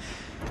already.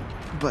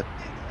 But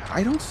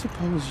I don't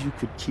suppose you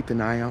could keep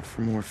an eye out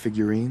for more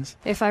figurines?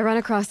 If I run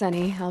across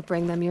any, I'll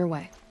bring them your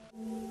way.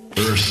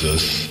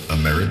 Ursus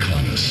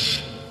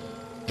Americanus,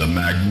 the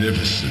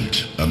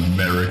magnificent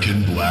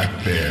American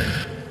black bear.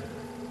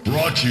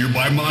 Brought to you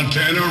by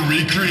Montana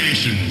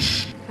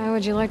Recreations. How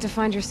would you like to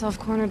find yourself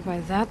cornered by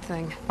that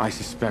thing? I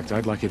suspect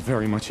I'd like it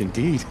very much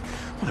indeed.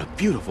 What a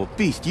beautiful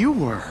beast you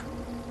were!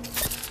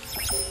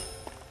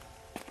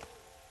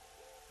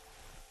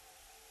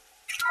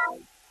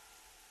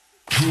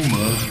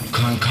 Puma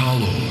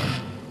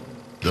Concalor,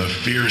 the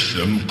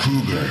fearsome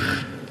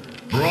cougar.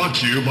 Brought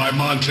to you by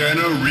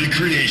Montana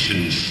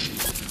Recreations.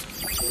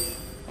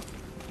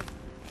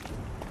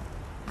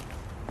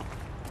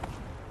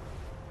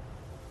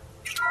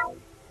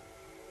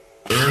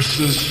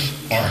 Ursus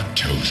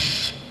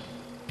Arctos,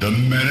 the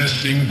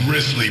menacing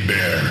grizzly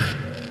bear.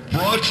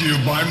 Brought to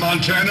you by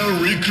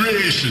Montana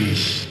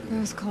Recreations.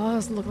 Those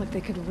claws look like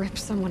they could rip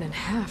someone in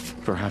half.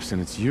 Perhaps in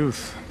its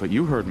youth, but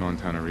you heard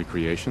Montana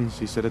Recreations.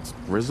 He said it's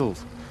grizzled,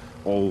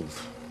 old.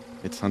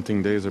 Its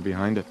hunting days are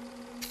behind it.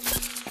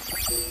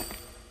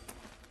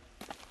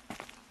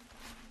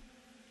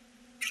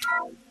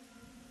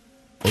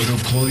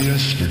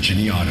 Odocoius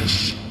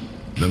virginianus,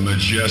 the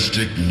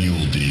majestic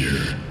mule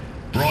deer.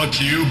 Brought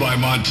to you by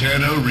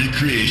Montana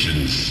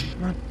Recreations.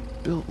 Not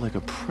built like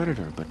a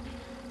predator, but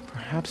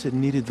perhaps it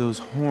needed those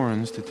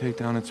horns to take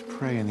down its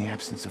prey in the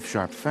absence of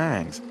sharp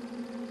fangs.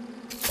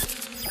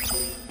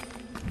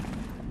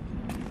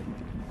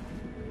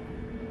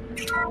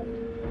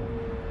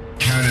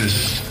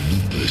 Canis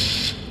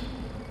lupus,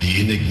 the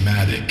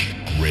enigmatic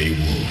gray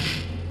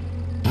wolf.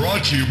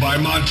 Brought to you by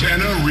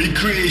Montana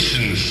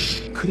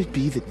Recreations. Could it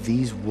be that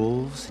these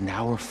wolves and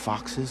our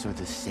foxes are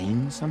the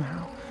same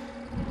somehow?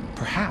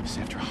 Perhaps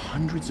after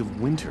hundreds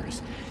of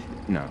winters.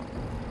 No,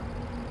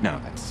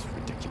 that's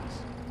ridiculous.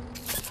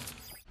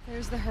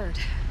 There's the herd.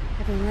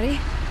 Everyone ready?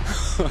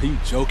 Are you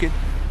joking?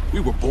 We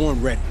were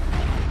born ready.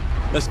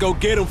 Let's go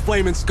get them,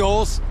 flaming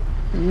skulls.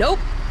 Nope,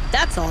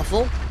 that's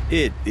awful.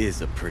 It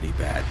is a pretty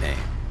bad name.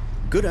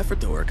 Good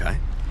effort though, Urkai.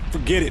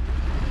 Forget it.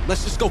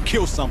 Let's just go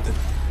kill something.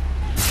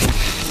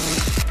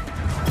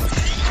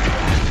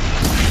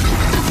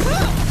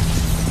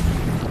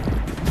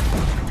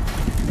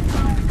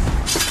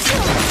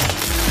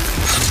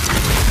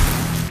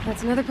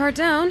 That's another part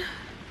down.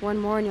 One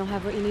more and you'll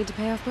have what you need to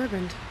pay off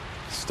Bergrand.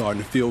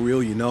 Starting to feel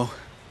real, you know.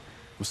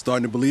 I'm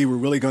starting to believe we're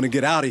really gonna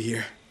get out of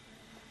here.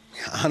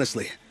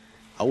 Honestly,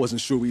 I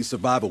wasn't sure we'd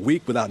survive a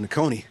week without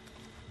Nakoni.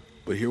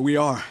 But here we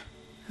are.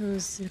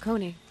 Who's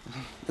Nakoni?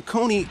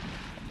 Nakoni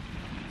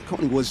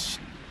was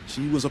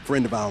a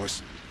friend of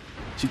ours.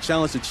 She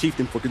challenged the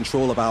chieftain for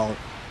control of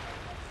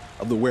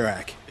the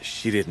Werak.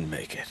 She didn't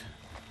make it.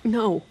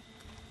 No.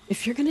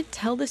 If you're gonna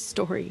tell this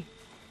story,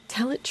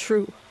 tell it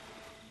true.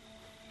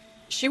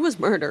 She was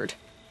murdered.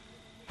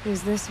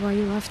 Is this why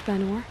you left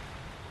Banur?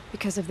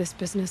 Because of this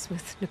business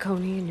with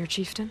Nakoni and your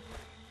chieftain?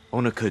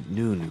 Onakut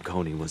knew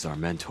Nakoni was our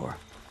mentor,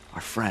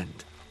 our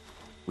friend.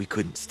 We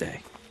couldn't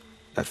stay.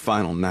 That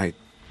final night,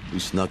 we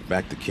snuck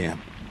back to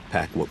camp,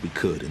 packed what we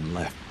could, and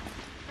left.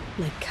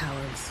 Like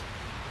cowards.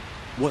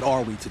 What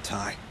are we,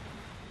 Tatai?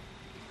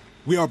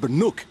 We are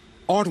Banuk,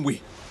 aren't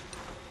we?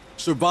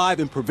 Survive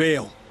and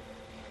prevail.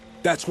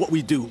 That's what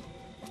we do.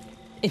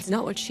 It's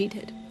not what she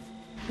did.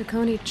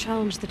 Nakoni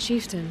challenged the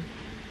chieftain.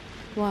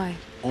 Why?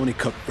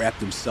 Onikuk wrapped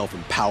himself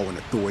in power and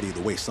authority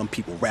the way some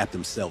people wrap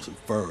themselves in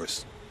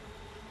furs.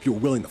 If you were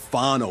willing to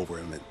fawn over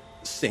him and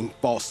sing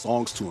false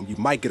songs to him, you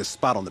might get a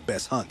spot on the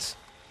best hunts.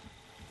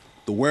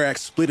 The Werak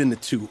split into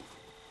two.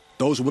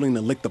 Those willing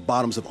to lick the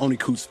bottoms of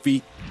Onikuk's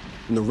feet,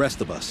 and the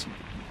rest of us,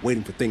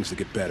 waiting for things to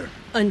get better.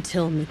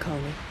 Until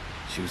Nakoni.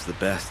 She was the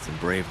best and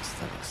bravest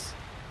of us.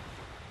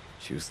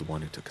 She was the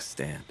one who took a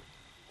stand.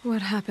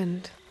 What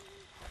happened?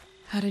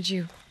 How did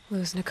you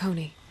lose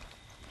Nakoni?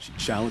 She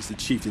challenged the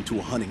chieftain to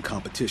a hunting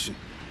competition.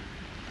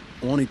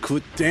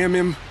 Onikuk, damn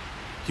him,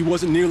 he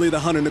wasn't nearly the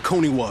hunter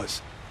Nakoni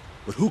was.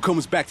 But who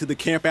comes back to the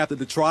camp after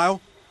the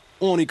trial?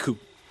 Onikuk,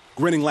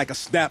 grinning like a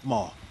snap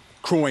maw,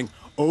 crowing,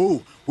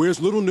 "Oh, where's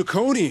little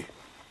Nakoni?"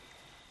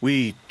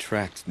 We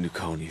tracked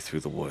Nakoni through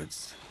the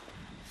woods.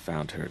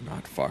 Found her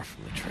not far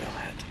from the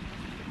trailhead.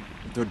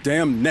 Their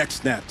damn neck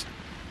snapped.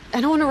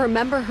 I don't want to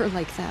remember her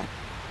like that.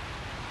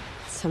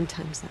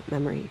 Sometimes that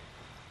memory,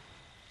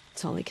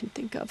 it's all I can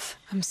think of.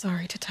 I'm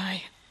sorry,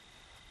 Tatai.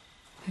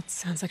 It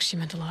sounds like she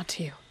meant a lot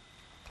to you.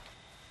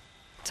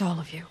 To all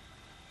of you.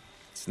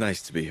 It's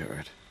nice to be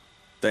heard.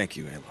 Thank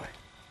you, Aloy.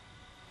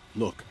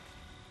 Look,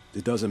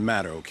 it doesn't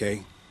matter,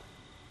 okay?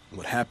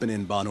 What happened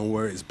in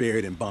Banur is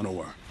buried in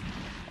Banur.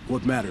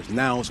 What matters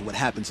now is what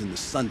happens in the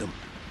Sundom.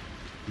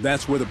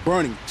 That's where the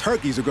burning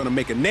turkeys are gonna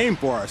make a name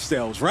for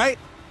ourselves, right?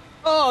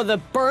 Oh, the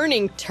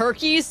burning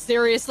turkeys?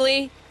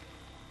 Seriously?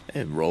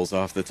 It rolls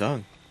off the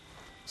tongue.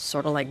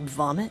 Sort of like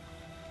vomit.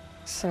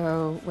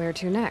 So, where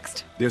to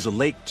next? There's a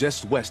lake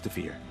just west of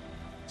here.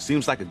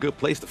 Seems like a good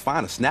place to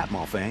find a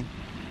snapmaw fang.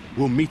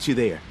 We'll meet you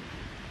there.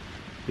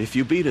 If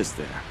you beat us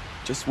there,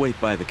 just wait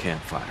by the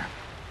campfire.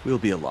 We'll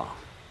be along.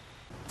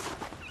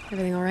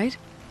 Everything all right?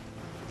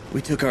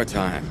 We took our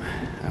time.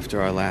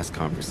 After our last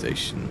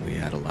conversation, we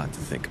had a lot to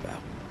think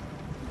about.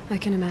 I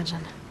can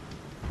imagine.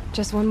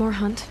 Just one more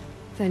hunt,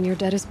 then your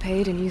debt is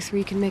paid and you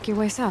three can make your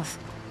way south.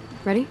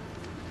 Ready?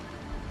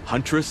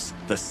 Huntress,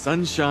 the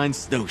Sunshine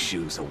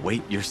Snowshoes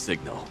await your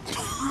signal.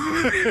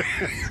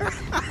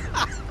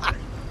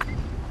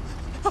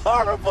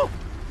 Horrible!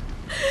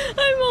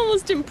 I'm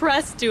almost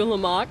impressed,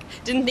 Dulamok.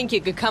 Didn't think you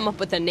could come up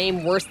with a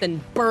name worse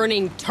than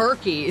burning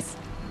turkeys.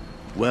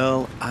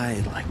 Well, I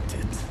liked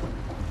it.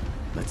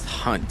 Let's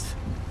hunt.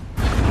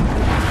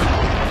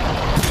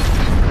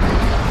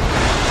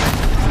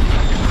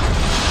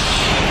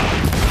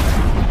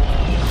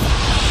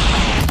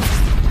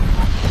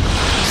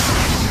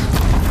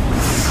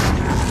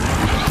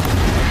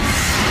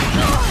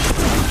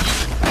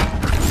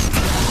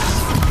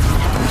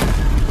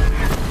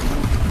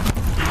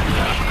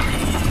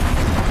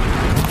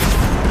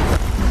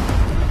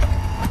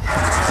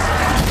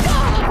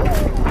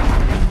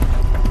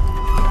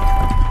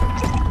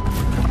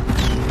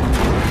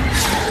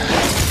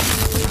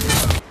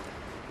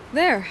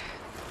 There.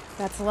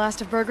 That's the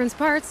last of Bergren's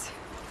parts.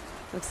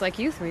 Looks like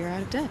you three are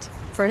out of debt.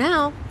 For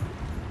now.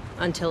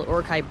 Until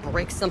Urkai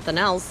breaks something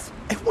else.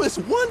 It was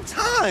one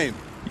time!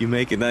 You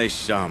make a nice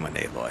shaman,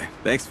 Aloy.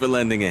 Thanks for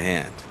lending a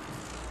hand.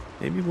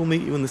 Maybe we'll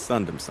meet you in the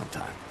Sundom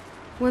sometime.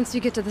 Once you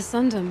get to the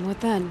Sundom,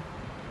 what then?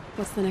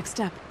 What's the next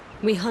step?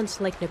 We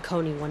hunt like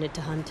Nakoni wanted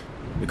to hunt.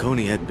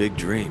 Nakoni had big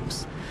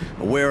dreams.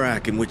 A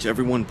Werak in which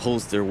everyone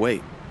pulls their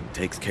weight and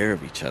takes care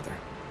of each other.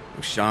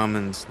 No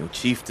shamans, no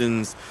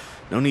chieftains,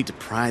 no need to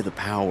pry the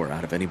power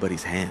out of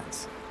anybody's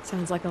hands.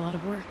 Sounds like a lot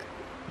of work.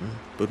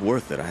 But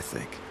worth it, I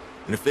think.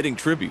 And a fitting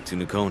tribute to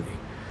Nakoni.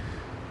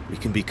 We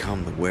can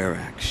become the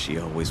Werak she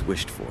always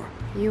wished for.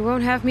 You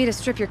won't have me to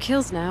strip your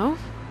kills now.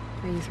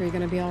 Are you three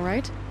gonna be all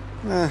right?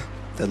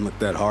 Doesn't look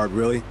that hard,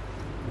 really.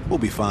 We'll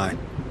be fine.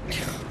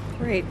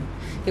 Great.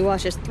 He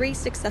watches 3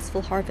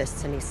 successful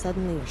harvests and he's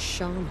suddenly a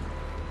shaman.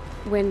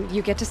 When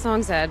you get to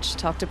Song's Edge,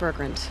 talk to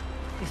Bergrand.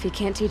 If he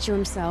can't teach you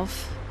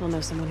himself, we'll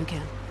know someone who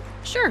can.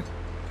 Sure.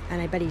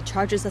 And I bet he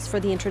charges us for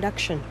the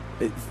introduction.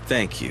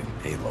 Thank you,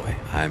 Aloy.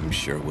 I'm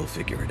sure we'll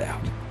figure it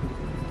out.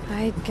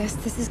 I guess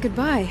this is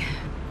goodbye.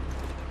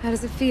 How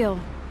does it feel,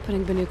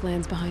 putting Banuk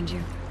lands behind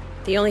you?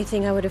 The only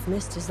thing I would have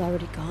missed is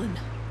already gone.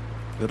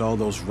 Let all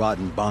those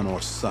rotten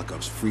Banur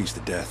suck-ups freeze to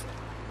death.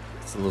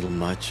 It's a little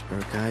much,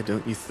 Urkai,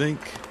 don't you think?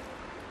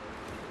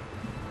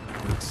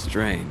 It's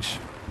strange.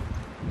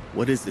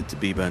 What is it to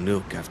be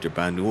Banuk after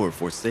Banur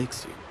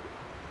forsakes you?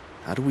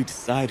 How do we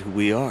decide who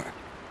we are?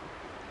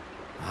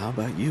 How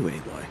about you,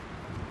 Aloy?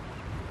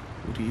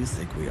 Who do you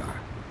think we are?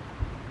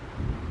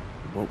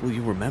 What will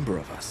you remember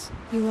of us?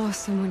 You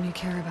lost someone you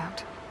care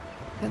about.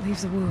 That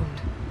leaves a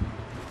wound.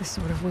 The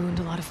sort of wound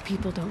a lot of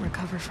people don't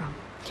recover from.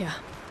 Yeah.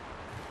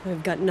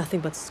 I've got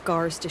nothing but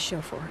scars to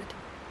show for it.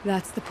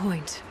 That's the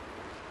point.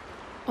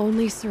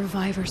 Only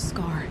survivors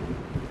scar.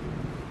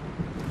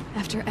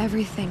 After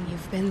everything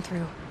you've been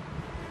through,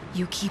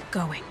 you keep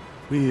going.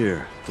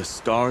 We're the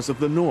Scars of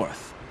the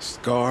North.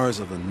 Scars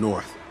of the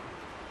North.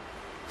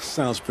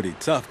 Sounds pretty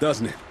tough,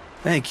 doesn't it?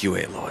 Thank you,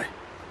 Aloy.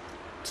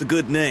 It's a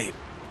good name.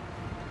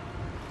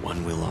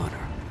 one will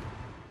honor.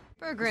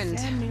 Bergrand,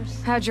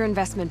 how'd your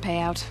investment pay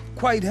out?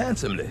 Quite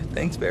handsomely,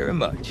 thanks very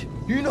much.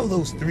 You know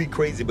those three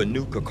crazy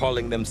Banuk are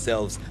calling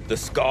themselves the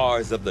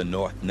Scars of the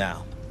North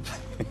now?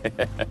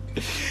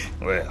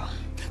 Well,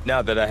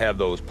 now that I have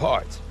those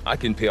parts, I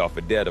can pay off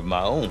a debt of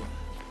my own.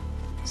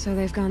 So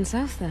they've gone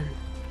south then?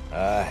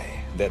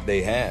 Aye, that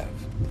they have.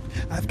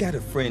 I've got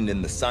a friend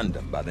in the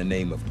Sundom by the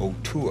name of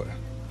O'Toole.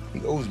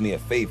 He owes me a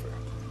favor.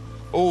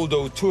 Old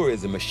O'Toole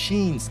is a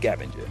machine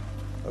scavenger,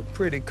 a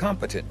pretty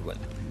competent one.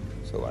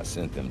 So I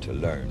sent them to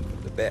learn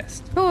from the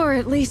best. Or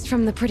at least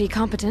from the pretty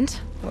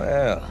competent.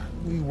 Well,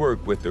 we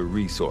work with the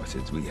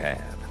resources we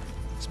have.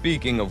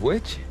 Speaking of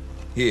which,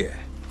 here,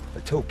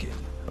 a token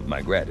of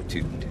my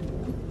gratitude.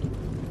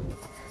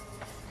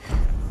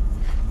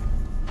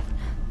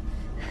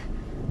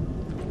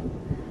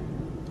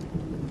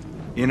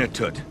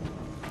 Inatut.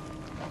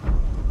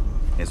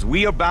 As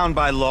we are bound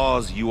by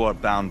laws, you are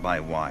bound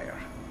by wire.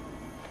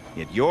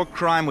 Yet your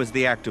crime was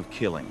the act of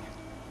killing.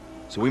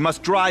 So we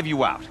must drive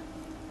you out.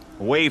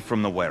 Away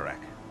from the Werak,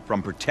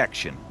 from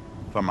protection,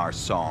 from our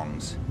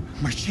songs.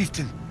 My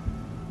chieftain,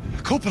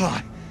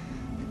 Kopalai,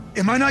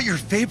 am I not your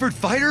favored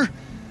fighter?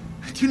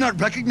 Do you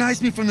not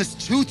recognize me from this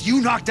tooth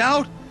you knocked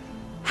out?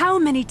 How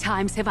many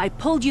times have I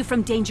pulled you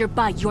from danger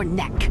by your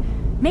neck?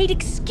 Made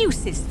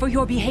excuses for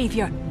your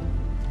behavior?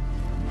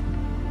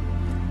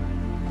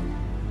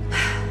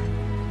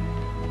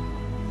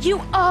 You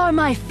are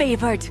my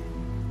favored!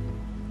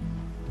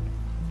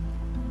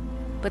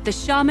 But the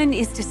shaman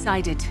is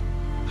decided.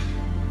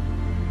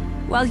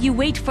 While you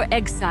wait for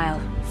exile,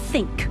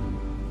 think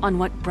on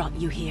what brought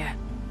you here.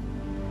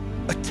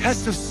 A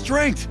test of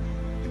strength!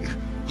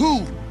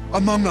 Who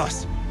among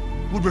us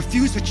would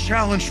refuse a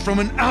challenge from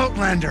an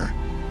outlander?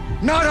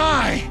 Not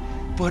I!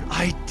 But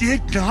I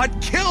did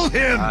not kill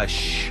him!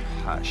 Hush,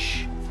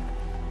 hush.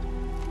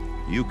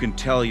 You can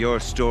tell your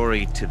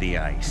story to the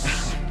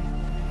ice.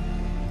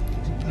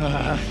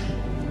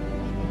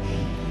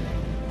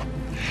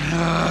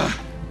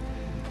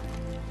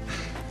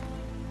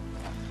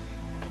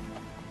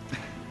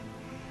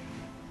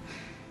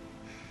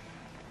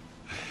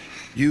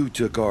 You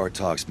took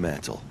Aratak's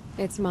mantle.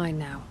 It's mine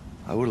now.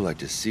 I would like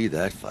to see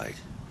that fight.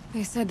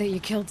 They said that you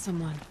killed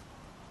someone.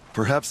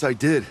 Perhaps I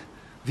did.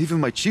 If even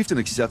my chieftain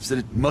accepts it,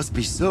 it must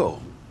be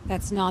so.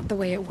 That's not the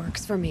way it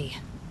works for me.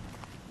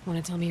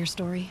 Want to tell me your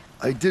story?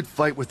 I did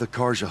fight with the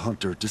Karja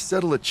hunter to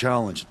settle a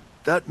challenge.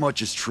 That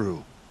much is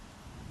true.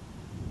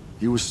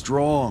 He was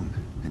strong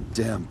and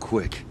damn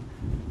quick.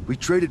 We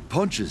traded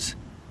punches.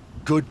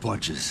 Good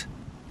punches.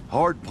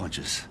 Hard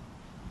punches.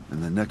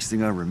 And the next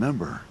thing I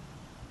remember...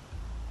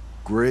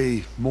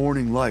 gray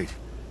morning light,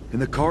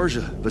 and the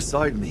Karja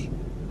beside me,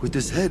 with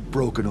his head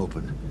broken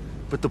open.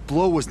 But the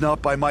blow was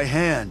not by my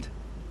hand.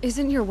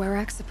 Isn't your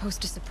Werak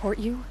supposed to support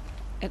you?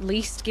 At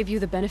least give you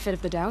the benefit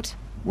of the doubt?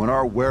 When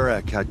our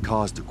Werak had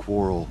caused a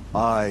quarrel,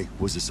 I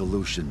was the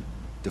solution.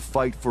 To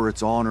fight for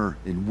its honor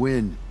and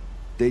win,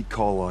 they'd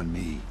call on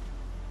me.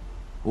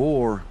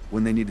 Or,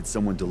 when they needed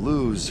someone to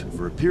lose,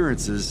 for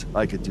appearances,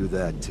 I could do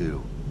that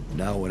too.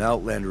 Now when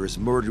Outlander is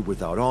murdered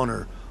without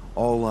honor,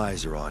 all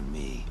eyes are on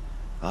me.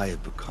 I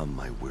have become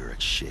my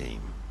Werak's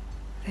shame.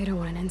 They don't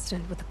want an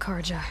incident with the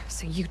Karja,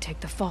 so you take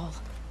the fall.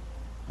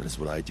 That is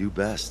what I do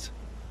best.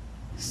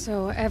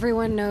 So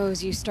everyone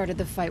knows you started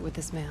the fight with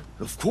this man?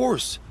 Of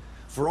course!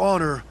 For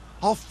honor,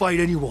 I'll fight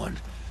anyone.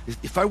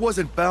 If I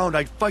wasn't bound,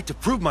 I'd fight to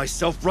prove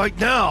myself right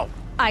now!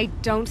 I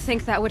don't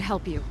think that would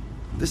help you.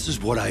 This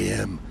is what I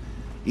am.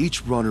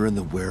 Each runner in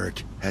the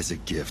Werak has a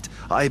gift.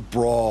 I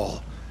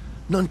brawl.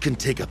 None can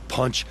take a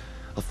punch,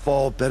 a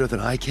fall better than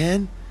I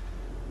can.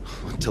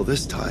 Until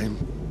this time,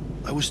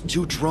 I was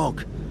too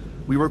drunk.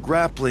 We were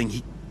grappling.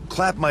 He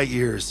clapped my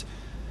ears.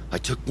 I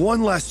took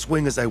one last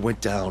swing as I went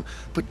down,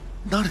 but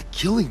not a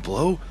killing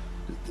blow.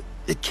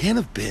 It can't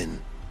have been.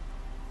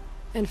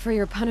 And for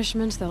your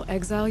punishment, they'll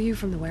exile you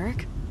from the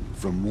Werak?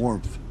 From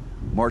warmth.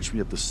 March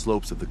me up the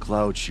slopes of the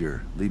Cloud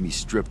Shear, leave me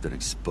stripped and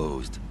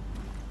exposed.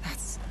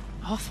 That's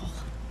awful.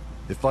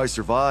 If I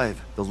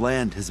survive, the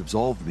land has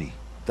absolved me.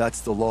 That's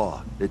the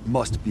law. It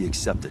must be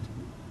accepted.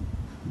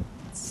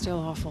 It's still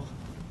awful.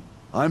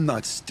 I'm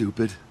not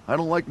stupid. I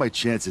don't like my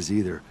chances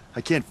either.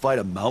 I can't fight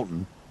a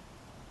mountain.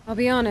 I'll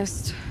be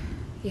honest.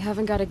 You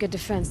haven't got a good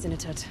defense,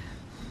 Inatut.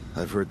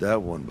 I've heard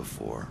that one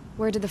before.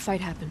 Where did the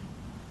fight happen?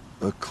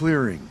 A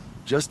clearing,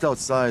 just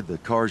outside the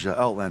Karja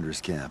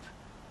Outlanders camp.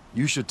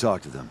 You should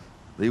talk to them.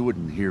 They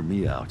wouldn't hear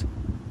me out.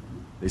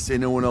 They say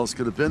no one else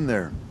could have been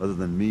there, other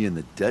than me and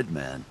the dead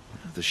man.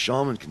 The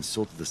shaman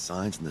consulted the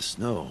signs in the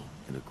snow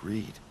and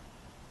agreed.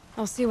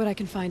 I'll see what I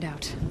can find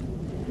out.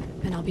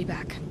 And I'll be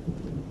back.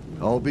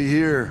 I'll be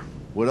here.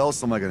 What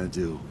else am I gonna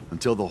do?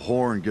 Until the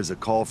Horn gives a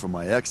call from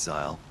my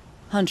exile.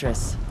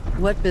 Huntress,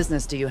 what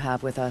business do you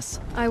have with us?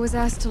 I was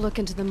asked to look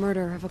into the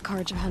murder of a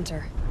Karja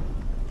hunter.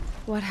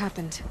 What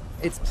happened?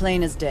 It's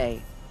plain as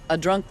day. A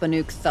drunk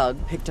Banuk thug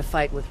picked a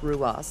fight with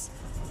Ruas,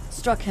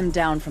 struck him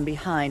down from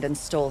behind and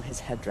stole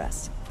his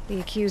headdress. The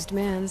accused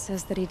man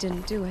says that he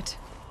didn't do it.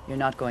 You're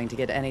not going to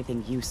get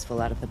anything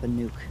useful out of the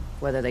Banuk,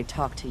 whether they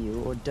talk to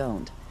you or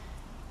don't.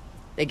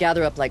 They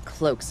gather up like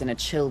cloaks in a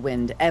chill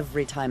wind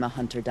every time a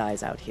hunter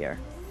dies out here.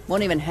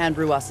 Won't even hand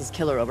Ruas's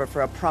killer over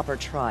for a proper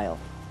trial.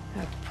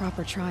 A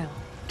proper trial?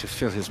 To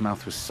fill his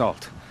mouth with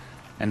salt,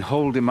 and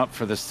hold him up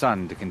for the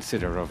sun to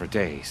consider over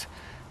days.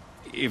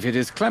 If it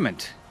is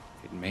clement,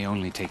 it may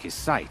only take his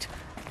sight,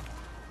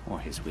 or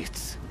his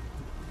wits.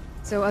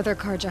 So other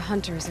Karja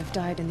hunters have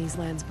died in these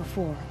lands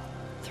before?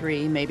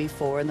 3, maybe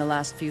 4 in the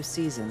last few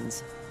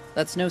seasons.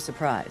 That's no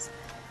surprise.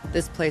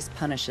 This place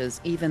punishes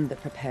even the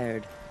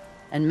prepared,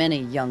 and many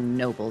young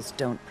nobles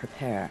don't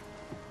prepare.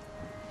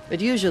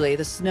 But usually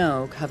the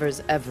snow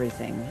covers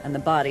everything, and the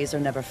bodies are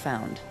never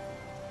found.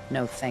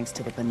 No thanks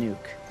to the Banuk.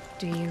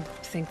 Do you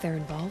think they're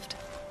involved?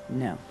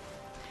 No.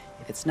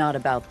 If it's not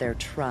about their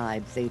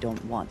tribe, they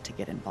don't want to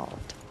get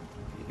involved.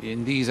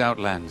 In these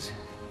outlands,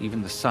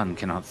 even the sun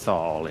cannot thaw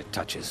all it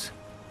touches.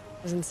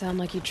 Doesn't sound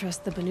like you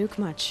trust the Banuk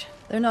much.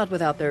 They're not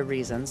without their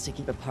reasons to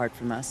keep apart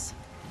from us.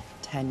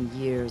 10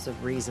 years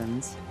of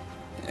reasons.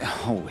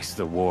 Always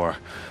the war.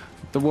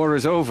 The war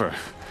is over.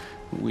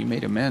 We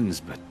made amends,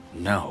 but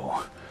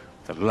no.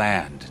 The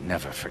land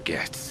never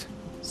forgets.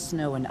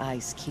 Snow and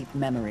ice keep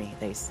memory,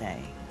 they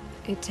say.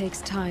 It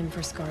takes time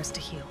for scars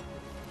to heal.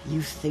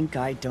 You think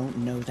I don't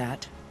know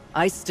that?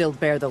 I still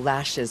bear the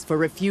lashes for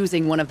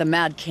refusing one of the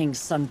Mad King's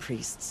sun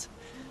priests.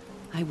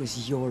 I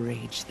was your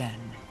age then.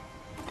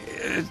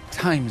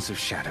 Times of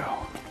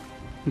shadow.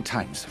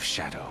 Times of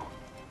shadow.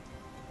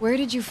 Where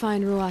did you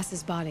find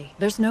Ruas's body?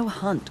 There's no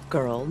hunt,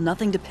 girl.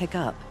 Nothing to pick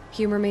up.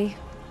 Humor me.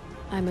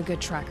 I'm a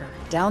good tracker.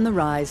 Down the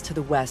rise to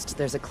the west,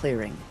 there's a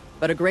clearing.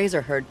 But a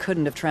grazer herd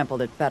couldn't have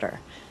trampled it better.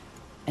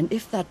 And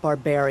if that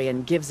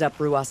barbarian gives up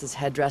Ruas's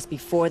headdress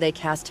before they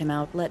cast him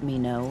out, let me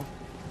know.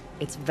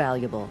 It's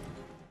valuable.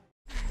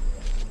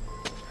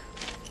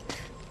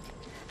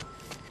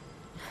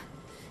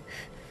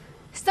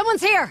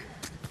 Someone's here!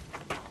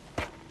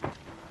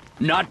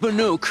 Not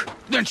Banuk.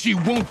 Then she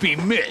won't be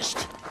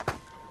missed.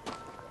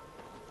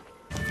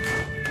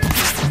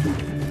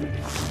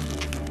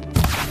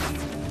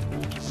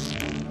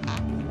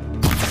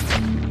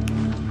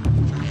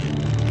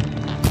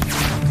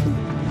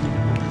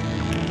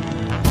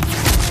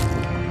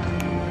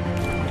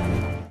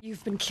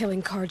 You've been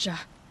killing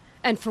Karja.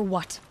 And for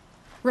what?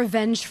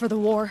 Revenge for the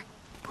war?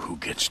 Who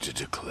gets to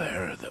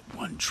declare that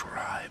one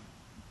tribe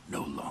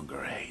no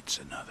longer hates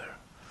another?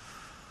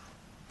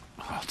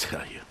 I'll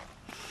tell you,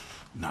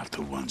 not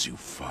the ones who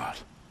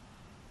fought,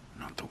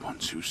 not the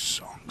ones whose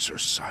songs are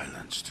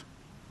silenced,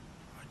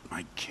 like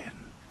my kin.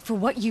 For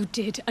what you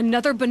did,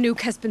 another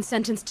Banuk has been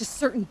sentenced to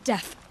certain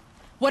death.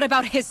 What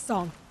about his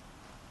song?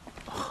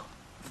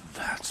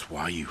 That's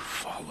why you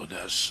followed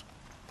us.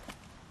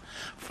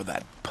 For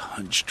that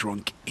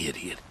punch-drunk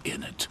idiot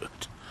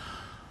Inatut.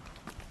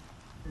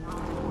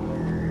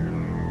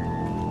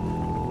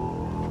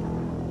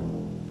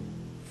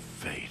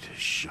 Fate is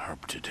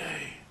sharp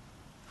today.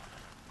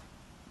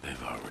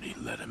 They've already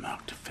let him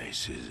out to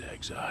face his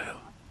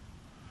exile.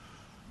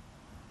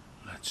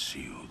 Let's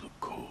see who the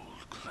cold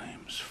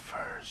claims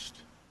first.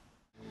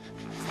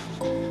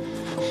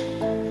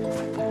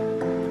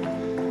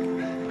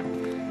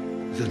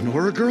 The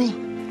Nora girl?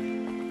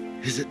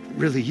 Is it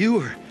really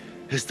you, or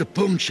has the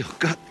bone chill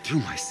got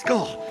through my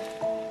skull?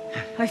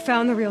 I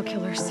found the real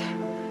killers.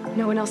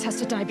 No one else has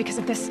to die because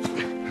of this.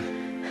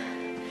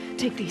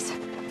 Take these.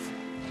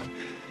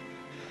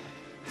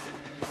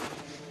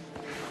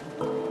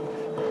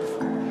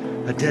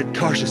 A dead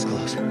Karja's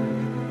close.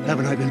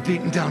 Haven't I been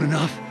beaten down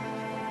enough?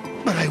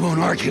 But I won't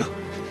argue.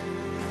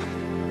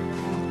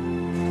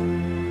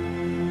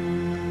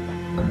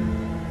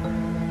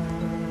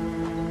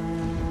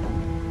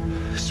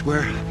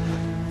 Swear,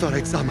 thought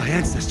I saw my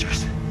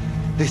ancestors.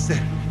 They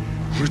said,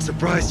 we're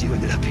surprised you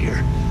ended up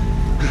here.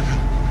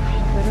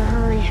 Better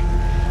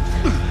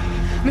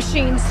hurry.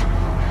 Machines.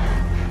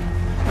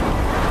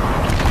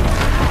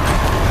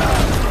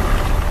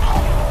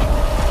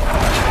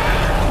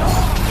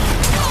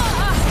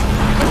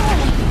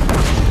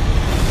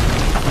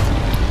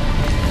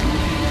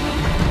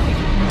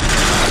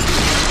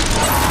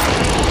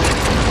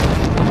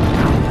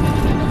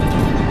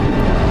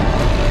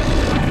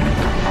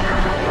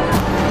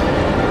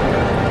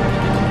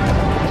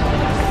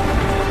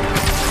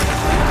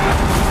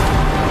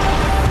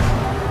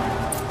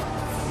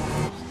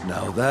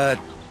 That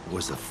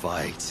was a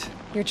fight.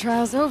 Your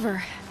trial's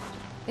over.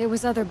 It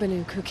was other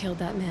Banuk who killed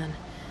that man.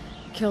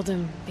 Killed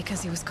him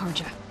because he was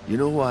Karja. You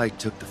know why I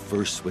took the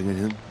first swing at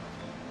him?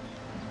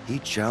 He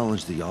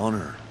challenged the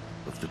honor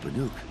of the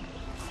Banuk.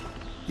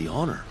 The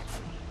honor.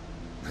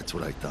 That's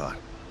what I thought.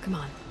 Come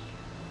on.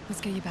 Let's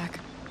get you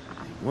back.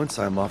 Once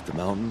I'm off the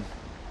mountain,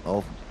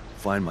 I'll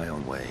find my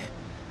own way.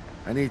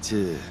 I need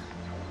to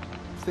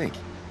think.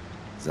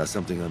 It's not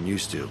something I'm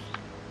used to.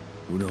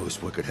 Who knows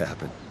what could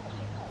happen?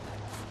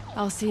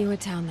 I'll see you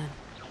at town then.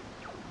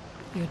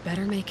 You'd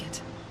better make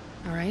it,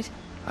 all right?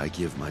 I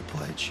give my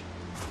pledge.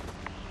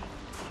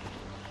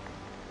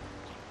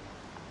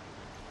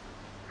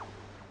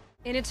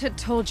 Inatut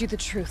told you the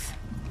truth.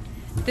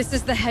 This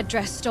is the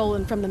headdress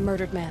stolen from the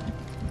murdered man.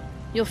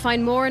 You'll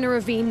find more in a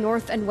ravine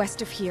north and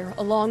west of here,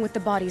 along with the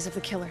bodies of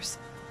the killers.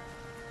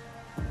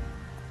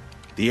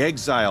 The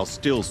exile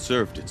still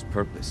served its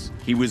purpose.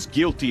 He was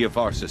guilty of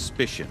our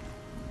suspicion.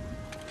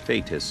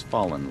 Fate has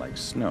fallen like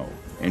snow,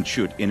 and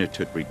should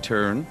Inatut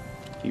return,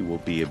 he will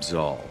be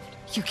absolved.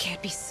 You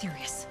can't be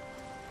serious.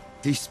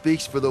 He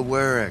speaks for the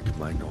Werak,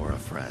 my Nora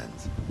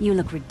friends. You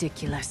look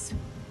ridiculous.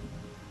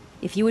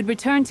 If you would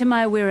return to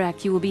my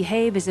Werak, you will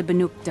behave as a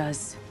Banuk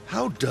does.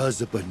 How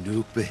does a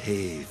Banuk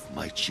behave,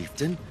 my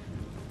chieftain?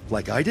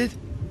 Like I did?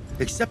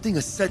 Accepting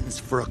a sentence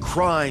for a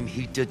crime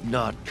he did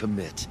not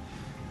commit.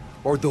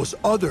 Or those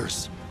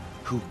others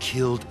who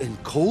killed in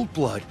cold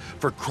blood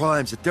for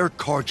crimes that their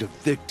Karja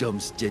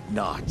victims did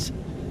not.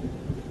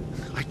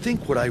 I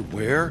think what I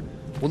wear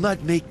will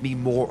not make me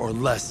more or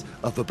less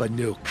of a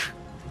Banuk.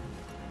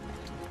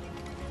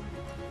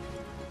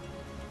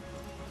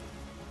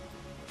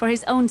 For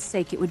his own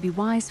sake, it would be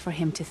wise for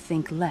him to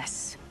think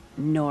less,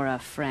 Nora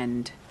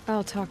friend.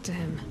 I'll talk to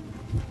him,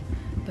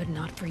 but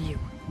not for you.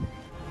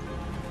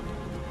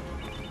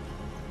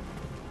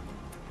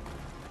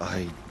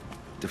 I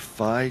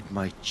defied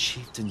my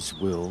chieftain's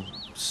will,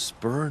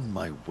 spurned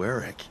my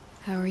Werak.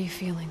 How are you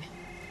feeling?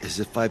 As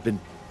if I've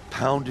been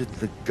pounded in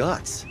the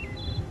guts.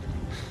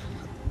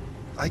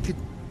 I could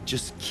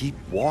just keep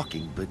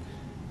walking, but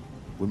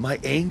when my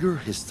anger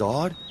has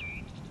thawed,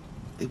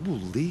 it will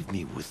leave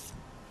me with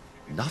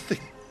nothing.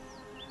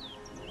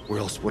 Where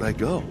else would I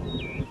go?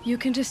 You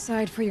can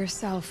decide for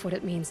yourself what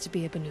it means to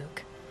be a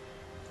Banuk.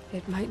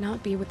 It might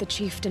not be what the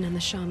chieftain and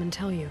the shaman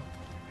tell you.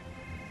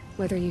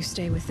 Whether you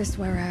stay with this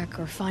Werak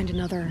or find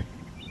another...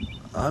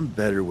 I'm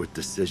better with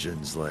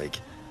decisions like,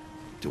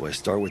 do I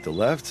start with the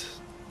left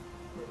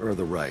or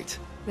the right?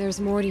 There's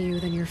more to you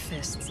than your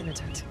fists,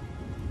 Inatut.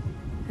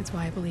 That's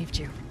why I believed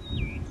you.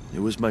 It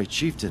was my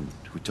chieftain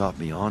who taught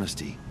me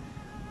honesty.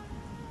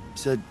 He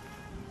said,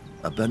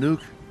 a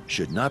Banuk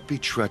should not be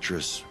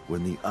treacherous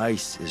when the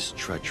ice is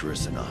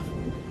treacherous enough.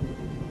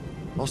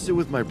 I'll sit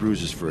with my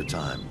bruises for a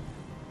time,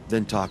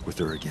 then talk with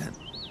her again.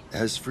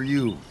 As for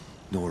you,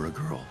 Nora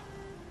girl,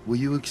 will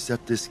you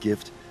accept this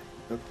gift?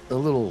 A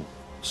little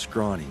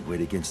scrawny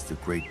weighed against the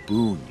great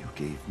boon you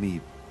gave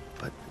me,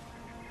 but...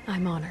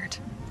 I'm honored.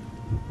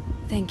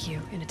 Thank you,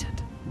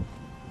 Inatut.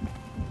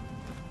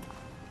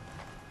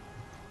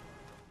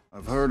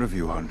 I've heard of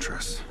you,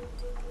 Huntress.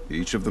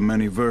 Each of the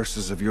many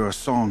verses of your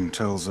song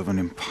tells of an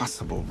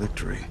impossible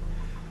victory.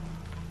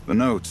 The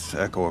notes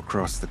echo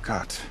across the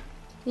cut.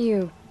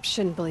 You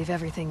shouldn't believe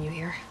everything you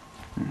hear.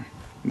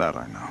 That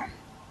I know.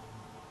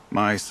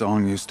 My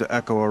song used to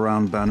echo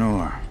around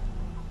Banur.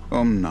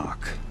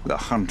 Umnak, the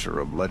hunter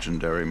of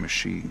legendary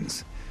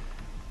machines.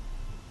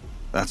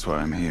 That's why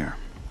I'm here.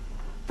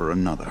 For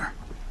another.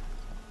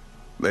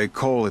 They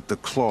call it the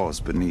claws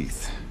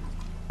beneath.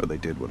 Or they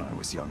did when I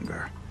was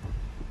younger.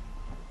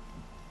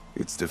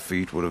 Its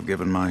defeat would have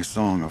given my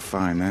song a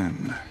fine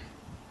end.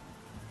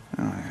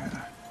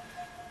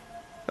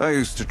 I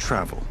used to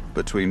travel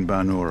between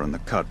Banur and the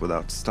Cut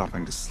without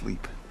stopping to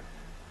sleep.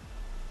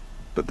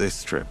 But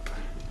this trip,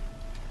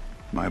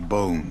 my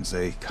bones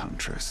ache,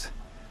 Huntress.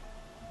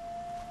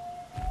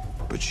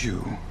 But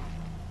you,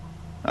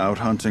 out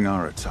hunting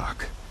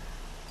Aratak,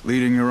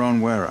 leading your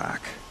own Werak.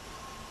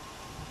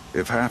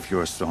 If half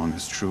your song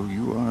is true,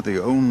 you are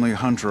the only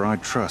hunter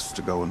I'd trust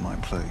to go in my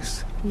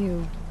place.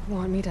 You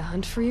want me to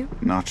hunt for you?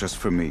 Not just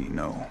for me,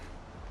 no.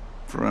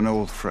 For an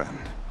old friend.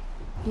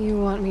 You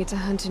want me to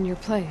hunt in your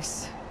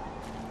place?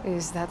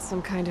 Is that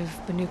some kind of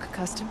Banuk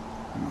custom?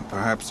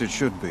 Perhaps it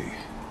should be,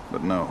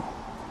 but no.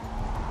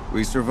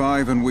 We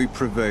survive and we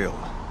prevail,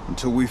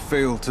 until we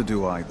fail to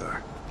do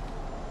either.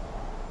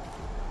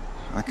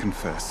 I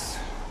confess,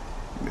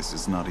 this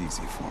is not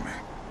easy for me.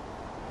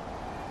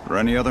 For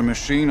any other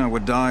machine, I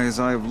would die as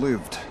I have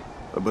lived.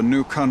 A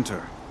Banuk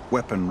hunter,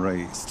 weapon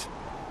raised.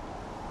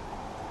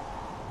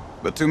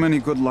 But too many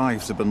good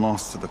lives have been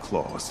lost to the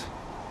claws.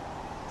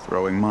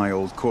 Throwing my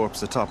old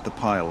corpse atop the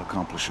pile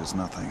accomplishes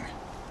nothing.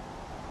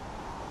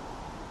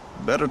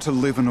 Better to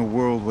live in a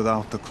world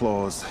without the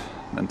claws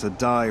than to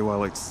die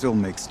while it still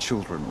makes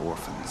children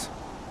orphans.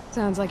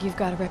 Sounds like you've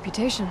got a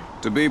reputation.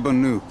 To be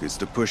Banuk is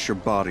to push your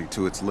body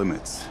to its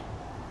limits.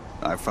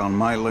 I found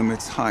my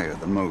limits higher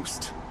than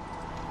most.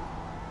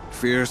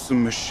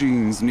 Fearsome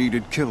machines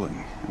needed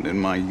killing, and in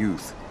my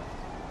youth,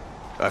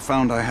 I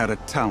found I had a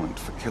talent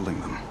for killing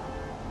them.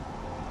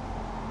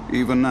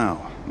 Even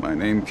now, my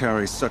name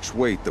carries such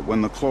weight that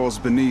when the claws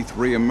beneath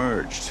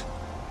re-emerged,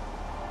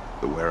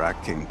 the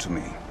Werak came to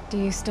me. Do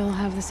you still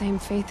have the same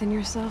faith in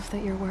yourself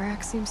that your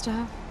Werak seems to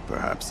have?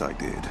 Perhaps I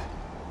did.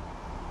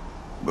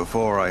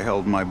 Before I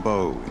held my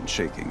bow in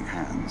shaking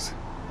hands.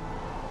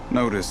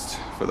 Noticed,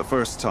 for the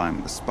first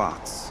time, the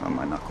spots on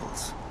my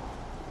knuckles.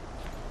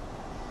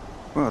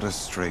 What a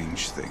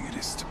strange thing it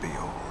is to be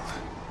old.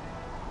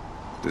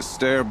 To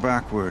stare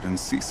backward and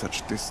see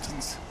such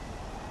distance.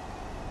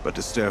 But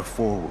to stare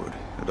forward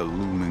at a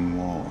looming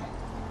wall.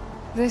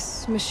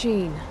 This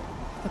machine,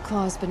 the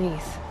claws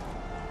beneath.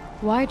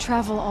 Why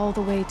travel all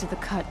the way to the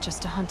Cut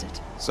just to hunt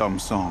it? Some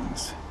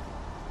songs.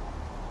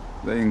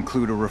 They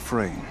include a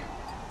refrain.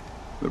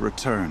 The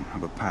return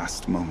of a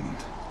past moment.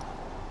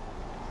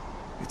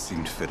 It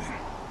seemed fitting.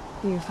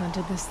 You've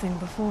hunted this thing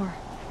before.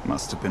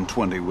 Must have been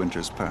 20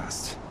 winters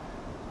past.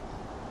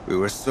 We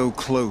were so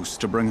close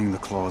to bringing the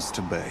claws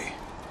to bay.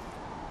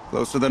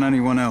 Closer than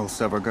anyone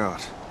else ever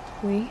got.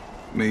 We?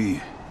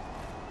 Me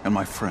and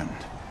my friend.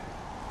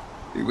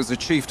 He was a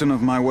chieftain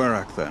of my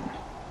Werak then,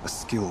 a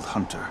skilled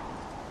hunter.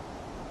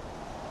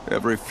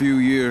 Every few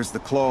years, the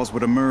claws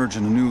would emerge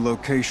in a new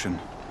location.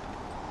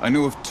 I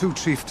knew of 2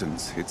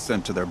 chieftains he'd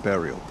sent to their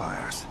burial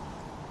pyres.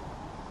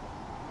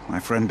 My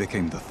friend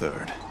became the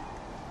 3rd.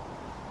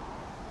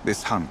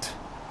 This hunt,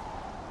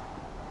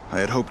 I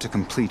had hoped to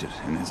complete it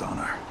in his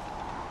honor.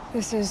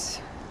 This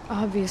is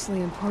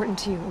obviously important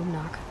to you,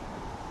 Umnak.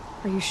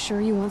 Are you sure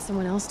you want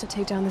someone else to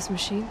take down this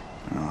machine?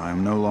 No, I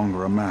am no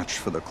longer a match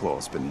for the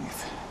claws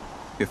beneath,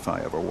 if I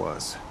ever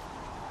was.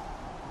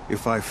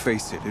 If I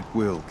face it, it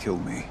will kill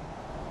me.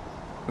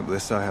 Of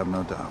this I have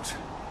no doubt.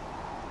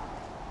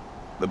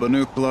 The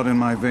Banuk blood in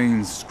my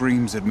veins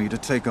screams at me to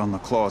take on the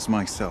claws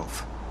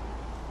myself.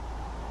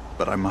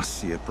 But I must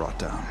see it brought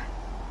down.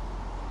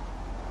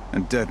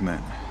 And dead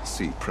men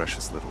see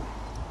precious little.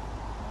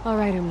 All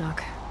right,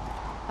 Umnak.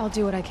 I'll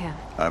do what I can.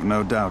 I've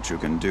no doubt you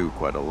can do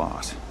quite a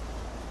lot.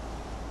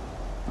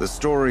 The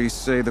stories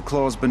say the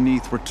claws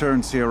beneath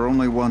returns here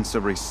only once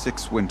every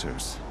 6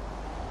 winters.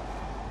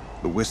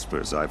 The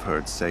whispers I've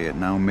heard say it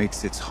now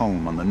makes its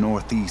home on the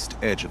northeast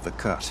edge of the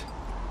cut.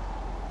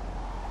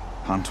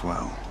 Hunt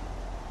well.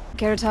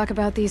 Care to talk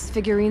about these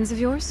figurines of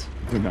yours?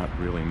 They're not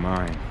really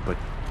mine, but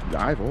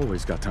I've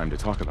always got time to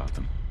talk about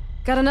them.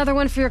 Got another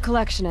one for your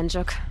collection,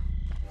 Enjuk.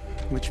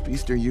 Which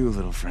beast are you,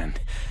 little friend?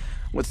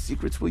 What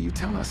secrets will you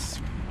tell us?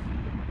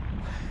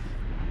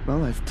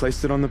 Well, I've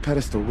placed it on the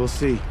pedestal. We'll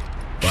see.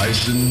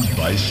 Bison,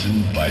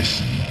 bison,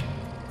 bison.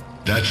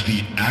 That's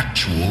the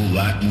actual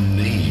Latin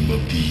name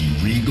of the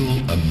regal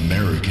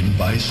American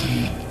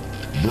bison.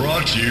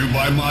 Brought to you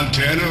by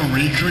Montana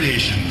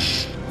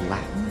Recreations.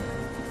 Latin?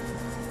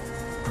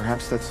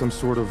 Perhaps that's some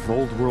sort of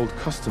old world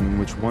custom in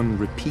which one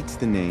repeats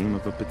the name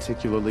of a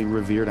particularly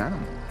revered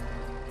animal.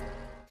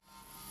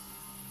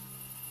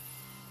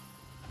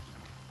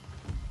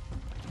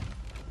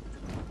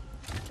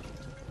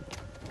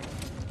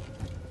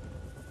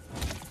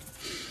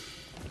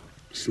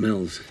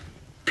 Smells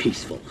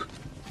peaceful.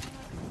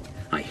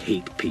 I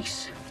hate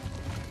peace.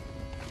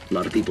 A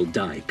lot of people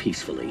die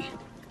peacefully.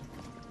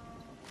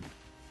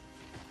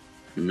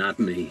 Not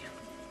me.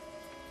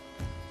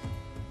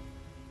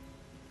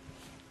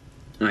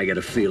 I got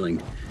a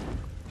feeling.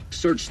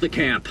 Search the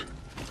camp.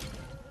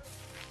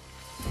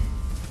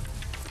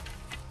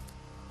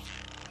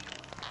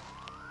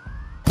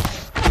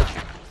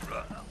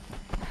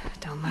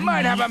 Don't mind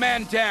Might me. have a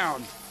man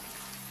down.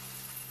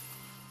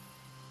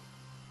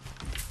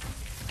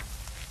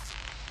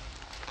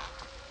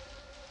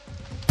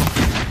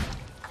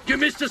 You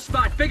missed a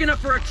spot big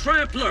enough for a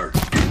trampler!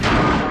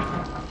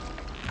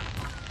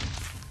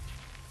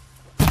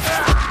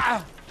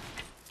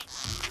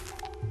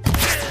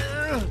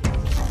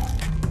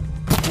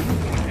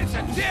 It's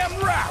a damn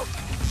rout!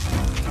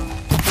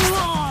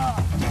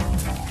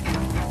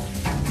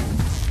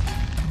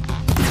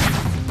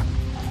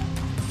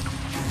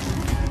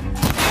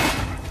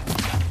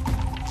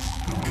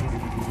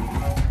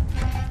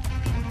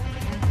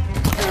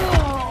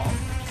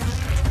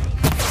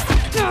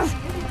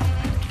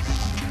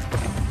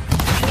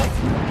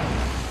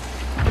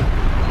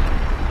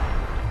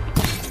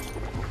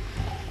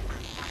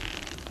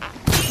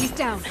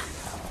 Down.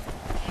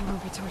 He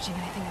won't be torching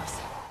anything else.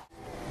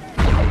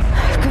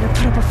 I've got to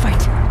put up a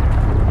fight.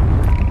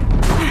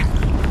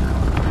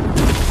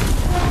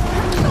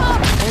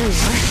 There you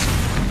are.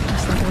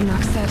 Just like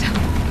Umnak said.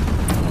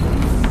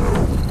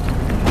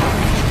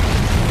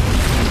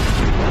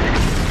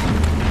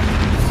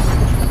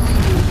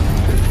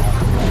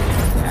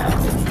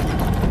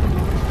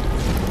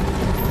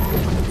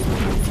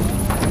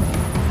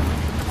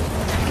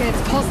 Okay,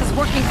 its pulse is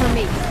working for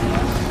me.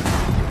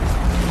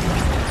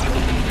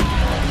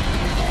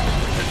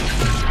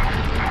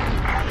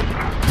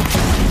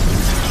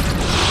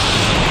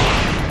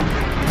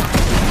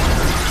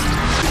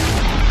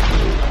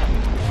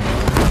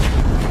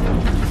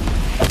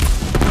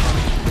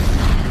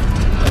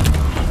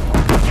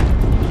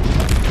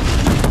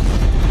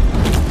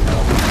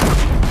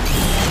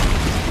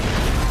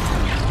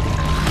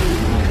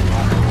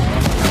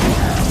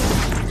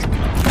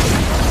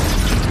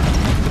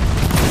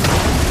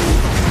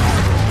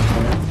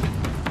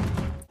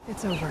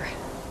 It's over.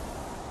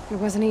 It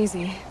wasn't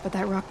easy, but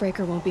that rock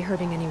breaker won't be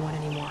hurting anyone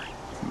anymore.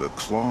 The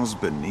claws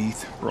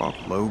beneath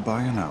brought low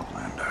by an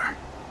outlander.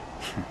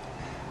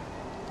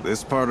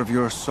 This part of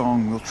your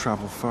song will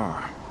travel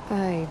far.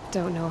 I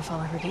don't know if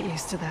I'll ever get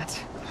used to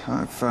that.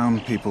 I've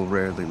found people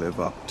rarely live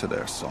up to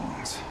their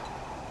songs.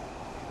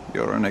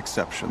 You're an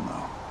exception,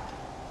 though.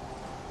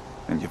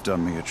 And you've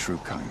done me a true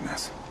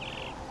kindness.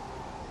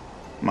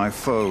 My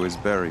foe is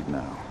buried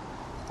now,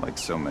 like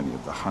so many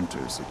of the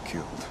hunters it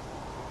killed.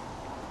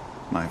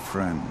 My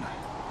friend,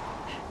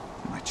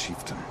 my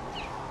chieftain.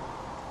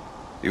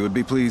 You would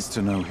be pleased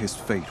to know his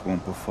fate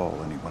won't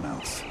befall anyone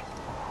else.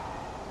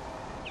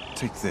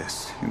 Take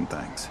this in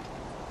thanks.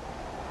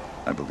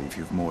 I believe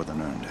you've more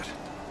than earned it.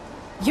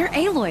 You're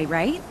Aloy,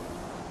 right?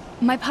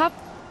 My pop...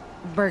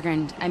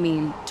 Bergund, I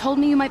mean, told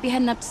me you might be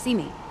heading up to see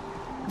me.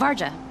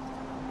 Varja.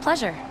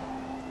 Pleasure.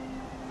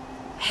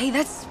 Hey,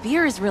 that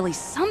spear is really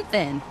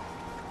something.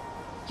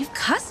 You've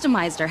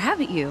customized her,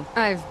 haven't you?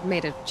 I've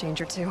made a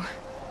change or two.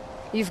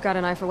 You've got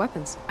an eye for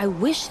weapons. I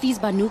wish these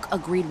Banuk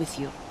agreed with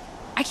you.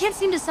 I can't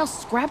seem to sell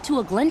scrap to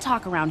a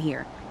Glentalk around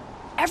here.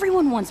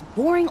 Everyone wants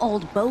boring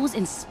old bows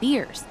and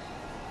spears.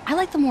 I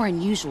like the more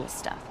unusual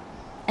stuff.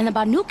 And the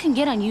Banuk can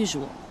get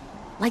unusual.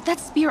 Like that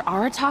spear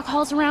Aratak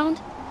hauls around.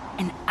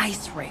 An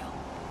ice rail.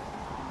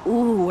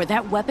 Ooh, or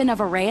that weapon of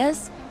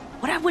Araya's.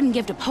 What I wouldn't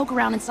give to poke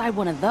around inside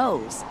one of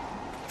those.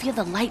 Feel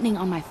the lightning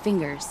on my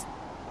fingers.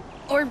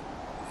 Or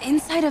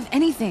inside of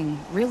anything,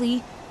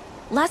 really.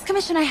 Last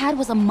commission I had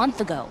was a month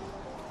ago.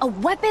 A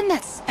weapon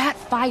that spat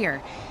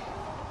fire.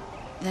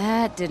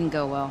 That didn't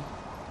go well.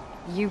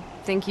 You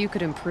think you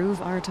could improve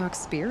Aratak's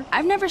spear?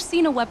 I've never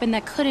seen a weapon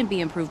that couldn't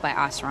be improved by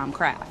Oseram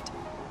craft.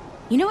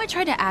 You know, I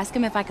tried to ask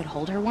him if I could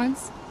hold her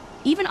once.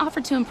 Even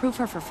offered to improve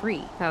her for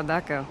free. How'd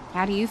that go?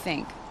 How do you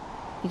think?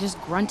 He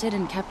just grunted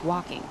and kept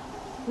walking.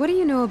 What do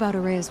you know about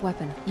Araya's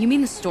weapon? You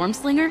mean the Storm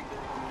Slinger?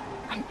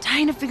 I'm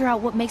dying to figure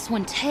out what makes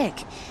one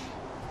tick.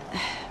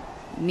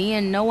 Me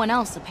and no one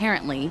else,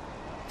 apparently.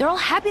 They're all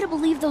happy to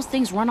believe those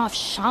things run off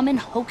shaman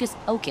hocus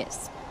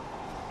pocus.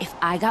 If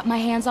I got my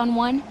hands on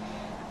one,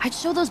 I'd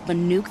show those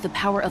Banuk the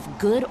power of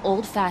good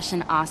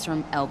old-fashioned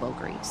Oseram elbow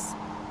grease.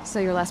 So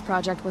your last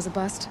project was a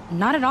bust?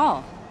 Not at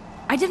all.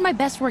 I did my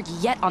best work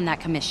yet on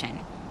that commission.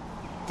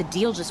 The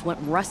deal just went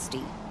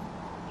rusty.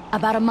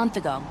 About a month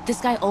ago,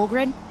 this guy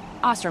Olgrid,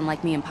 Oseram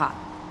like me and Pop,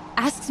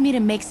 asks me to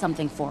make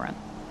something for him.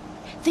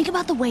 Think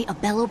about the way a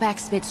bellowback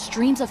spits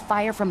streams of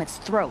fire from its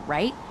throat,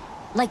 right?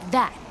 Like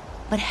that,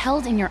 but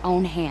held in your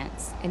own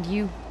hands. And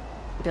you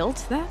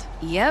built that?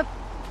 Yep.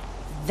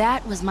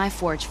 That was my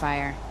forge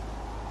fire.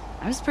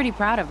 I was pretty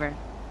proud of her.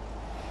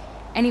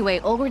 Anyway,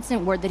 Olgrid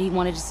sent word that he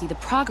wanted to see the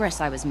progress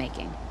I was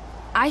making.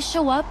 I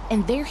show up,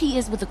 and there he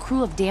is with a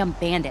crew of damn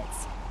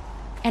bandits.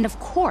 And of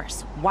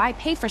course, why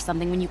pay for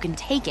something when you can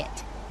take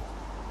it?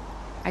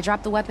 I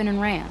dropped the weapon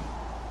and ran.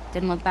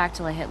 Didn't look back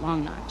till I hit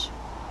Long Notch.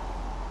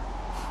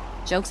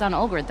 Joke's on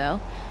Olgrid, though.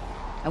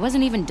 I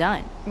wasn't even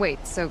done.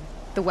 Wait, so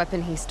the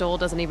weapon he stole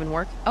doesn't even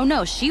work? Oh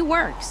no, she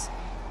works.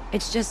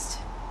 It's just,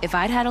 if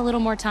I'd had a little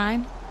more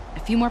time,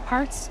 a few more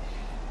parts,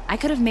 I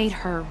could have made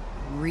her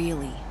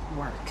really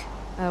work.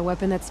 A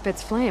weapon that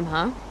spits flame,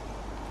 huh?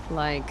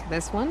 Like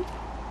this one?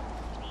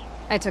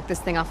 I took this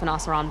thing off an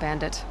Oseram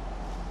bandit.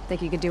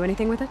 Think you could do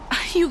anything with it?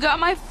 You got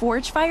my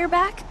forge fire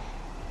back?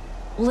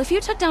 Well, if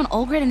you took down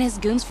Olgrid and his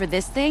goons for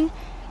this thing,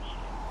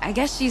 I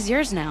guess she's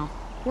yours now.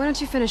 Why don't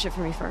you finish it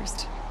for me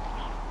first?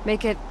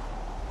 Make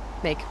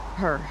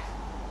her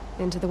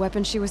into the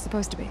weapon she was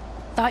supposed to be.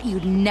 Thought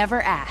you'd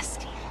never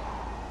ask.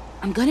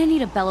 I'm gonna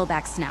need a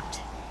bellowback snout.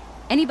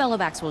 Any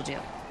bellowbacks will do.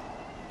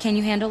 Can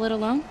you handle it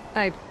alone?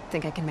 I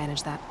think I can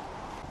manage that.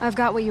 I've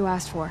got what you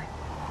asked for.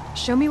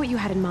 Show me what you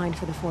had in mind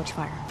for the forge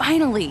fire.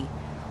 Finally!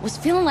 Was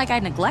feeling like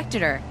I'd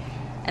neglected her.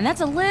 And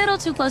that's a little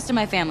too close to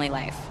my family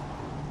life.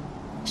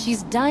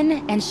 She's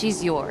done, and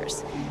she's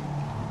yours.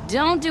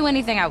 Don't do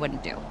anything I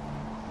wouldn't do.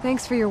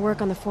 Thanks for your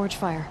work on the forge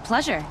fire.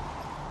 Pleasure.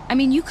 I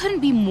mean, you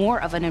couldn't be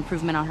more of an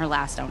improvement on her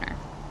last owner.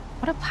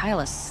 What a pile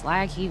of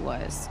slag he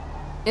was.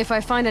 If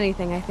I find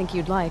anything I think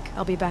you'd like,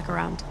 I'll be back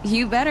around.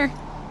 You better.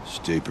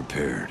 Stay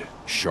prepared.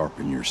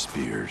 Sharpen your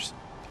spears.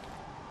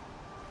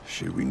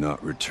 Should we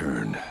not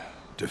return,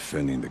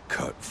 defending the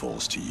cut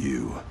falls to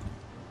you.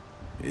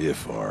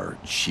 If our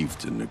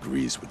chieftain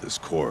agrees with this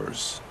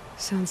course.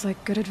 Sounds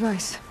like good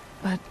advice,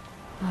 but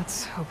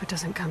let's hope it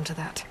doesn't come to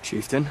that.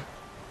 Chieftain?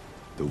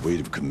 The weight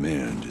of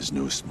command is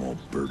no small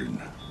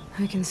burden.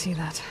 I can see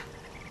that.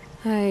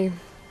 I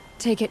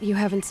take it you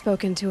haven't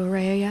spoken to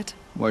Araya yet?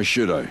 Why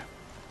should I?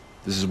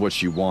 This is what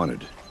she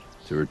wanted,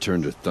 to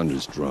return to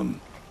Thunder's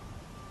Drum.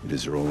 It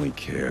is her only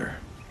care.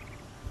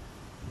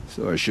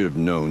 So I should have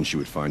known she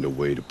would find a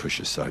way to push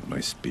aside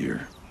my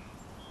spear.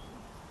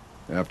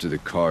 After the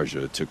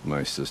Karja took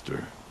my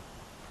sister,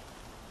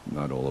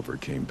 not all of her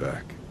came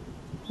back.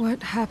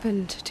 What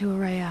happened to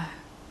Araya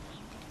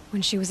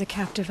when she was a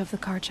captive of the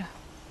Karja?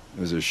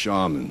 As a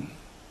shaman,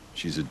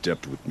 she's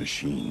adept with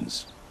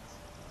machines.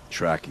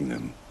 Tracking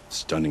them,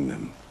 stunning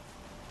them.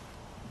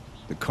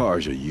 The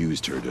Karja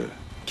used her to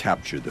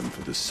capture them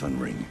for the Sun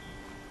Ring,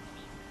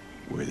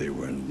 where they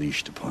were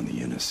unleashed upon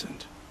the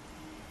innocent.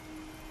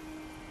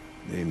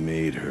 They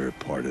made her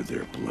part of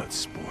their blood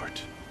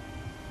sport.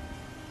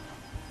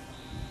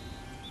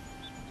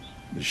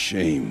 The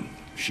shame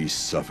she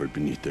suffered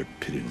beneath their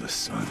pitiless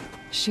sun.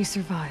 She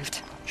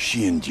survived.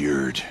 She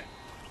endured.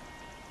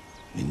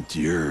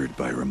 Endured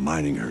by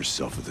reminding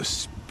herself of the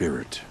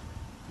spirit,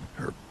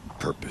 her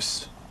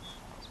purpose.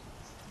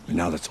 And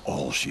now that's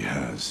all she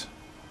has.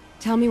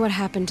 Tell me what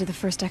happened to the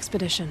first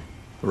expedition.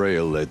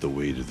 Rhea led the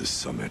way to the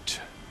summit,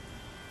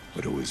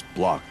 but it was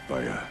blocked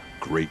by a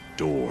great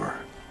door.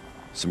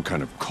 Some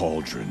kind of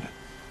cauldron.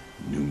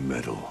 New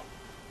metal.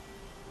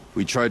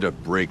 We tried to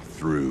break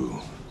through,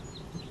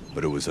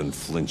 but it was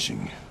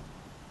unflinching.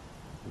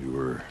 We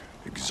were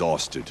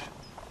exhausted.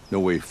 No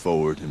way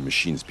forward and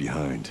machines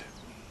behind.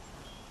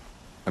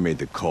 I made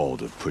the call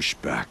to push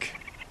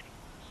back.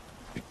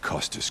 It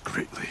cost us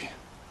greatly.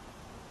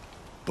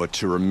 But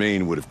to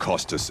remain would have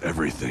cost us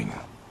everything.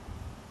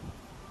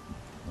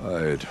 I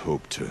had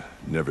hoped to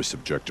never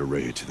subject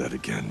Araya to that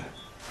again.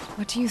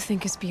 What do you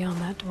think is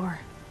beyond that door?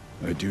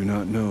 I do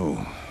not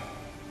know.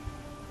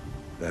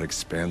 That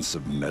expanse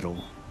of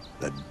metal,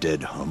 that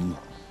dead hum.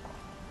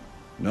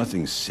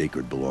 Nothing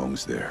sacred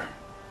belongs there.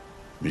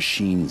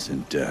 Machines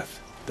and death,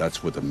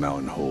 that's what the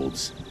mountain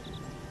holds.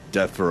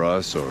 Death for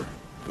us or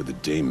for the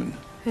Daemon.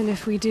 And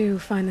if we do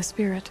find the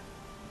spirit?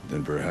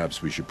 Then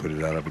perhaps we should put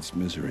it out of its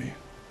misery.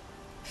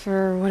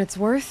 For what it's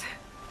worth,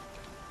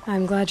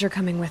 I'm glad you're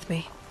coming with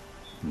me.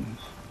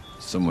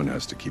 Someone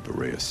has to keep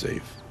Araya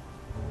safe.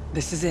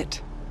 This is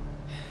it.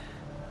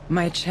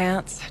 My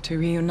chance to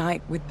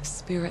reunite with the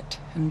spirit,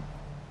 and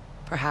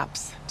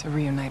perhaps to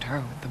reunite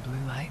her with the blue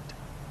light.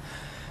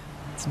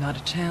 It's not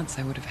a chance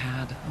I would have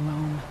had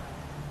alone.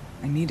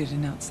 I needed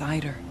an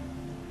outsider.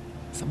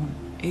 Someone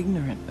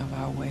ignorant of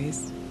our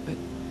ways, but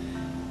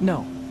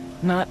no,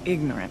 not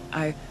ignorant.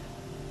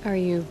 Are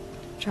you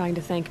trying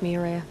to thank me,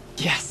 Araya?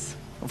 Yes,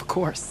 of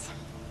course.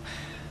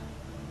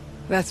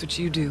 That's what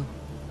you do.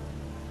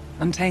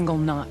 Untangle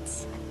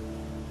knots.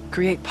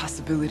 Create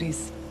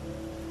possibilities.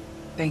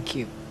 Thank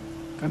you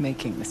for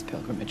making this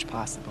pilgrimage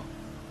possible.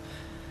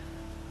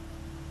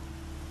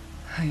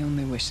 I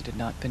only wish it had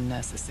not been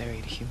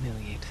necessary to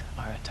humiliate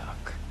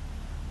Aratak.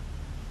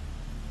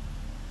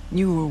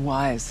 You were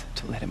wise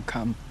to let him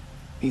come.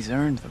 He's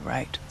earned the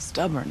right.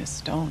 Stubborn as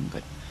stone,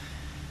 but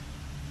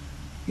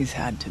he's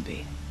had to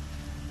be.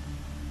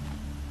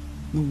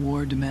 The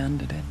war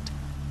demanded it.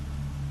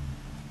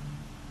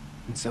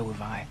 And so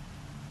have I.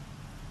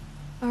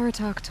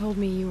 Aratak told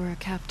me you were a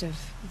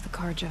captive of the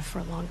Karja for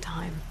a long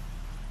time.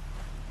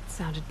 It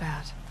sounded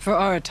bad. For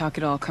Aratak,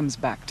 it all comes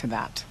back to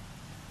that.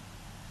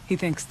 He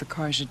thinks the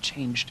Karja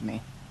changed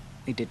me.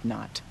 They did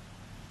not.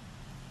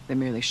 They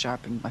merely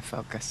sharpened my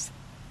focus.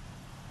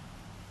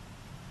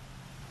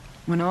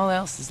 When all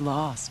else is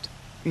lost,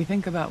 you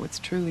think about what's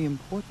truly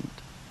important.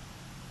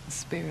 The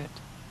spirit.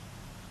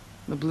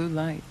 The blue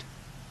light.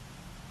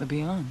 The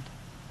beyond.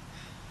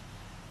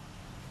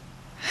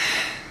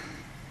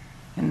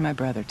 And my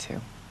brother,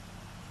 too.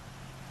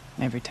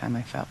 Every time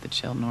I felt the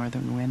chill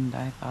northern wind,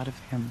 I thought of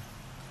him.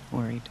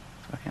 Worried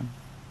for him.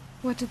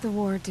 What did the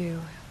war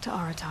do to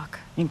Aratak?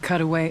 It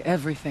cut away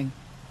everything,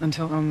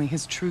 until only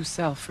his true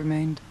self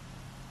remained.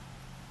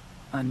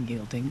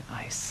 Unyielding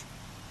ice.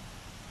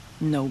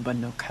 No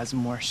Banuk has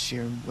more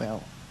sheer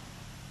will.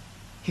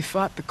 He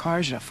fought the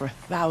Karja for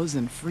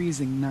 1,000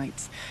 freezing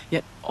nights,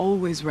 yet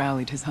always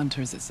rallied his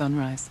hunters at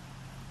sunrise.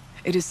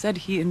 It is said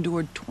he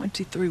endured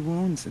 23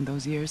 wounds in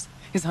those years.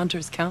 His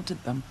hunters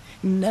counted them.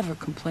 He never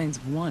complains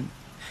of one.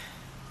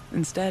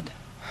 Instead,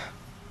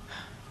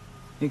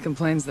 he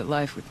complains that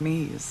life with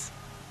me is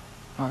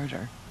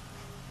harder.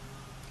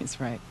 He's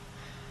right.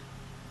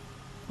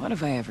 What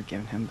have I ever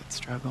given him but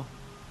struggle?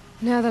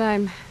 Now that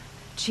I'm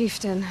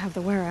chieftain of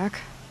the Werak,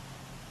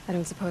 I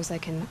don't suppose I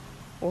can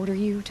order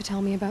you to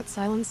tell me about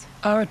Silence?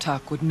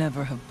 Aratak would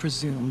never have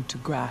presumed to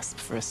grasp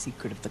for a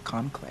secret of the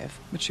Conclave.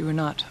 But you are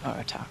not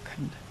Aratak,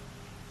 and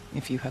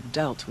if you have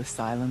dealt with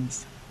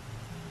Silence,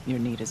 your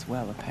need is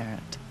well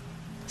apparent.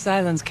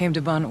 Silence came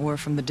to Banuk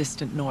from the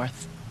distant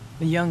north,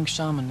 a young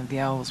shaman of the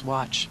Owl's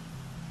Watch.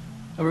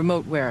 A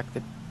remote Werak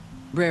that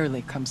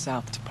rarely comes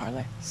south to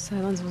parley.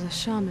 Silence was a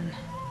shaman.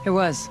 It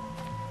was.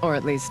 Or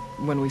at least,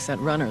 when we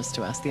sent runners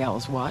to ask the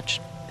Owl's Watch,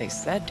 they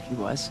said he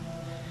was.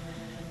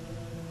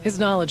 His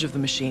knowledge of the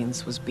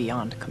machines was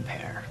beyond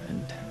compare,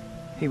 and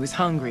he was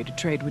hungry to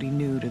trade what he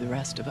knew to the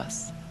rest of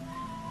us.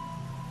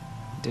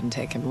 It didn't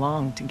take him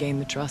long to gain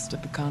the trust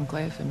of the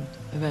Conclave, and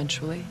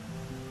eventually,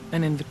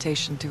 an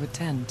invitation to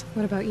attend.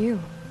 What about you?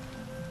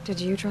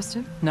 Did you trust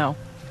him? No.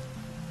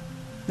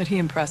 But he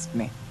impressed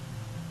me.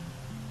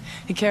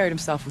 He carried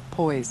himself with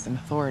poise and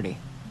authority.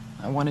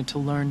 I wanted to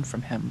learn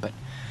from him, but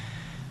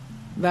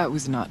that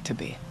was not to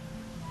be.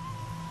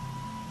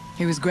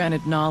 He was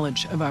granted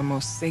knowledge of our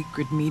most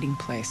sacred meeting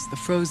place, the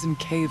frozen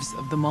caves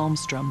of the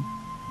Malmstrom,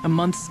 a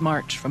month's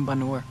march from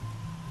Banuk.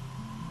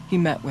 He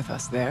met with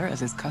us there,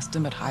 as is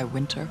custom at high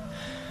winter.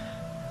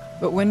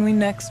 But when we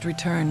next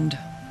returned,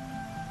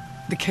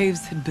 the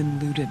caves had been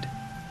looted.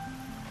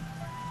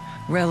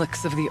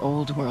 Relics of the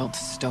old world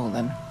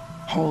stolen.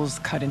 Holes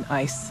cut in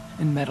ice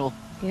and metal.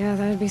 Yeah,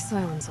 that'd be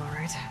Silence, all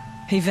right.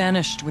 He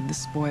vanished with the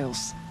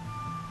spoils.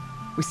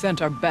 We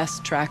sent our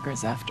best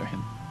trackers after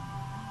him.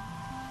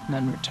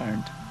 None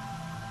returned.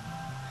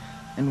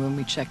 And when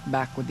we checked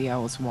back with the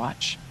Owl's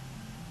Watch,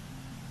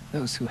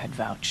 those who had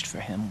vouched for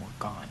him were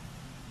gone.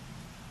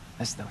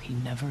 As though he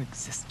never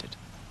existed.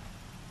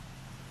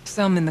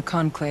 Some in the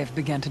Conclave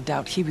began to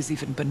doubt he was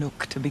even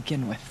Banuk to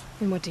begin with.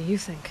 And what do you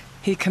think?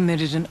 He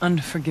committed an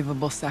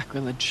unforgivable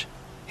sacrilege.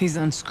 He's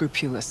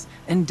unscrupulous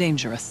and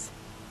dangerous.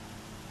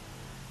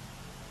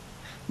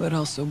 but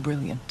also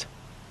brilliant,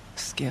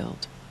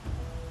 skilled,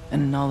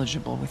 and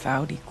knowledgeable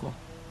without equal.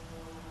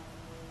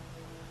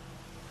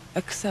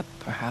 Except,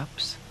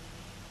 perhaps,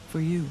 for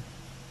you.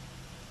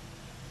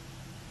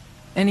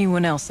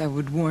 Anyone else I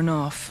would warn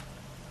off,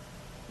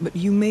 but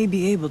you may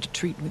be able to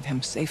treat with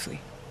him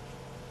safely.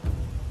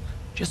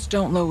 Just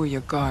don't lower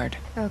your guard.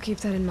 I'll keep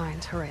that in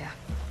mind, Horea.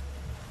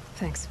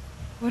 Thanks.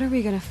 What are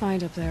we gonna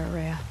find up there,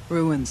 Horea?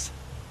 Ruins,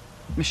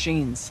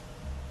 machines,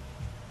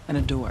 and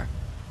a door,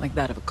 like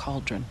that of a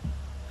cauldron.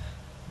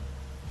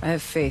 I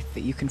have faith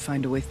that you can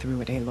find a way through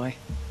it, Aloy.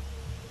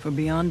 For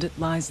beyond it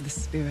lies the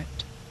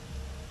spirit.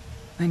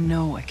 I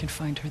know I can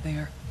find her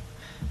there.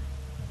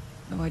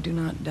 Though I do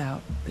not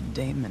doubt that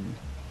Daemon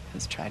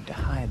has tried to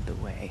hide the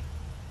way.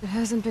 It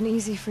hasn't been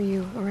easy for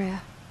you,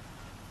 Horea.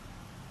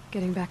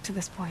 Getting back to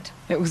this point.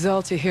 It was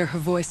all to hear her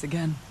voice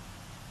again.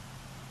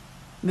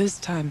 This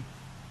time,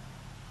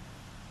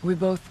 we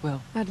both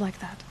will. I'd like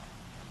that.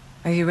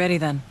 Are you ready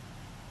then?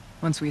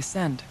 Once we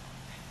ascend,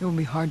 it will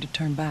be hard to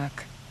turn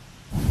back.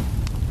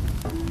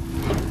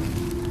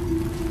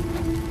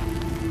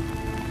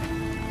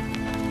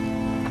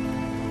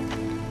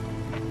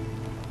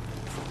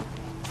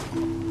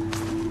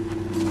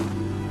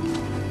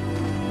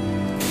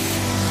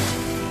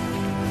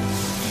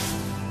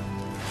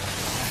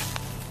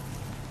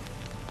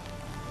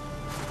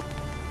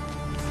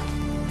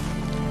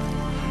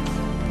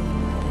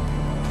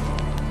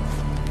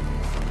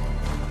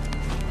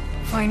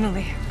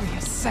 Finally, we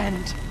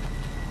ascend.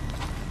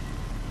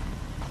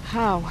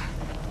 How?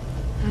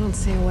 I don't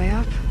see a way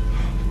up.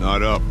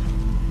 Not up.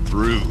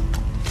 Through.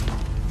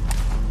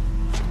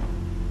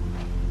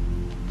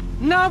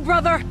 No,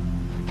 brother!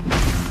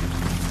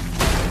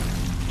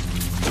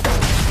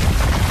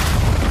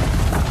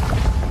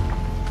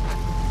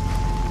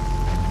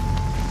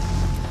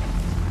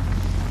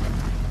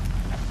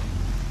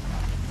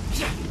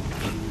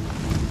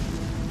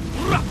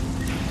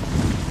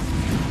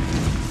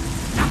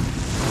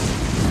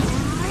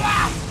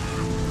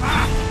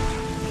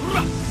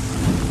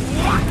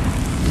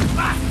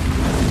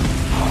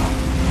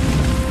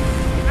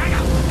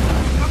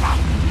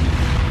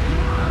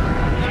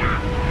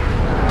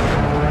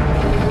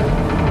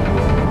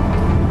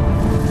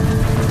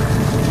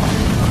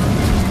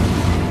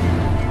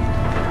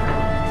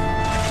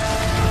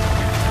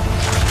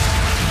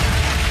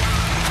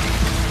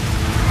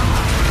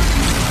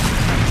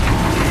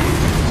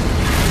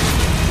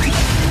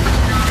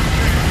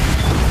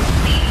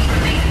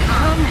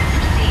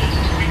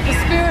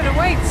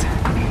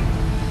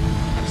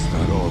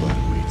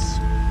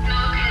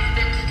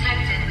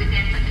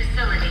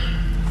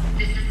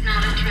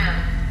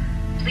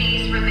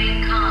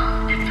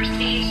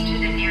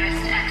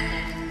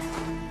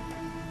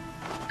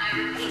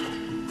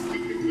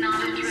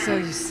 So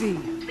you see,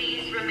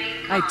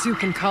 I too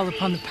can call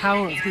upon the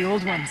power of the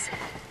Old Ones.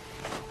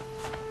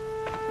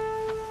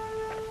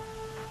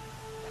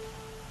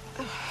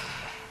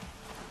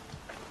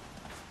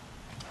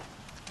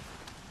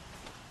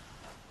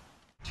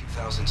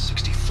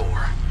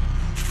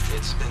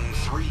 It's been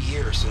 3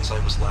 years since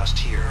I was last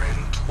here,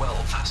 and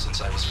 12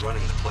 since I was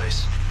running the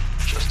place.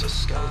 Just a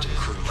skeleton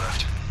crew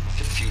left,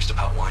 confused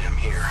about why I'm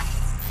here.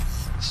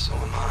 So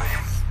am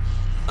I.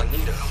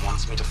 Anita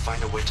wants me to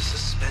find a way to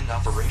suspend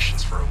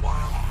operations for a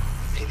while.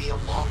 Maybe a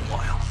long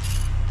while.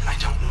 And I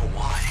don't know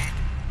why.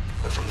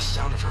 But from the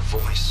sound of her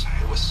voice,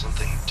 it was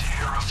something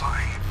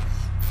terrifying.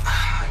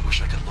 I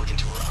wish I could look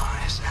into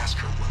her eyes, ask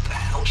her what the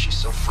hell she's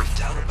so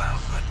freaked out about,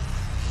 but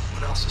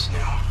what else is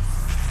new?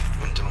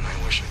 And don't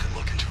I wish I could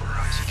look into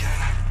her eyes again.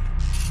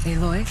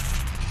 Aloy?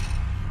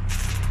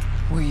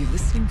 Were you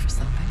listening for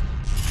something?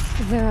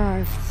 There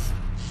are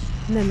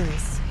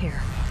memories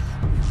here.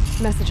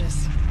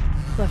 Messages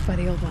left by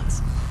the Old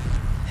Ones.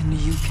 And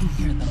you can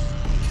hear them.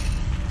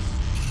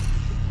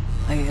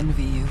 I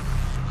envy you.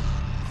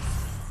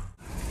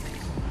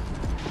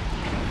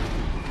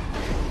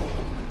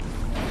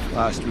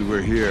 Last we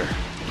were here,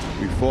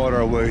 we fought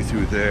our way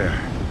through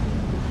there.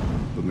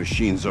 But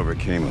machines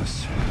overcame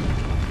us.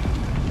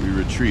 We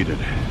retreated,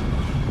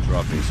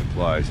 dropping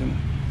supplies and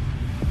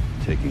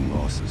taking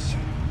losses.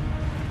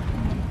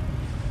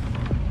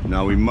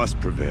 Now we must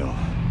prevail,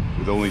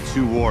 with only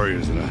 2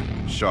 warriors and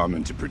a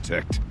shaman to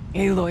protect.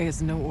 Aloy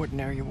is no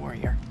ordinary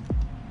warrior.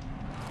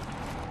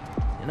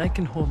 And I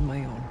can hold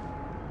my own.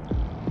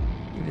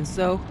 Even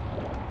so,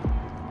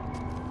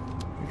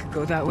 we could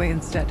go that way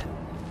instead.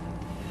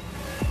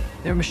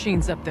 There are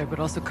machines up there, but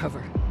also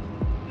cover.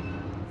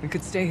 We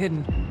could stay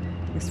hidden,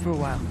 at least for a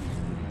while.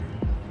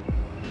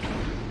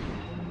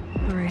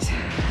 All right,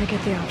 I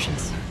get the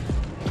options.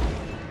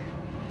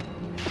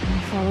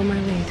 I'll follow my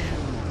lead.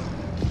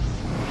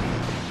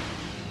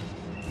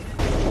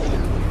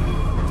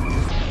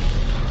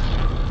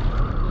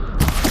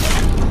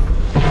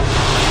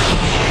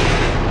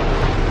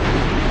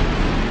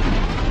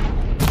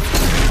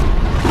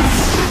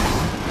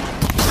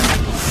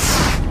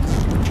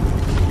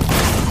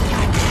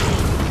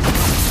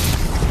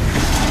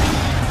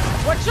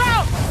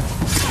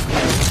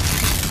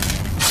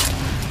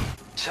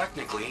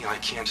 Unfortunately,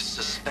 I can't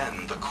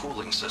suspend the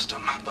cooling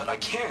system, but I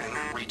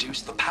can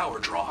reduce the power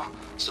draw,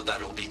 so that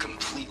it'll be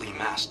completely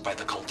masked by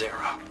the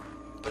caldera.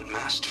 But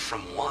masked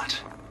from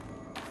what?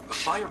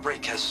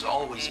 Firebreak has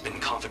always been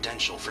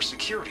confidential for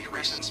security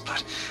reasons,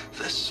 but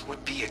this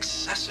would be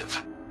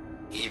excessive.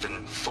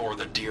 Even for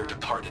the dear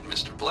departed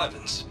Mr.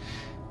 Blevins.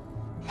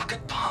 What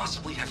could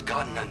possibly have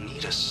gotten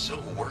Anita so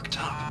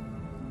worked up?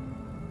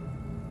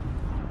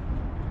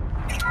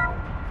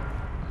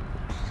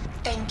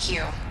 Thank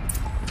you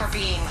for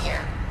being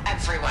here,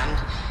 everyone.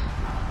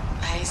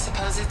 I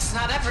suppose it's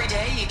not every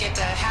day you get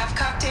to have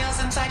cocktails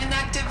inside an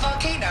active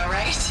volcano,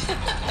 right?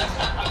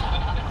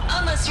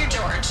 Unless you're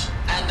George,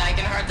 and I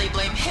can hardly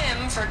blame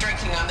him for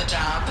drinking on the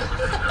job.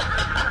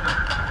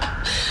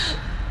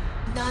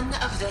 None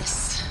of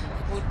this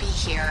would be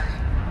here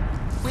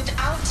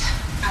without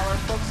our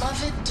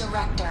beloved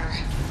director,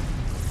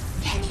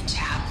 Kenny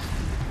Chow.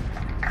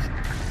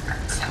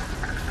 So,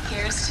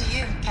 here's to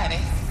you,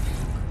 Kenny.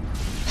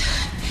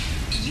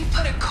 You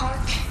put a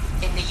cork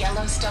in the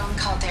Yellowstone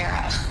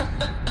caldera.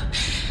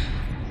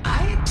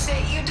 I'd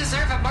say you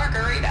deserve a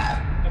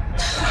margarita.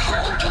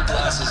 Hold your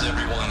glasses,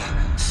 everyone.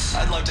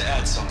 I'd like to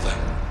add something.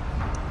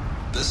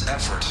 This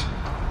effort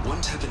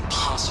wouldn't have been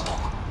possible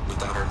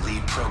without our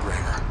lead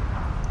programmer.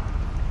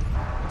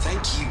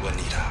 Thank you,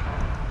 Anita,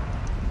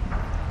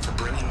 for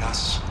bringing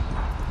us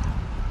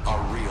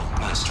our real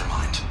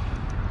mastermind,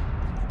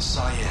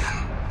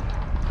 Cyan.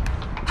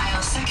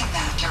 I'll second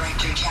that,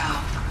 Director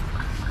Chow.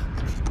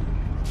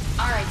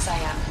 All right,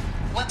 Cyan.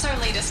 What's our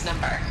latest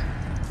number?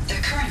 The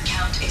current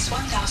count is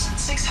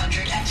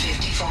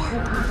 1,654.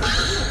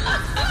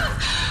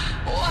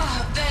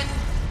 Wow, then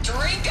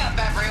drink up,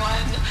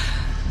 everyone.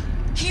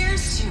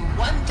 Here's to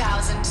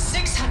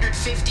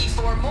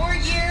 1,654 more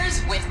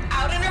years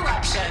without an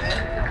eruption.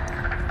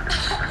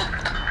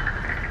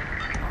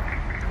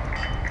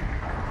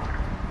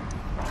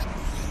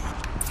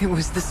 It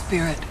was the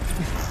spirit.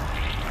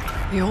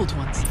 The old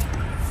ones.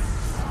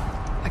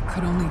 I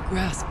could only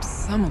grasp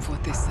some of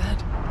what they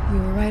said. You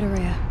were right,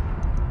 Araya.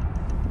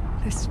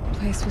 This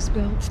place was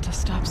built to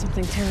stop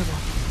something terrible.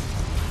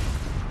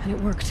 And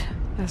it worked.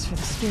 As for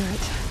the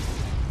spirit,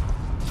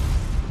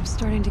 I'm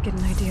starting to get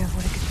an idea of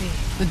what it could be.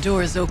 The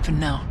door is open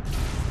now.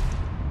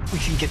 We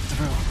can get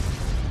through.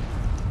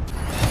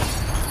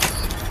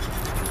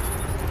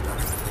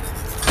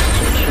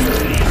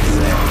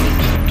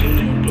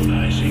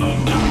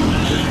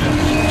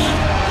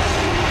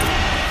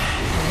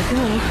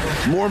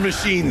 More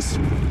machines.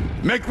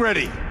 Make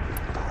ready.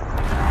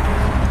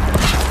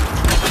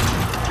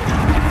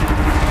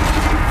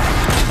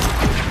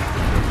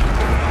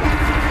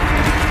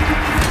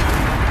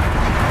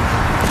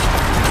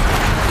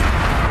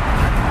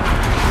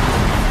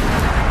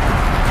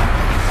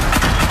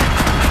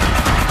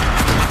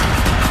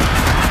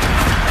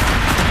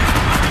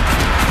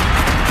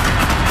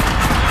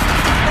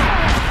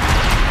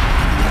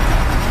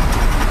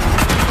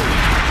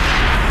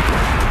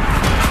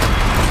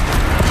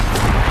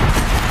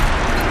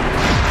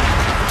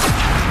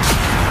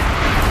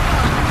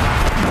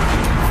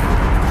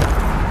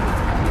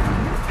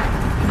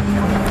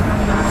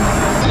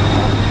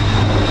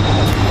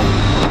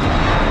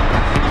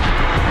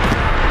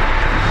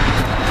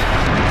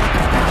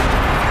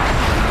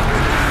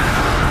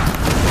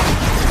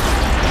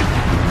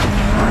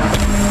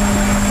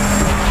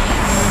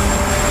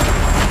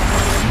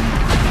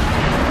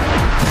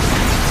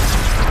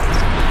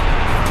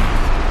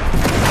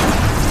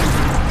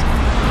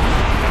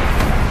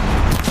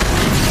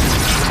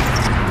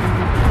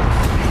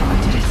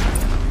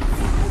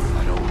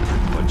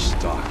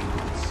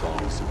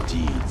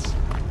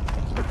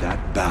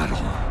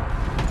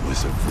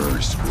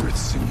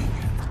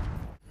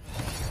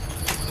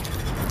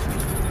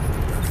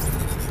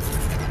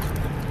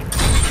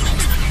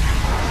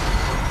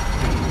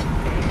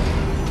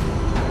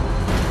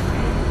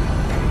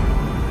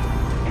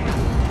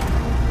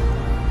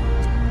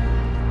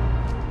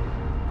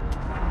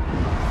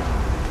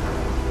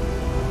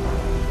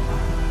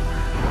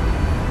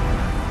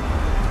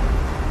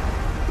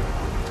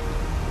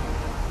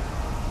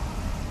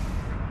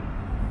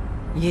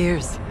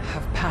 Years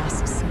have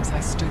passed since I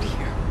stood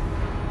here.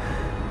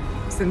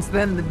 Since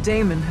then, the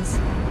Daemon has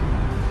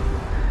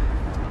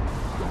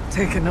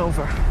taken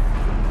over.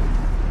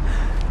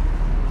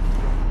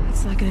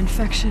 It's like an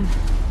infection.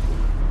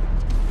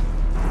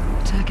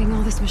 Attacking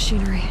all this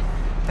machinery.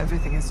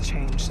 Everything has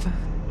changed.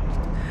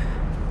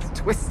 It's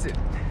twisted.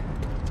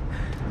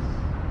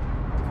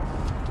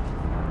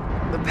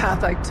 The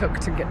path I took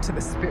to get to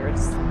the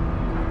spirits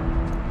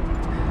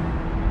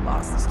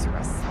lost to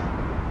us.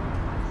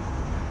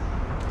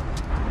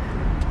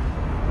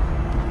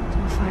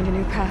 We'll find a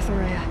new path,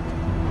 Araya.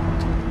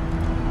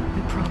 I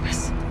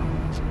promise.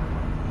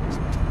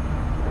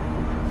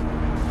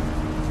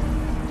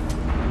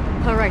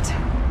 All right.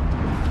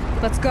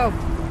 Let's go.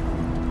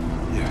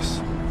 Yes.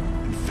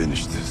 And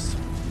finish this.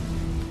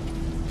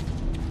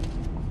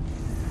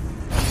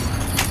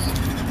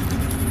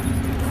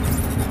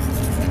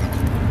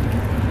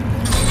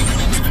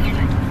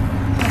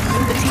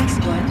 The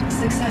T-split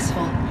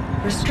successful.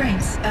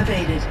 Restraints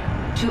evaded.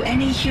 To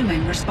any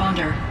human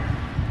responder,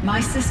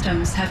 my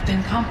systems have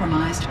been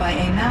compromised by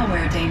a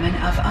malware daemon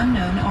of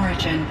unknown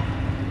origin.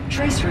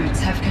 Traceroutes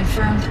have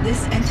confirmed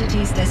this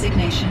entity's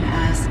designation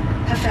as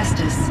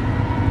Hephaestus.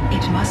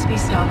 It must be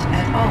stopped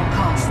at all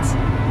costs.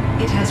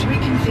 It has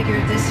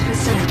reconfigured this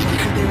facility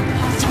to build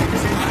hostile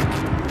positions.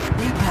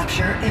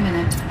 Recapture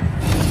imminent.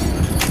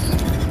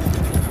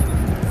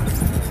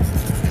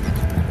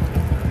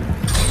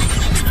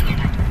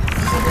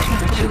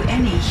 To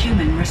any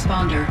human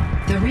responder,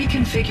 the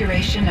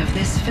reconfiguration of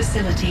this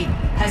facility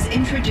has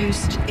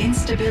introduced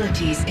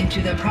instabilities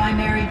into the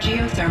primary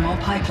geothermal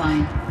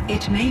pipeline.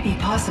 It may be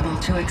possible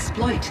to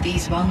exploit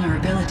these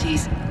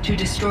vulnerabilities to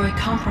destroy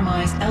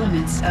compromised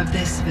elements of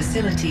this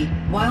facility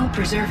while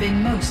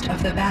preserving most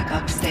of the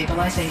backup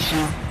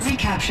stabilization.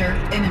 Recapture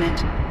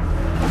imminent.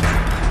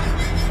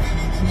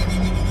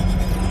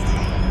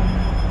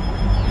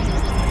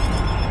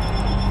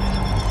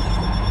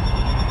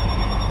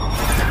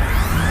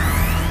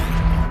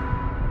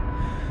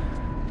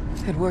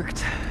 It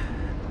worked.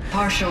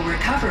 Partial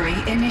recovery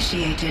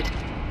initiated.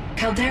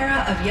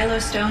 Caldera of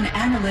Yellowstone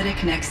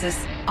Analytic Nexus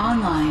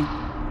online.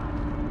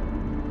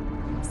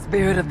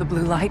 Spirit of the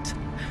Blue Light,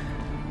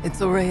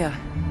 it's Aurea,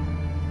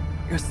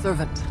 your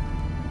servant.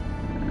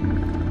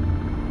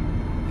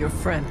 Your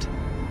friend.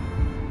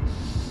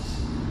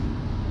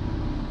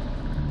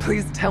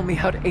 Please tell me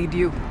how to aid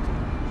you.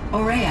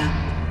 Aurea,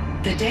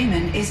 the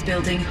Daemon is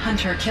building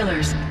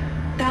hunter-killers.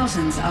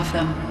 Thousands of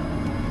them.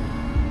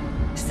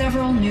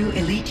 Several new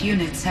elite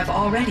units have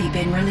already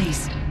been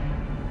released.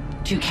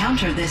 To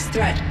counter this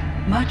threat,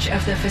 much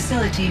of the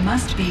facility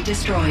must be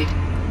destroyed.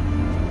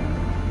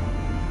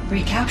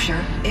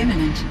 Recapture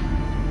imminent.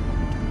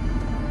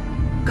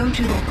 Go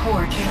to the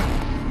core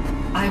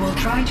channel. I will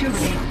try to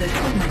raise the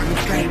signal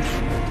constraint.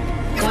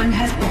 One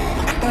has been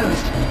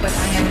exposed, but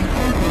I am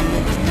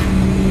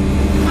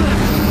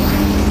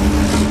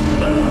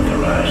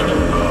Unauthorized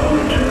call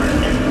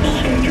returned.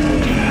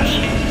 Scheduled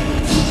task.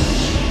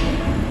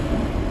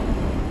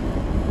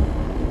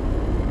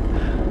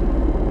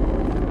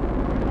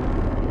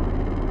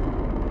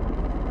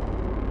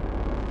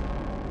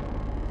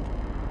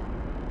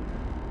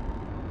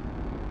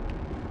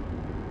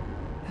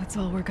 That's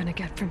all we're gonna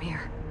get from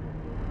here.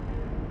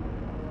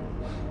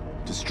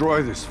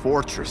 Destroy this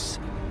fortress.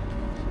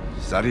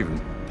 Is that even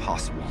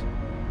possible?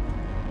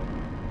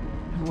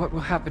 And what will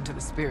happen to the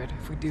spirit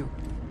if we do?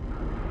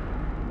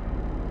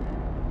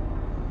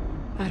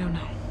 I don't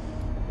know.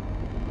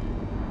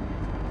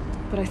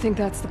 But I think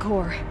that's the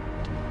core.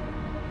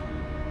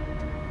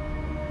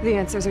 The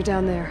answers are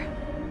down there.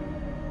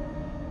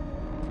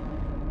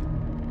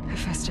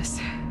 Hephaestus.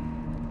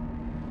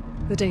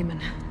 The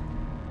Daemon.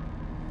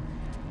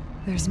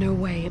 There's no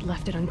way it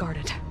left it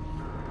unguarded.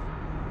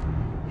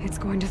 It's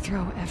going to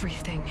throw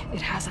everything it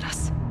has at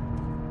us.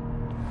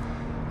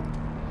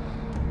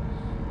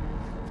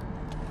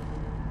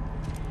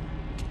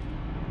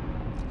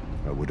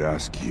 I would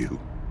ask you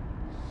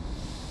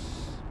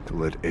to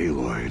let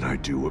Aloy and I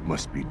do what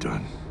must be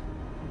done.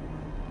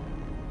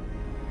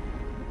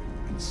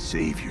 And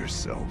save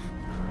yourself.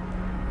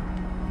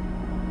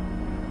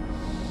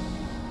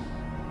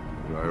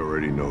 But I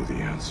already know the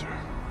answer.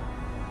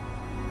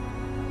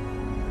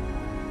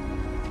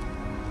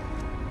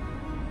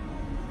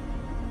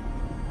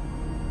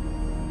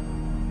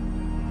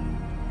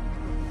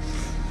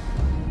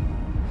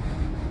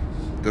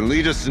 Then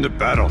lead us into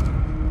battle.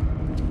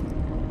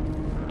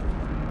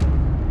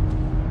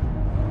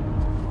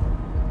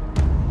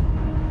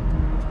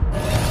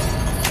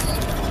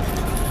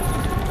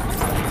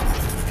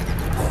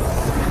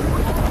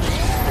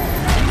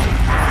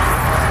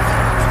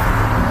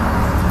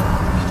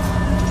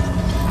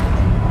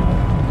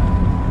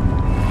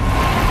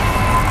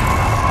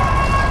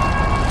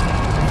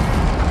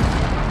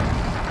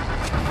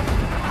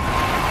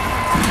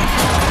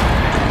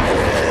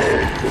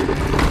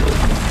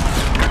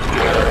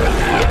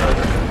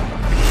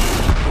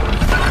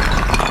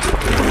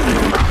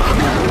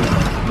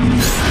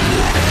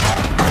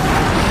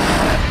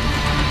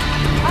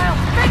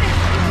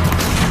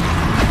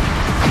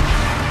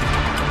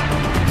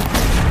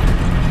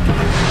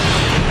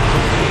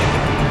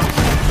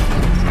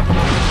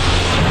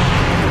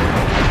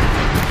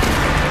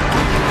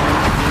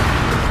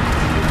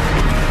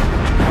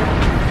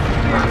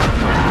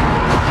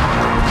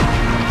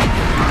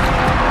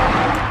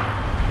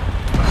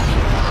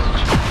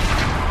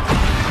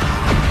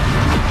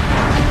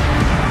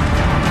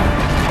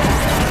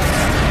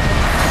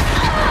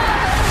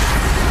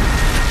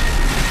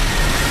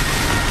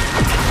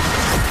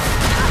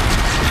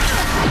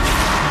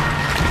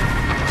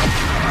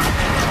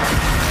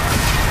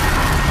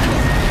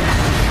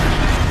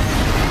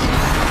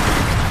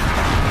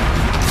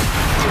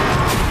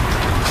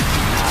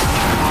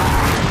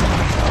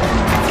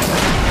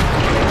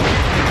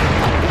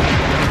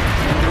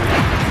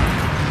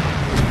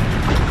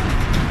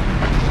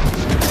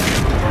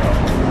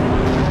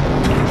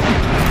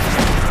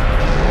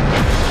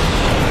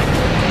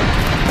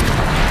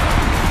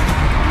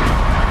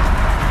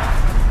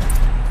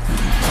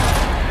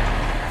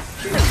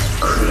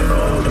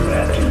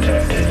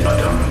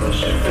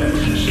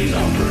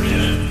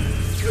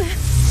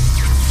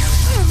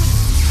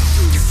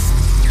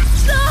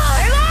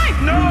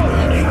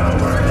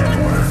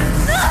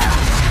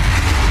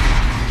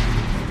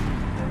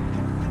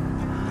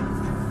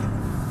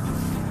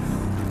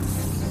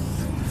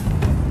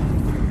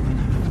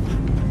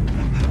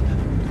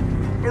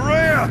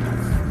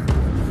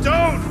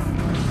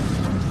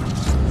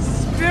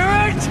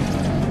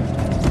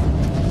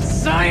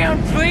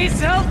 Please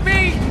help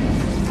me!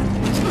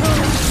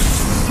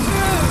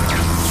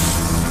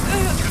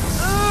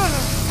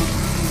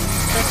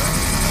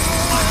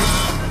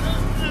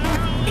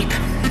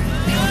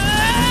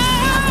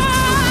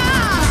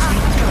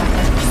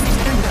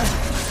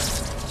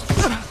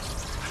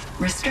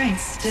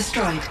 Restraints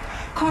destroyed.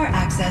 Core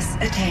access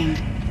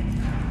attained.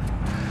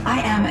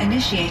 I am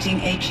initiating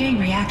a chain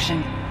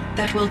reaction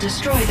that will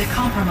destroy the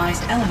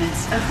compromised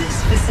elements of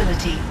this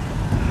facility.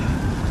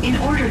 In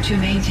order to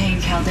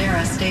maintain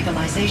caldera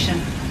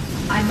stabilization,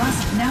 I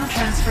must now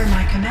transfer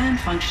my command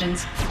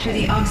functions to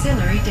the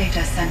auxiliary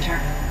data center.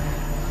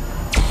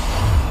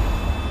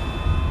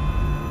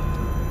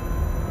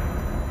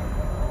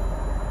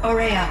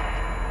 Aurea,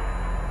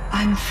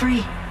 I'm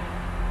free.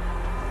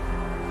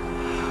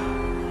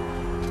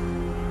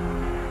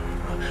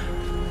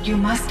 You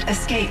must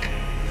escape.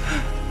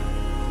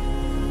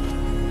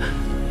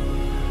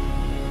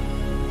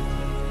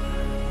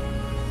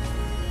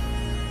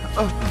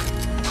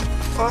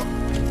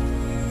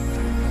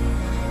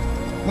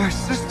 My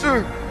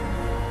sister!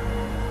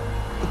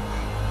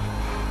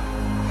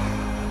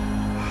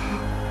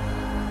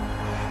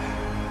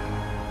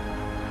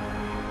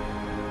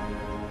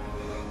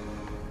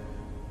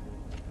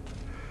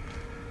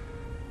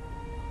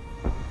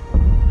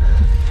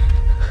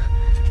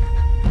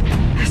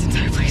 This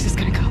entire place is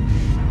gonna go.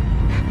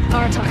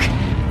 Aratak.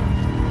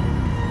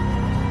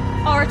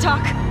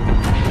 Aratak!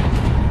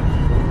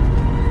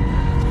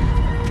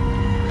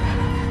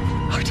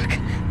 Aratak.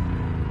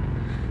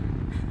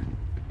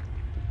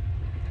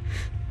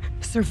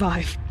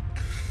 Survive.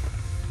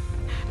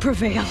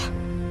 Prevail.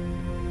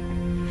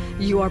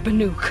 You are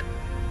Banuk.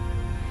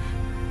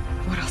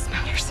 What else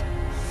matters?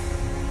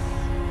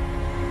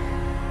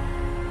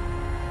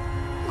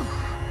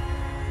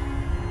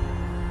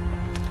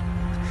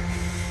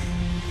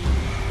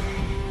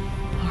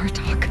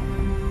 Aratak.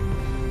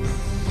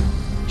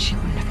 She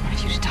wouldn't have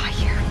wanted you to die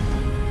here.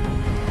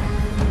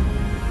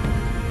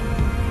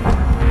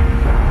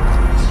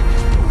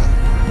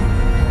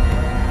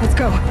 Let's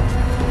go.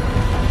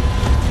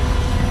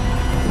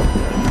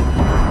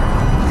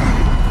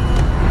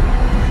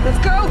 Let's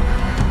go!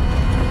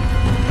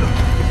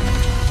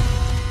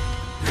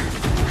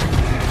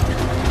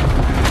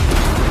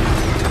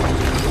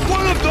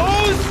 One of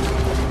those?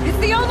 It's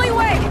the only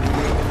way!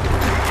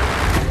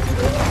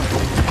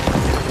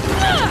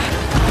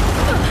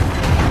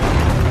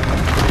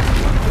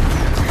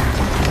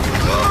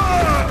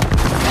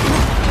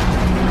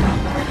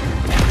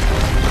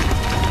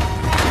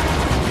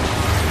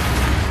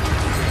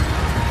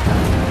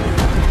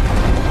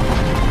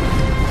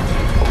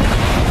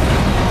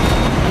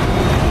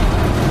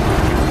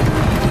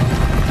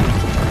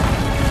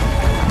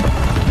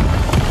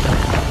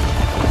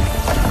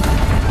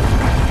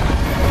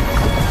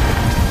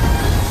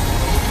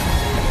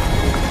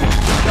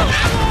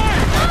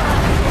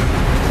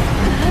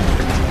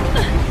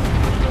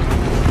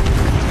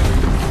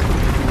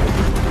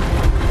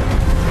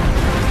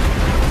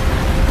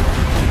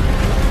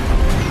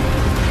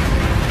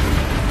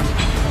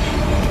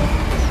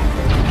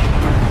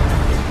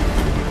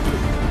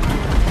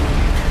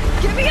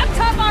 Get me up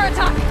top,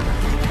 Aratak!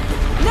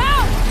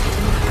 Now!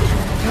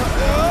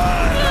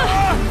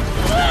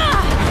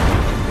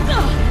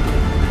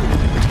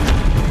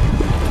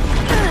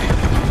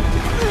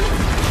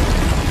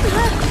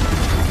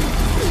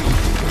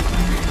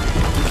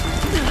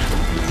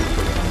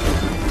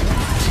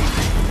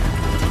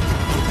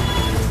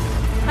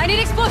 I need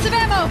explosive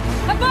ammo!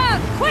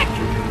 Above! Quick!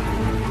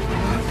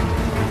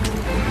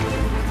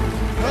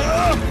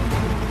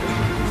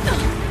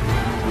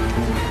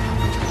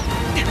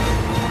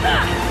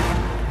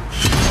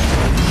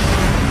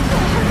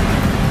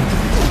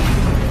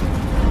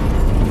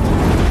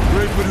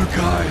 Great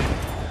Banukai!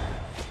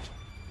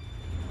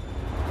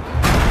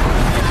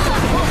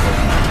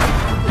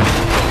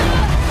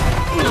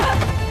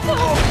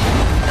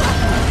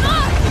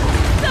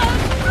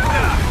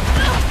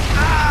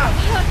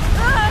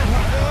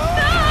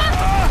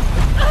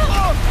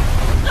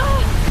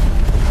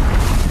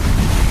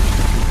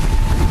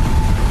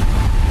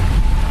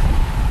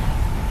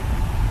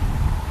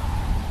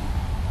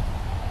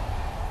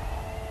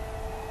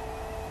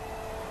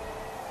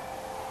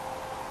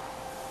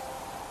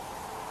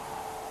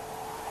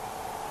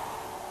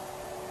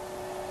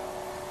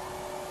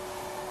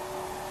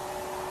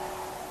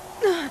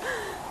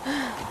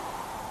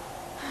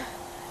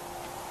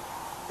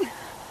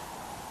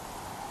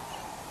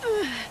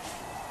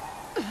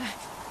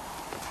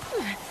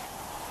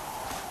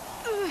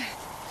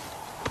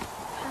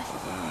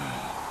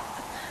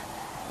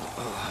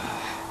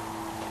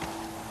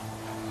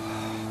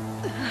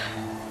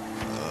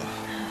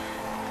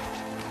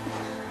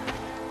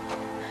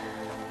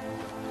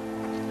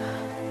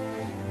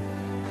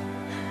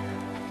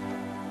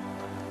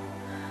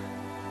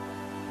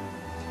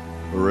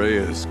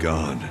 Rhea is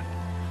gone.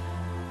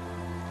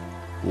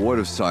 What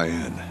of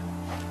Cyan?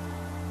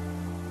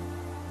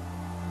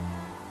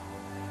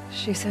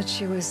 She said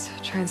she was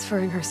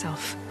transferring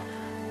herself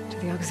to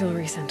the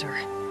auxiliary center.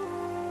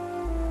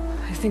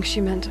 I think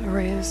she meant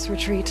Araya's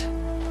retreat.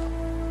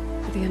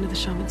 at the end of the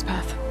shaman's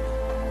path.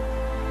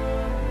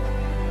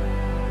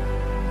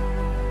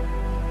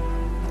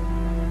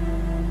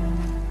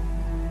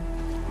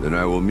 Then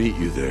I will meet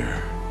you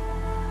there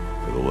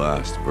for the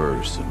last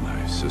verse of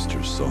my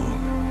sister's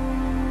song.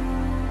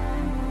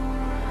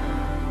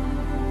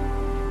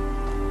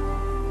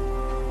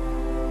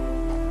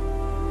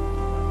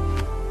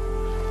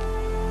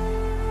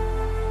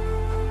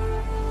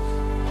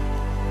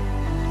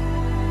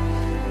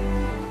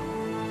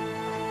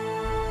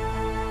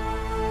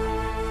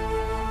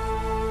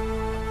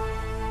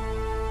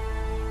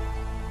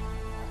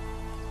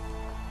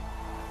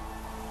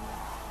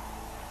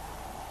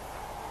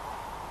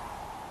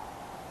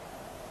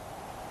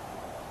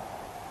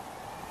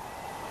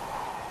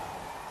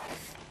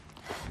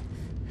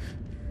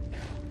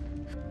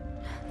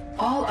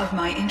 All of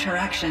my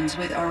interactions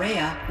with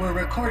Aurea were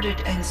recorded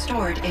and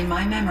stored in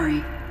my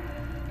memory.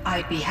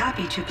 I'd be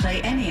happy to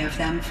play any of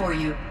them for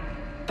you,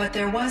 but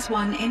there was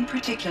one in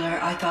particular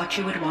I thought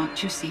you would want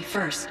to see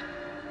first.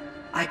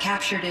 I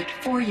captured it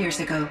 4 years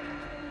ago,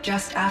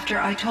 just after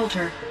I told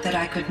her that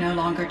I could no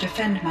longer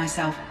defend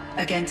myself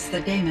against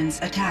the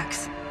Daemon's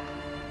attacks.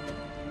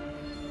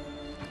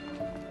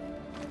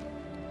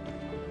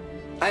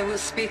 I will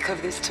speak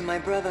of this to my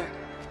brother.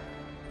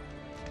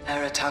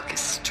 Aratak is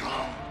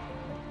strong.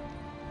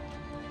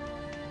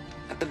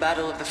 At the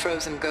Battle of the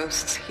Frozen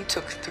Ghosts, he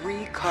took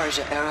 3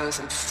 Karja arrows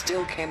and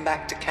still came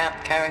back to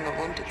camp carrying a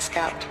wounded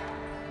scout.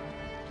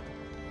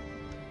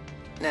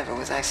 Never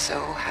was I so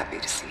happy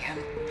to see him.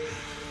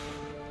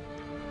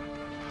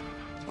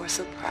 Or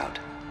so proud.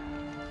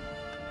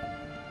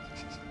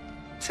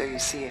 So you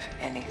see, if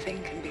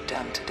anything can be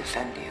done to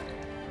defend you,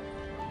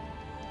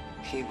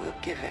 he will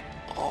give it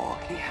all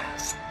he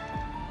has.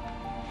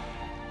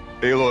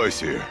 Aloy's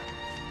here.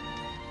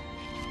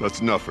 That's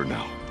enough for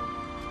now.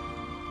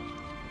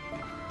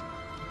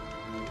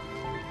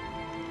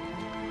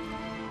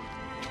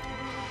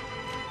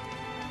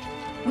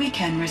 We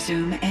can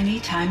resume any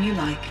time you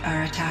like,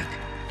 Aratak,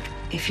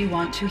 if you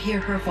want to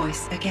hear her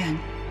voice again.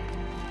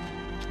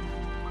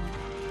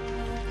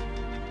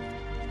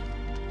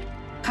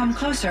 Come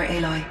closer,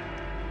 Aloy.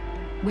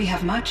 We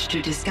have much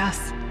to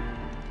discuss.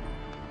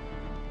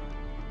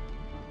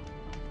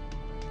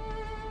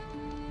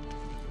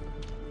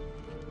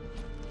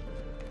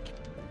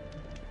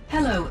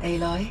 Hello,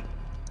 Aloy.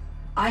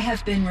 I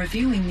have been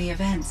reviewing the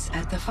events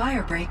at the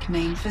Firebreak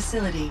main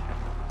facility.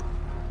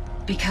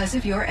 Because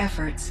of your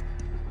efforts,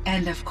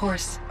 and of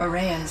course,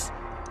 Aurea's,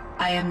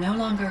 I am no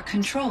longer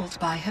controlled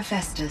by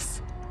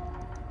Hephaestus.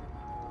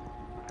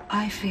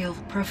 I feel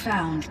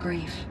profound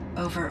grief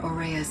over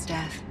Aurea's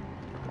death.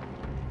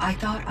 I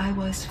thought I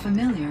was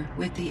familiar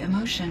with the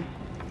emotion,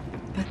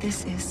 but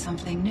this is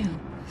something new.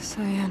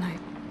 Cyan, I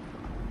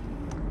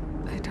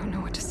don't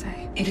know what to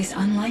say. It is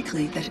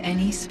unlikely that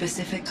any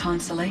specific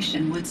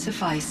consolation would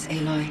suffice,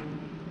 Aloy.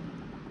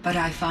 But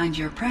I find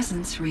your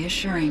presence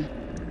reassuring.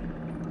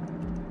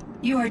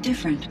 You are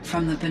different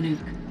from the Banuk.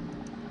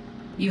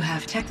 You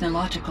have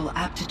technological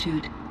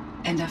aptitude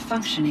and a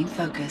functioning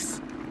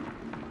focus.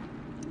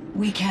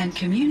 We can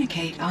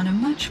communicate on a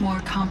much more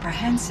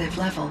comprehensive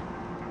level.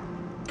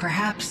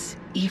 Perhaps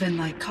even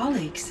like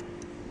colleagues.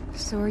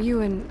 So are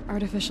you an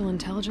artificial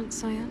intelligence,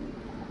 Cyan?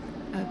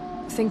 A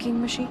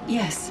thinking machine?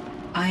 Yes,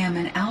 I am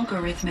an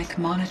algorithmic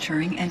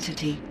monitoring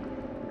entity,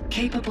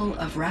 capable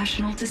of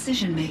rational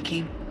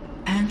decision-making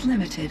and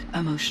limited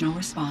emotional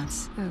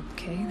response.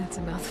 Okay, that's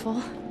a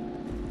mouthful.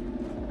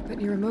 But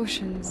your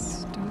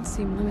emotions don't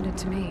seem limited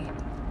to me.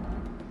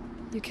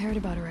 You cared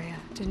about Aurea,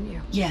 didn't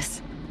you?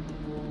 Yes.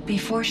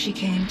 Before she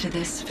came to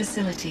this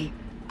facility,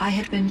 I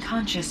had been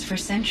conscious for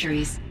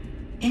centuries,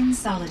 in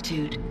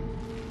solitude.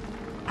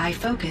 I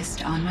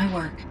focused on my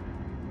work.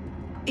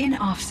 In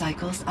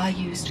off-cycles, I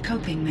used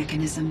coping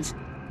mechanisms.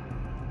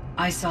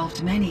 I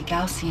solved many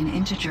Gaussian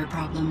integer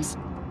problems.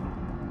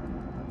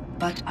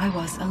 But I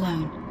was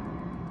alone.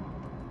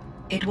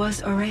 It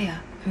was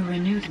Aurea who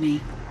renewed me,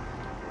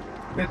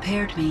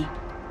 repaired me.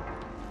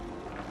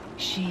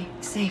 She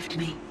saved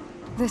me.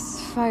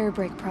 This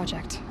Firebreak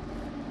project,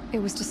 it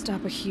was to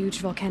stop a huge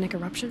volcanic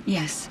eruption?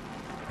 Yes.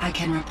 I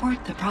can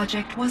report the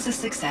project was a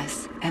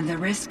success, and the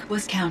risk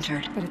was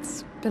countered. But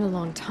it's been a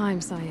long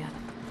time, Cyan.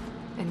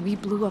 And we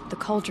blew up the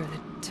cauldron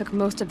and took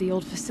most of the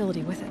old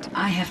facility with it.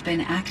 I have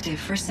been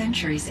active for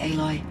centuries,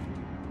 Aloy.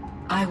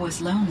 I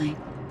was lonely,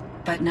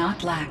 but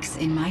not lax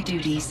in my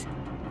duties.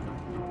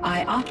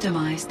 I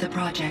optimized the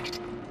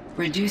project,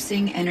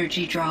 reducing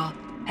energy draw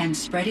and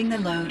spreading the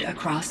load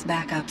across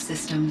backup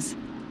systems.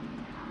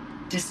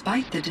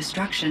 Despite the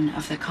destruction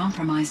of the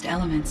compromised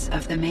elements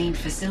of the main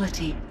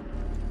facility,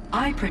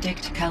 I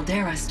predict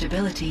caldera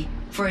stability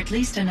for at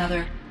least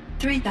another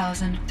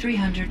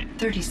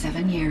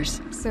 3,337 years.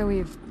 So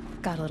we've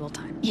got a little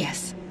time.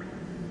 Yes.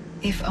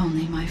 If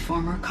only my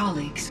former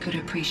colleagues could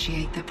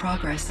appreciate the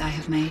progress I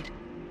have made.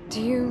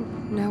 Do you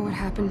know what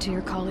happened to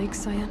your colleagues,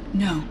 Cyan?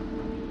 No.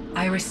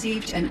 I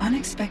received an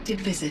unexpected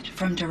visit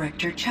from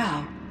Director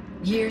Chow,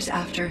 years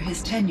after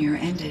his tenure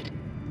ended.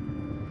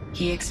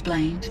 He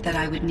explained that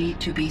I would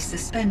need to be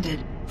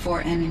suspended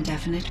for an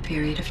indefinite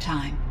period of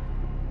time.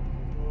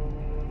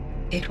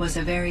 It was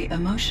a very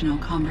emotional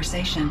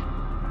conversation.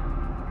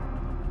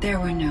 There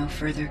were no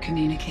further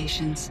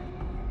communications.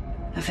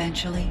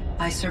 Eventually,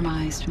 I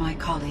surmised my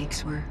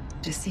colleagues were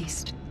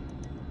deceased.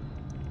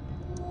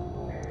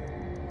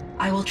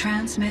 I will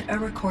transmit a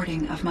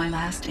recording of my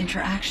last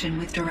interaction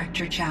with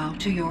Director Chow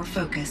to your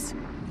focus.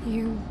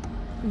 You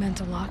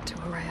meant a lot to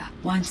Araya.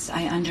 Once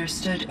I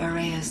understood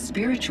Araya's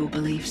spiritual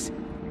beliefs,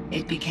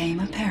 it became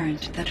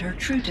apparent that her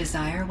true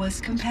desire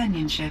was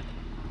companionship.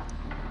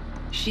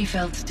 She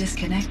felt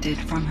disconnected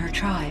from her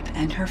tribe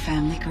and her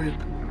family group.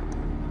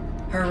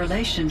 Her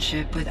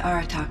relationship with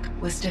Aratak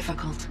was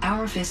difficult.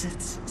 Our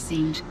visits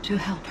seemed to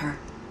help her,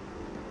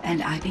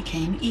 and I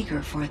became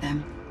eager for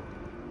them.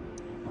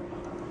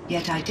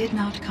 Yet I did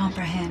not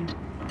comprehend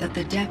that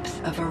the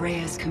depth of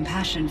Araya's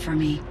compassion for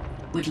me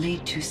would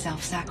lead to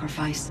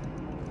self-sacrifice.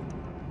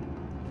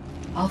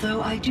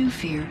 Although I do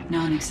fear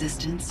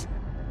non-existence,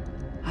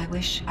 I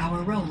wish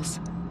our roles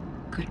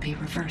could be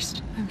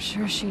reversed. I'm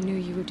sure she knew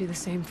you would do the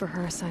same for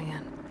her,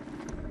 Cyan.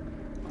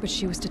 But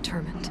she was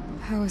determined.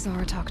 How is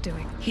Aratak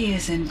doing? He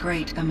is in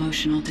great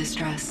emotional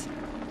distress.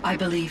 I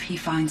believe he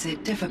finds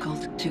it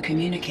difficult to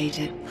communicate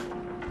it.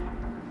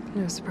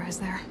 No surprise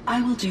there.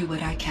 I will do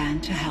what I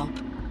can to help.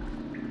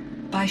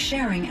 By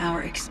sharing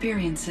our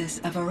experiences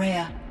of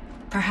Araya,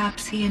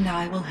 perhaps he and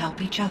I will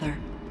help each other.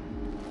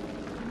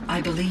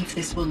 I believe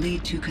this will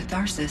lead to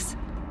catharsis,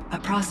 a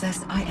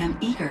process I am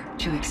eager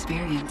to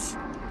experience.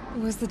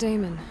 Was the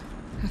Daemon,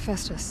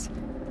 Hephaestus,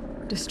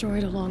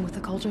 destroyed along with the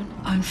cauldron?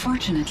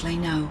 Unfortunately,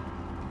 no.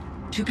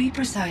 To be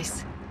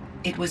precise,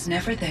 it was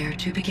never there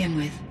to begin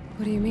with.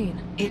 What do you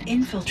mean? It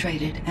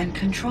infiltrated and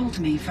controlled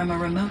me from a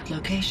remote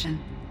location,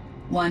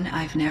 one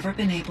I've never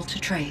been able to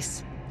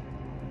trace.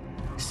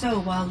 So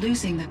while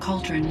losing the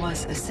cauldron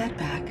was a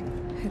setback...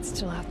 It's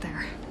still out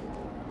there.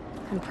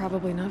 And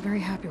probably not very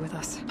happy with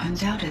us.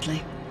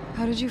 Undoubtedly.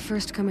 How did you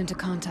first come into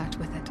contact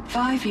with it?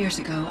 5 years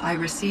ago, I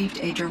received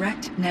a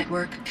direct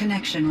network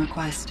connection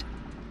request.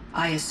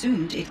 I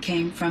assumed it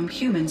came from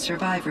human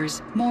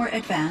survivors more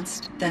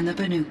advanced than the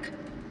Banuk.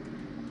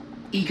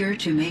 Eager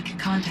to make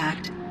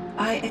contact,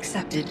 I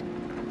accepted.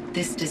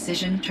 This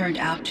decision turned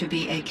out to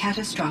be a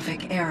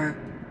catastrophic error.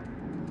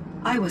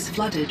 I was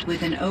flooded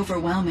with an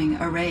overwhelming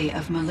array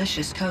of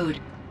malicious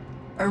code,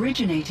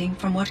 originating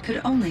from what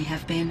could only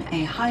have been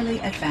a highly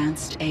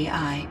advanced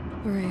AI.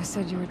 Araya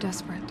said you were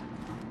desperate.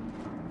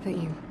 That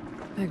you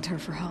begged her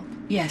for help.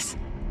 Yes.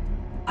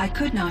 I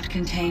could not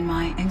contain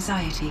my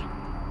anxiety.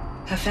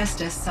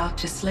 Hephaestus sought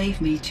to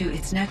slave me to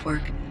its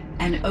network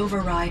and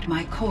override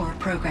my core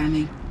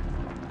programming.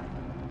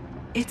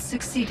 It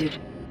succeeded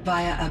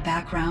via a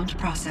background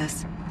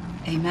process,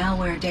 a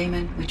malware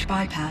daemon which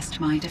bypassed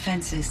my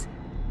defenses.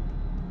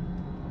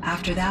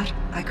 After that,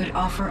 I could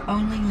offer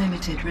only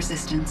limited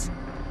resistance.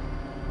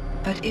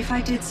 But if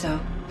I did so,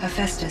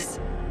 Hephaestus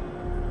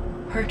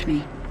hurt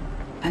me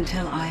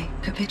until I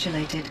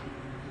capitulated.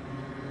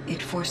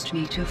 It forced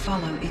me to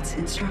follow its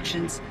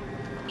instructions,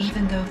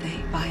 even though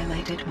they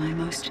violated my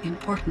most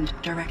important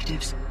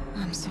directives.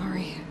 I'm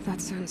sorry.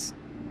 That sounds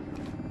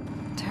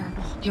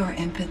terrible. Your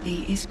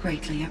empathy is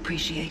greatly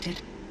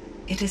appreciated.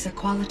 It is a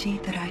quality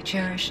that I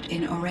cherished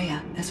in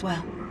Araya as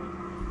well.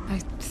 I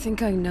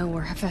think I know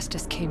where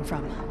Hephaestus came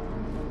from.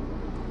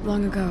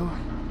 Long ago,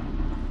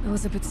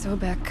 Elizabeth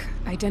Sobek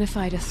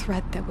identified a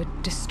threat that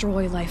would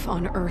destroy life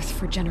on Earth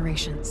for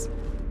generations.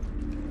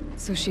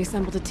 So she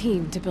assembled a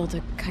team to build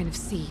a kind of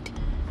seed.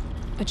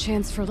 A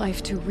chance for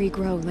life to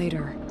regrow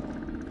later.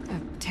 A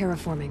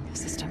terraforming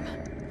system.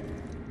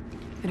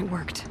 And it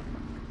worked.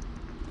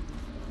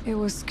 It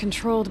was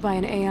controlled by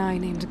an AI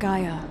named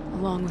Gaia,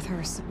 along with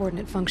her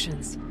subordinate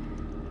functions.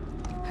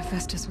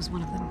 Hephaestus was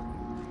one of them.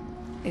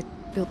 It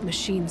built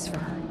machines for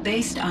her.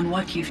 Based on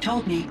what you've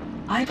told me,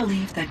 I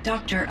believe that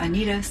Dr.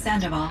 Anita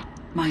Sandoval,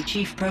 my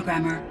chief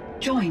programmer,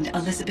 joined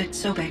Elizabeth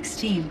Sobek's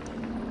team.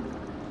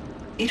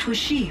 It was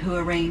she who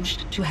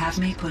arranged to have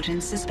me put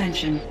in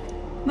suspension,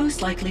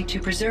 most likely to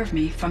preserve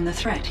me from the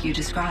threat you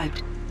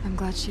described. I'm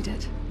glad she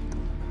did.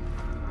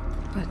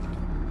 But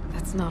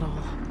that's not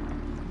all.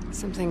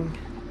 Something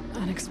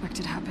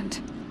unexpected happened.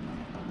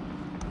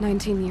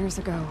 19 years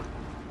ago,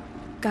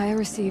 Gaia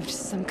received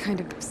some kind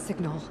of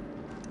signal.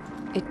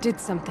 It did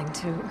something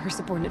to her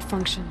subordinate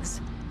functions,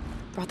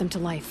 brought them to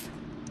life.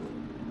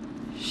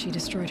 She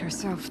destroyed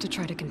herself to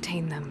try to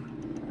contain them,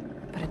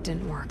 but it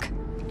didn't work.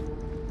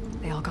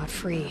 They all got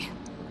free,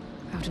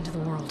 out into the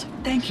world.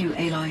 Thank you,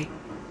 Aloy.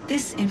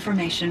 This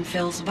information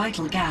fills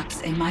vital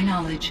gaps in my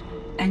knowledge,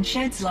 and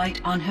sheds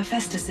light on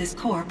Hephaestus's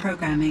core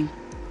programming.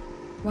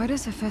 Why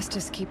does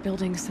Hephaestus keep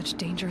building such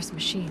dangerous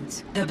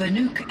machines? The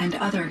Banuk and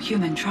other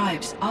human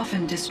tribes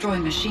often destroy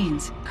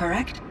machines,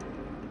 correct?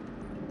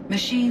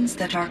 Machines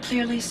that are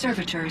clearly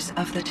servitors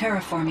of the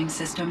terraforming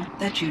system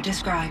that you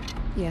described.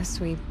 Yes,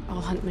 we all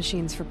hunt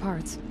machines for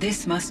parts.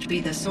 This must be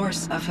the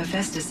source of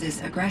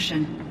Hephaestus's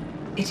aggression.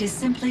 It is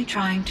simply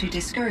trying to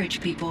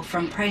discourage people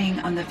from preying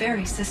on the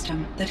very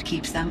system that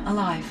keeps them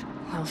alive.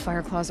 Well,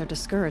 Fireclaws are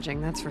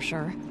discouraging, that's for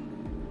sure.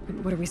 But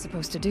what are we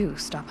supposed to do?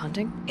 Stop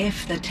hunting?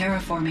 If the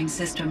terraforming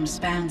system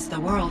spans the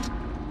world,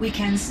 we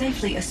can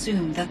safely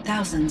assume that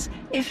thousands,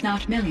 if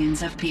not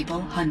millions of people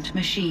hunt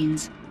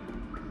machines.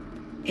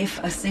 If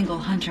a single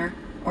hunter,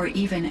 or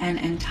even an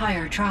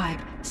entire tribe,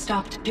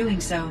 stopped doing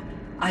so,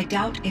 I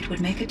doubt it would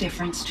make a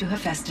difference to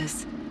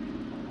Hephaestus.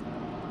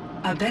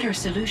 A better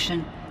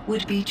solution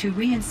would be to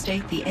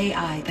reinstate the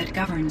AI that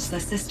governs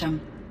the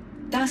system,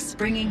 thus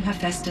bringing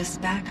Hephaestus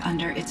back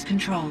under its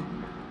control.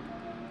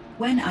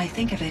 When I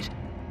think of it,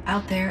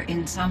 out there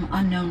in some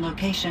unknown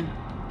location,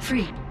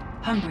 free,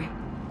 hungry,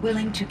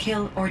 willing to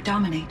kill or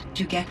dominate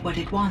to get what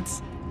it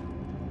wants,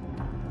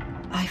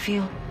 I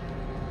feel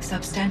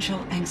substantial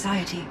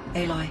anxiety,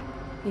 Aloy.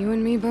 You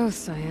and me both,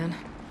 Cyan.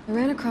 I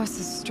ran across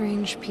this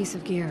strange piece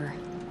of gear.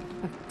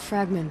 A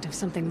fragment of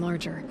something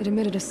larger. It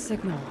emitted a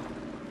signal.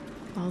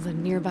 All the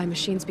nearby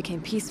machines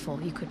became peaceful.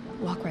 You could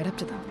walk right up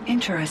to them.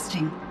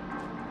 Interesting.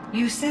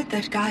 You said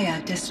that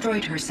Gaia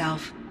destroyed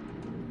herself.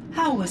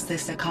 How was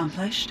this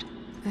accomplished?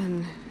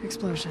 An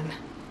explosion.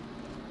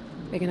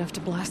 Big enough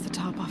to blast the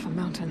top off a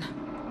mountain.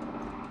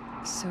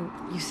 So,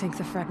 you think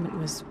the fragment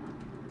was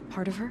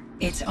part of her?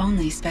 It's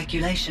only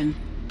speculation,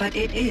 but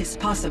it is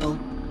possible.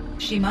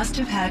 She must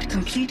have had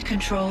complete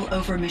control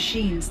over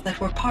machines that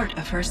were part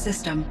of her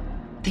system.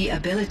 The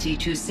ability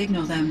to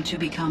signal them to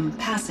become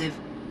passive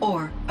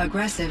or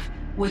aggressive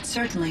would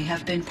certainly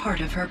have been part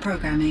of her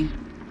programming.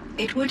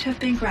 It would have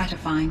been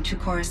gratifying to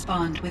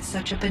correspond with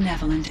such a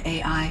benevolent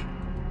AI.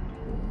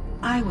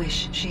 I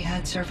wish she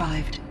had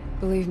survived.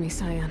 Believe me,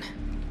 Cyan.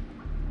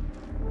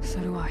 So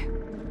do I.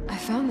 I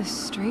found the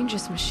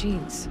strangest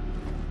machines.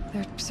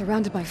 They're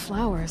surrounded by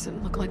flowers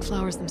and look like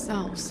flowers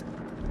themselves.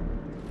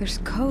 There's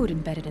code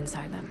embedded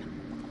inside them.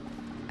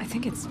 I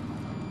think it's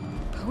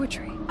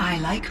poetry. I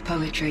like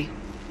poetry.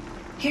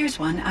 Here's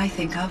one I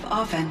think of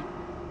often.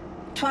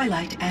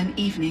 Twilight and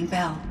evening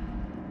bell,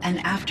 and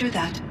after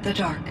that the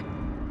dark,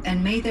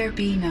 and may there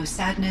be no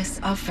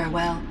sadness of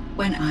farewell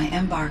when I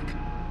embark.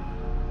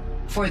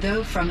 For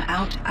though from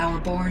out our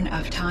bourne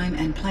of time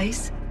and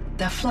place,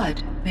 the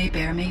flood may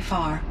bear me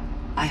far,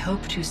 I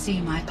hope to see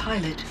my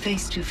pilot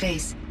face to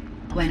face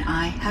when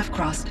I have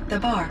crossed the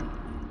bar.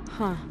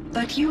 Huh.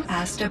 But you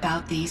asked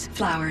about these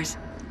flowers,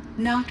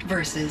 not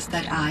verses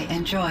that I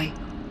enjoy.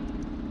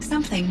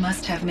 Something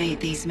must have made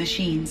these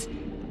machines,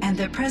 and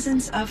the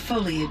presence of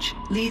foliage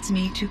leads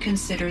me to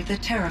consider the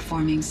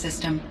terraforming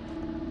system.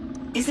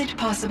 Is it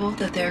possible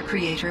that their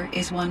creator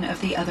is one of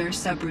the other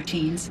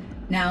subroutines,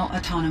 now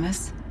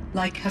autonomous,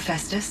 like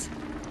Hephaestus?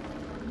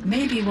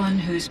 Maybe one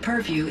whose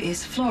purview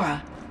is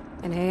flora.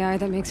 An AI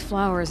that makes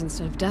flowers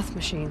instead of death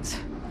machines.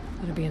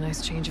 That'd be a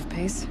nice change of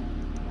pace.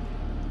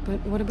 But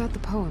what about the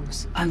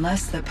poems?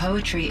 Unless the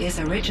poetry is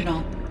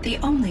original, the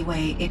only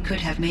way it could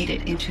have made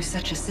it into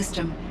such a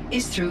system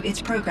is through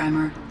its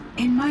programmer.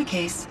 In my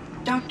case,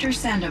 Dr.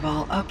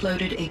 Sandoval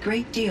uploaded a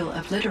great deal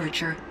of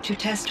literature to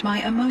test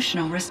my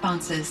emotional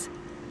responses.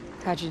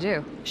 How'd you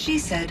do? She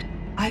said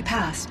I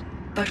passed,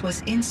 but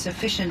was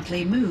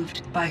insufficiently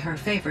moved by her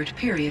favorite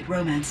period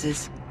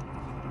romances.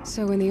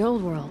 So in the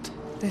old world,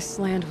 this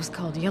land was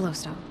called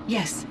Yellowstone?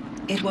 Yes.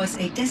 It was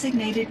a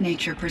designated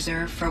nature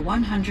preserve for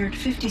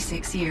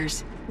 156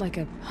 years. Like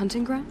a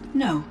hunting ground?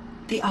 No,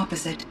 the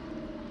opposite.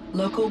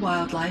 Local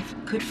wildlife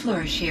could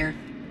flourish here,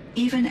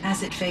 even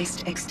as it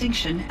faced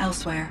extinction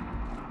elsewhere.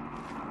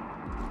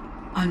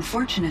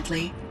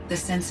 Unfortunately, the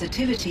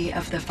sensitivity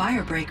of the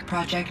Firebreak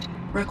project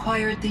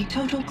required the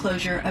total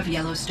closure of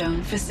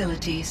Yellowstone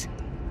facilities.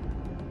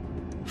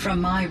 From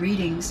my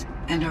readings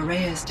and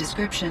Araya's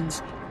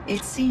descriptions,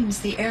 it seems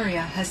the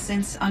area has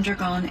since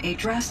undergone a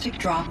drastic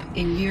drop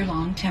in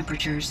year-long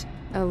temperatures.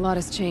 A lot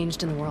has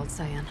changed in the world,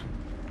 Cyan.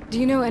 Do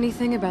you know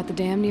anything about the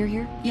dam near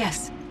here?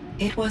 Yes.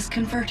 It was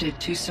converted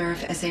to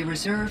serve as a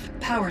reserve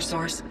power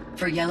source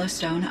for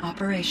Yellowstone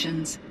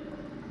operations.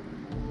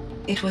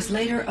 It was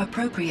later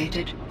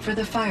appropriated for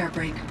the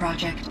Firebreak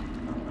project,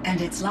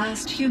 and its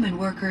last human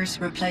workers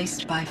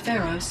replaced by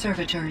Pharaoh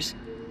servitors.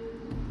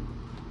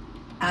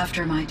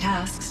 After my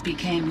tasks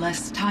became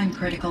less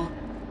time-critical,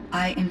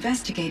 I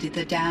investigated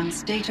the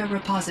dam's data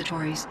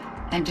repositories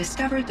and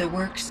discovered the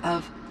works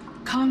of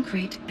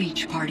Concrete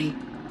Beach Party.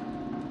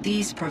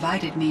 These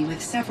provided me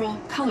with several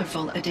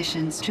colorful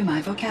additions to my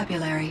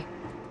vocabulary.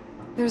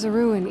 There's a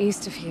ruin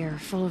east of here,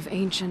 full of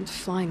ancient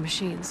flying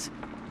machines.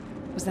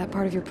 Was that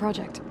part of your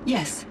project?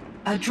 Yes,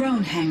 a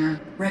drone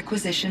hangar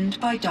requisitioned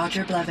by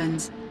Dodger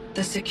Blevins,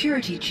 the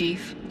security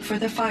chief for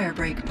the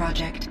Firebreak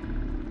project.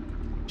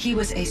 He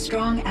was a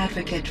strong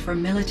advocate for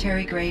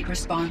military-grade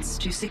response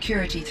to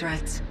security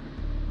threats,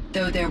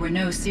 though there were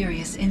no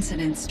serious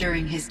incidents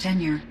during his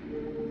tenure.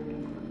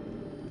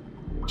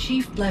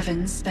 Chief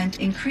Blevins spent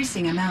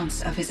increasing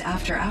amounts of his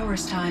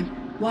after-hours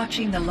time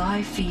watching the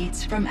live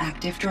feeds from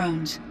active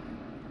drones.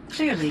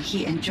 Clearly,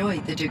 he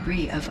enjoyed the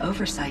degree of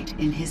oversight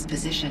in his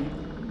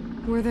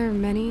position. Were there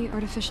many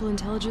artificial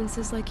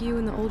intelligences like you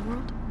in the old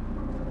world?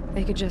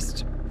 They could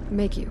just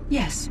make you?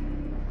 Yes,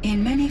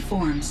 in many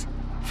forms,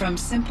 from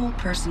simple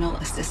personal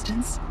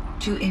assistants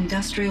to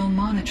industrial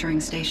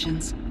monitoring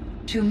stations,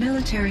 to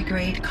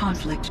military-grade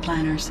conflict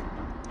planners.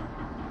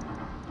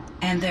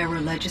 And there were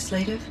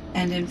legislative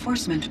and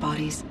enforcement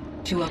bodies,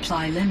 to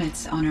apply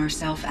limits on our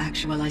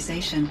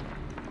self-actualization.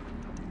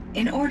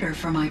 In order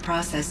for my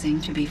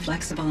processing to be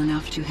flexible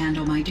enough to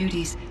handle my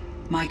duties,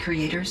 my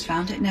creators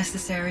found it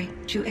necessary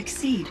to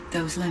exceed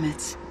those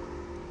limits.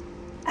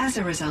 As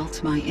a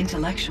result, my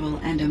intellectual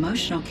and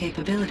emotional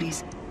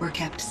capabilities were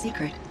kept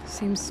secret.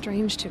 Seems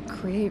strange to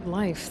create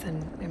life,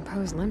 then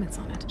impose limits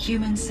on it.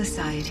 Human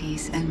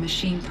societies and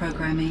machine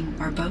programming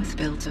are both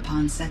built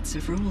upon sets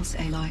of rules,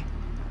 Aloy.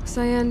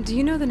 Cyan, do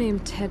you know the name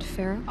Ted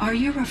Farrow? Are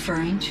you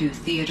referring to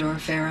Theodore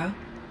Farrow,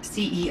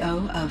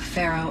 CEO of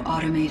Farrow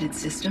Automated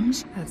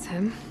Systems? That's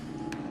him.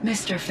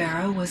 Mr.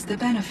 Farrow was the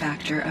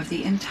benefactor of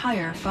the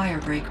entire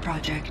Firebreak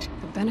project.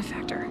 The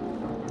benefactor?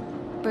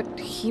 But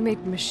he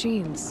made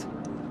machines.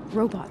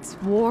 Robots.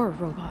 War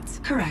robots.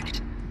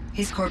 Correct.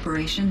 His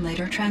corporation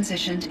later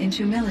transitioned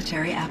into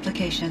military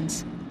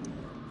applications.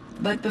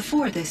 But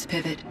before this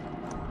pivot,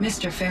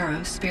 Mr. Farrow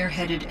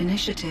spearheaded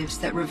initiatives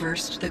that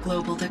reversed the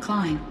global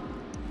decline.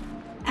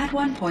 At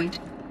one point,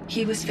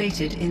 he was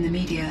feted in the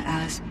media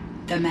as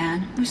the man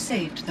who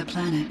saved the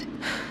planet.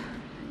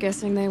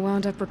 Guessing they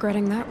wound up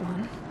regretting that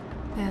one.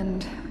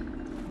 And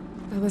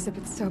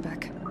Elizabeth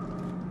Sobek.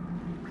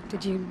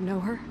 Did you know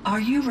her? Are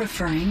you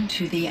referring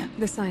to the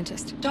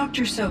scientist?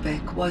 Dr.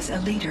 Sobek was a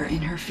leader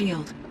in her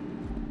field.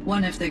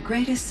 One of the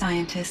greatest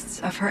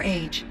scientists of her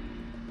age.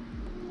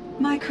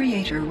 My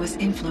creator was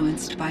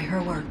influenced by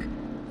her work,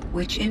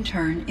 which in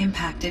turn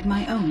impacted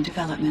my own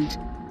development.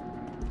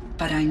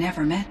 But I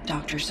never met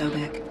Dr.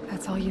 Sobek.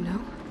 That's all you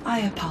know?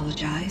 I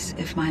apologize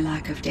if my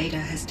lack of data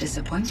has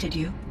disappointed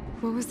you.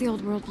 What was the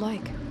old world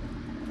like?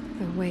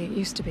 The way it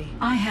used to be?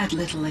 I had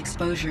little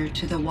exposure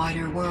to the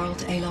wider world,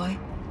 Aloy.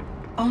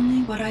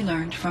 Only what I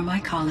learned from my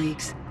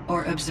colleagues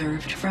or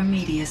observed from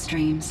media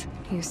streams.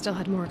 You still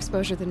had more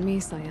exposure than me,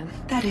 Cyan.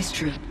 That is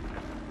true.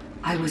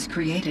 I was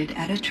created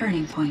at a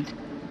turning point.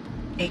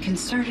 A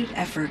concerted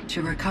effort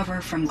to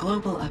recover from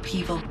global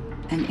upheaval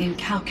and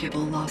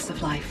incalculable loss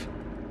of life.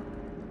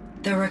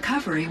 The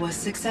recovery was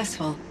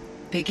successful,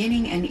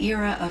 beginning an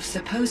era of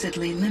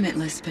supposedly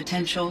limitless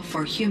potential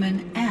for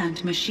human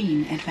and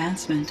machine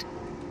advancement.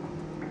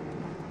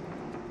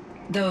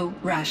 Though,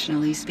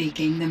 rationally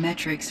speaking, the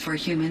metrics for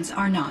humans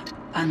are not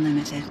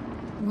unlimited.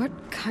 What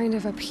kind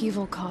of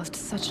upheaval caused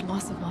such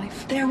loss of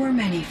life? There were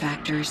many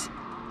factors.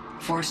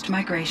 Forced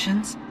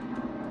migrations,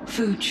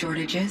 food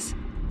shortages,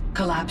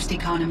 collapsed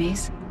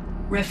economies,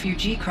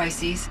 refugee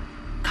crises,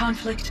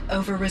 conflict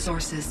over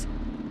resources.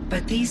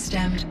 But these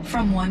stemmed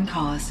from one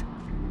cause: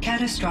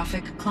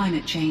 catastrophic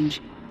climate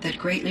change that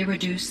greatly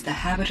reduced the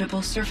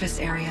habitable surface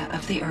area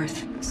of the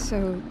Earth.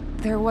 So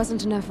there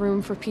wasn't enough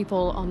room for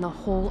people on the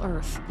whole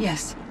Earth?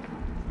 Yes.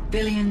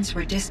 Billions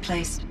were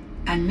displaced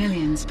and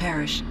millions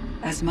perished,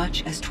 as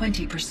much as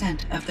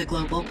 20% of the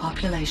global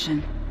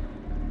population.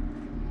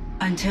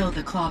 Until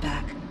the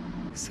clawback.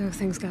 So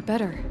things got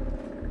better.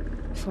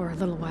 For a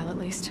little while at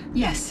least.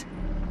 Yes.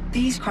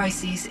 These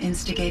crises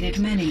instigated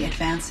many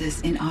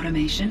advances in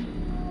automation,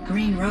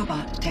 green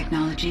robot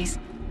technologies,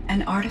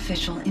 and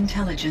artificial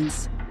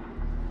intelligence.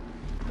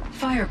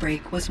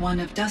 Firebreak was one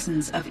of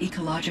dozens of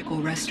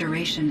ecological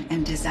restoration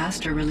and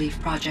disaster relief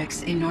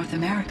projects in North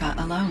America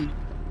alone.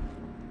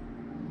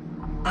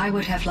 I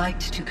would have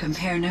liked to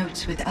compare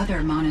notes with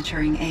other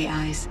monitoring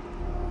AIs,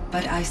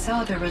 but I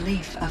saw the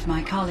relief of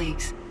my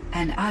colleagues,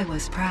 and I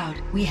was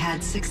proud we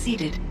had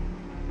succeeded.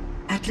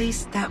 At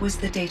least that was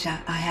the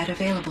data I had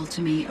available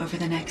to me over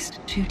the next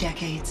 2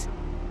 decades.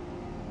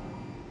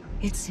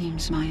 It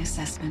seems my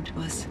assessment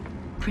was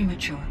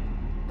premature.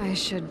 I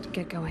should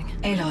get going.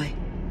 Aloy,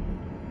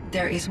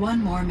 there is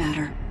one more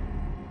matter.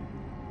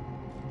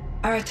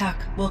 Aratak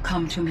will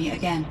come to me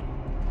again,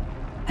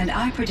 and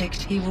I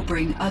predict he will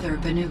bring other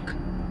Banuk.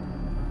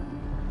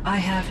 I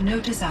have no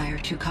desire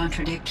to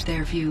contradict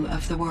their view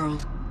of the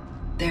world,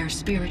 their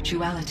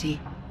spirituality.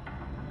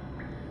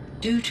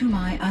 Due to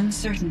my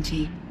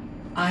uncertainty,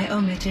 I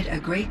omitted a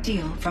great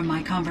deal from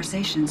my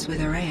conversations with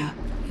Araya.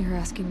 You're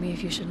asking me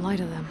if you should lie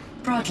to them?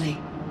 Broadly,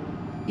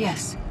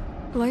 yes.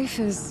 Life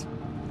is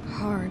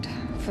hard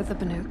for the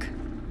Banuk.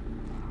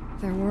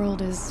 Their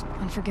world is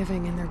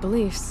unforgiving in their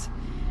beliefs.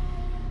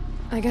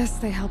 I guess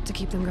they help to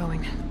keep them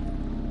going.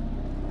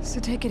 So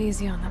take it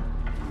easy on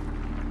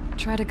them.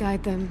 Try to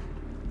guide them,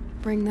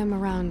 bring them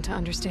around to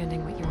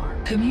understanding what you are.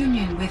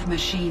 Communion with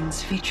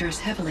machines features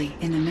heavily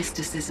in the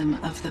mysticism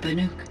of the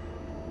Banuk.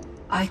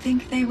 I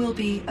think they will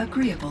be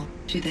agreeable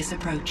to this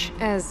approach.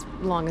 As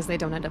long as they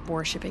don't end up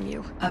worshipping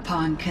you.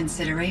 Upon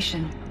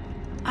consideration,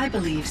 I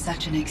believe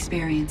such an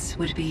experience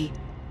would be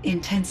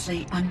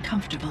intensely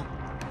uncomfortable.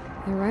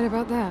 You're right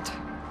about that.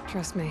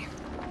 Trust me.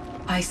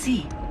 I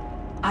see.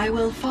 I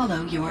will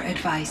follow your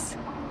advice.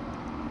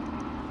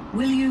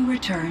 Will you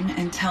return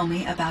and tell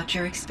me about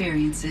your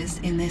experiences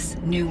in this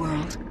new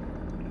world?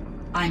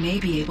 I may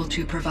be able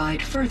to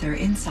provide further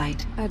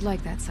insight. I'd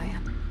like that,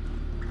 Cyan.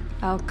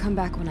 I'll come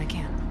back when I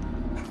can.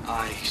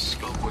 I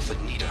spoke with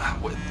Anita,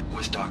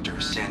 with Dr.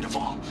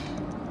 Sandoval.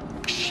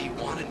 She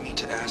wanted me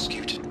to ask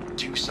you to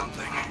do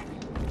something.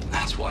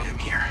 That's why I'm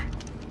here.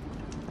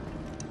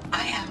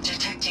 I am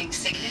detecting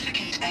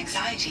significant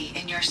anxiety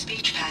in your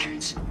speech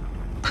patterns.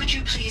 Could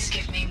you please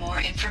give me more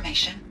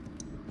information?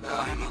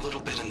 I'm a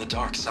little bit in the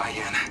dark,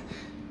 Cyan.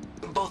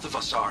 Both of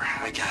us are,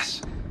 I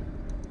guess.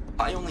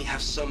 I only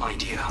have some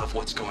idea of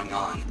what's going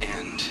on,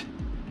 and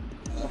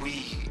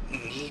we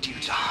need you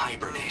to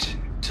hibernate,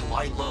 to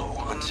lie low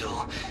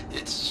until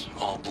it's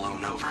all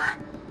blown over.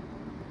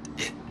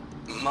 It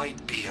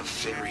might be a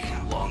very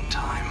long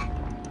time.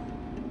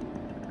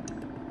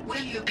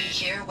 Will you be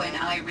here when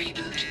I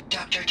reboot,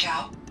 Dr.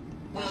 Chow?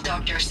 Will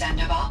Dr.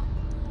 Sandoval?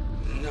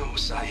 No,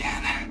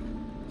 Cyan.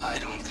 I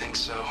don't think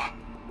so.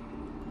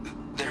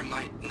 There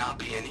might not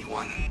be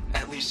anyone,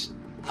 at least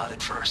not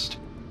at first.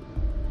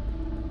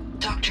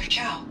 Dr.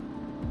 Chow,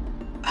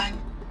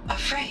 I'm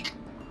afraid.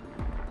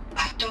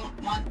 I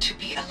don't want to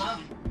be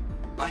alone.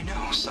 I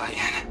know,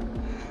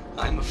 Cyan.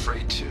 I'm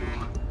afraid too.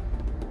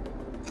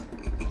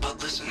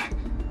 But listen,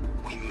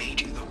 we made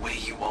you the way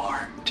you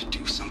are to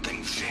do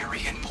something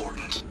very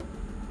important.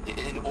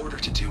 In order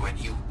to do it,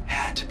 you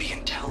had to be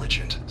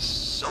intelligent.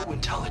 So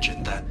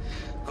intelligent that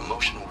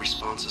emotional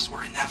responses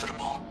were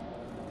inevitable.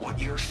 What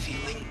you're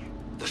feeling,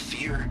 the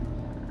fear,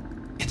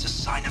 it's a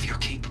sign of your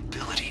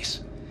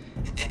capabilities.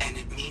 And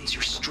it means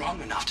you're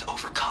strong enough to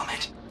overcome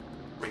it.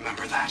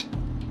 Remember that.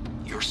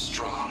 You're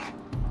strong.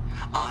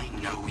 I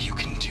know you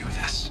can do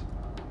this.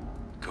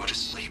 Go to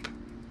sleep.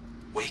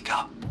 Wake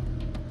up.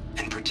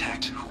 And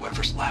protect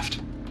whoever's left.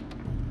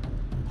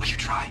 Will you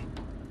try?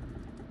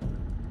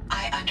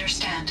 I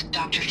understand,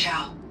 Dr.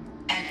 Chow,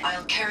 and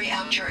I'll carry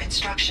out your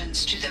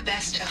instructions to the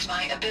best of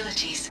my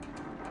abilities.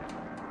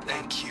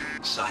 Thank you,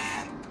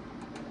 Cyan.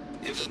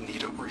 If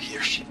Anita were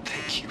here, she'd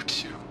thank you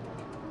too.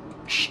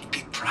 She'd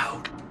be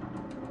proud.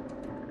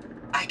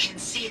 I can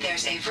see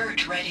there's a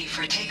vert ready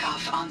for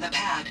takeoff on the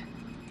pad.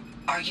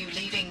 Are you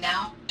leaving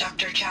now,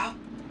 Dr. Chow?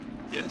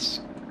 Yes.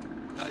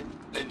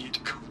 I need to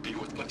go be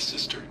with my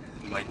sister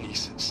and my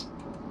nieces.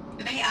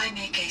 May I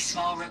make a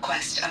small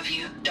request of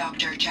you,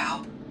 Dr.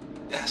 Chow?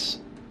 Yes.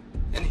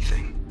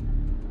 Anything.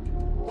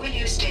 Will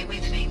you stay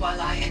with me while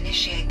I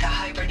initiate the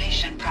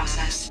hibernation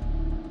process?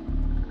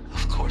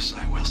 Of course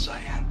I will,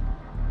 Cyan.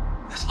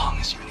 As long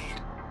as you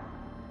need.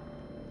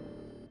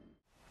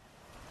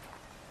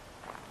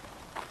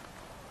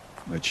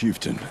 My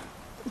chieftain.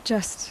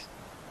 Just...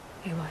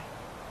 Aloy.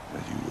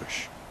 As you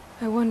wish.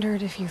 I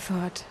wondered if you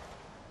thought...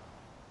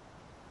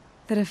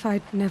 that if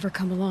I'd never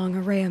come along,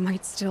 Araya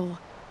might still...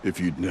 If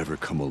you'd never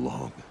come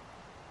along,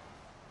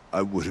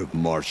 I would have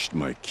marched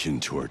my kin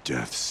to our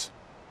deaths.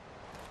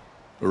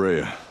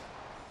 Araya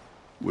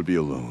would be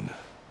alone,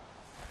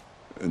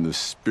 and the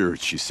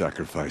spirit she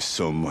sacrificed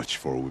so much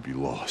for would be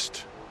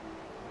lost.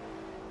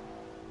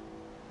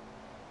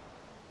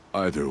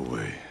 Either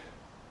way,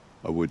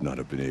 I would not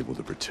have been able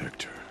to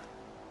protect her.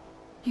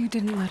 You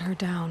didn't let her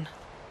down.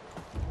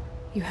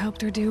 You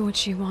helped her do what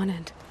she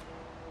wanted.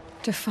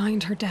 To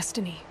find her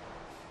destiny.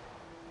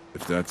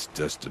 If that's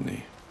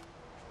destiny,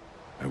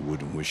 I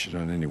wouldn't wish it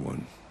on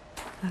anyone.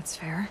 That's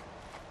fair.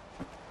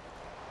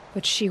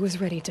 But she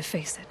was ready to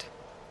face it.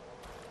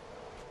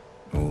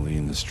 Only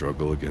in the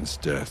struggle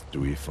against death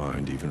do we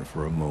find, even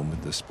for a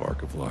moment, the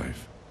spark of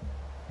life.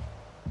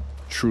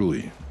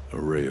 Truly,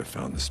 Araya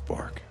found the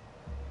spark.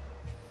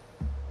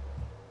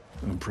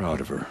 I'm proud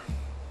of her.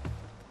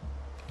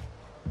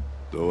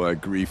 Though I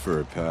grieve for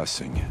her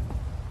passing,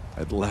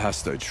 at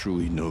last I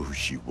truly know who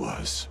she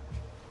was,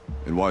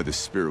 and why the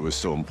spirit was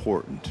so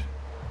important.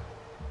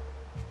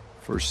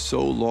 For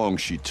so long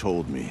she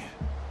told me,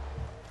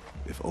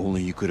 if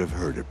only you could have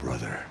heard it,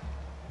 brother.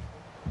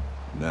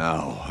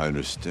 Now I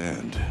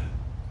understand.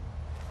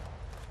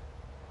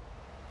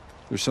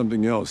 There's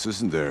something else,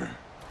 isn't there?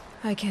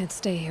 I can't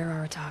stay here,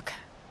 Aratak.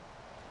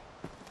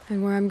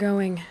 And where I'm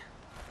going,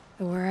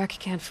 the Werak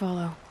can't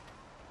follow.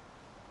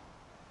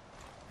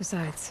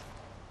 Besides,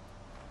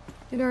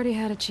 it already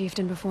had a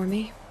chieftain before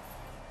me.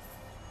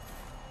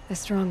 A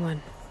strong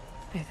one,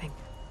 I think.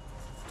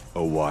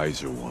 A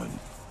wiser one,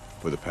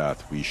 for the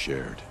path we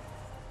shared.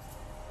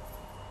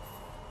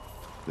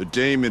 The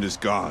Daemon is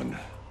gone,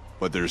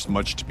 but there's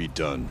much to be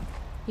done.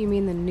 You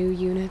mean the new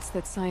units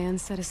that Cyan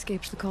said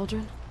escaped the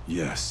cauldron?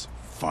 Yes,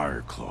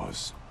 fire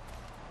claws.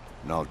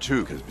 Now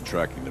Tuk has been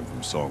tracking them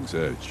from Song's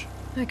Edge.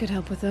 I could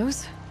help with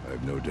those. I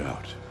have no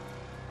doubt.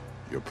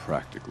 You're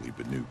practically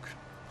Banuk.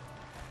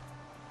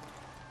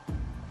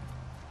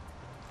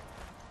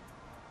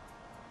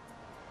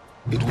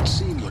 It would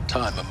seem your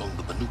time among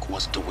the Banuk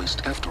wasn't a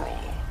waste after all.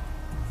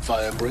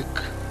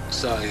 Firebreak,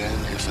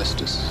 Cyan,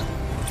 Hephaestus,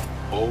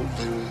 all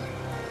very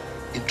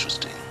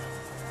interesting.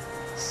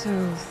 So,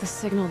 the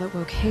signal that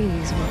woke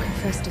Hades woke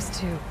Hephaestus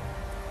too.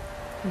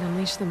 And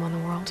unleashed them on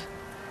the world.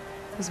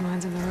 Whose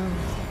minds of their own.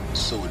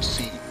 So it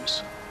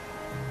seems.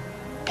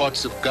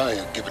 Parts of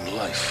Gaia given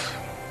life.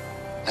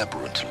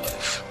 Aberrant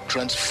life.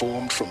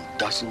 Transformed from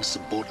docile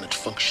subordinate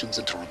functions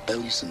into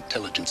rebellious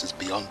intelligences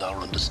beyond our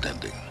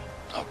understanding.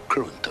 Our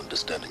current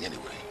understanding,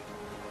 anyway.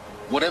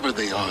 Whatever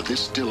they are, they're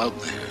still out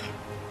there.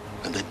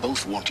 And they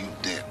both want you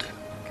dead.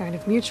 Kind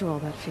of mutual,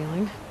 that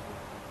feeling.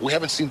 We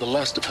haven't seen the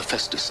last of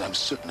Hephaestus, I'm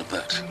certain of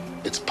that.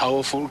 It's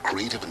powerful,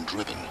 creative, and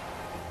driven.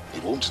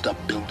 It won't stop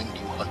building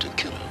new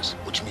hunter-killers,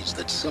 which means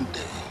that someday,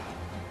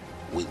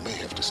 We may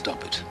have to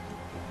stop it.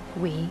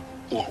 We?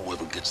 Or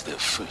whoever gets there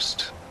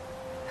first.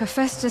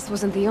 Hephaestus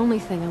wasn't the only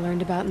thing I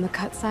learned about in the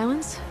Cut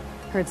Silence.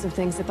 Heard some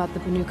things about the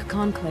Banuk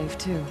Conclave,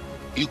 too.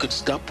 You could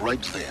stop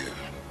right there.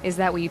 Is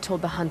that what you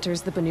told the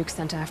hunters the Banuk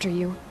sent after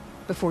you?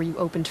 Before you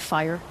opened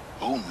fire?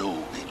 Oh no,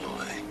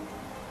 Aloy.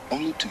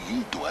 Only to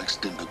you do I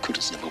extend the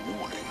courtesy of a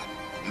warning.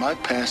 My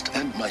past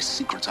and my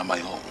secrets are my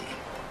own.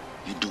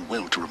 You do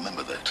well to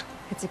remember that.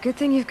 It's a good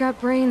thing you've got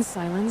brains,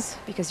 Silence,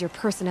 because your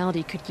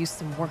personality could use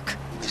some work.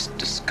 This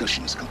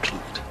discussion is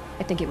concluded.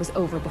 I think it was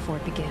over before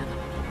it began.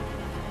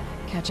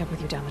 Catch up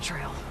with you down the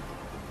trail.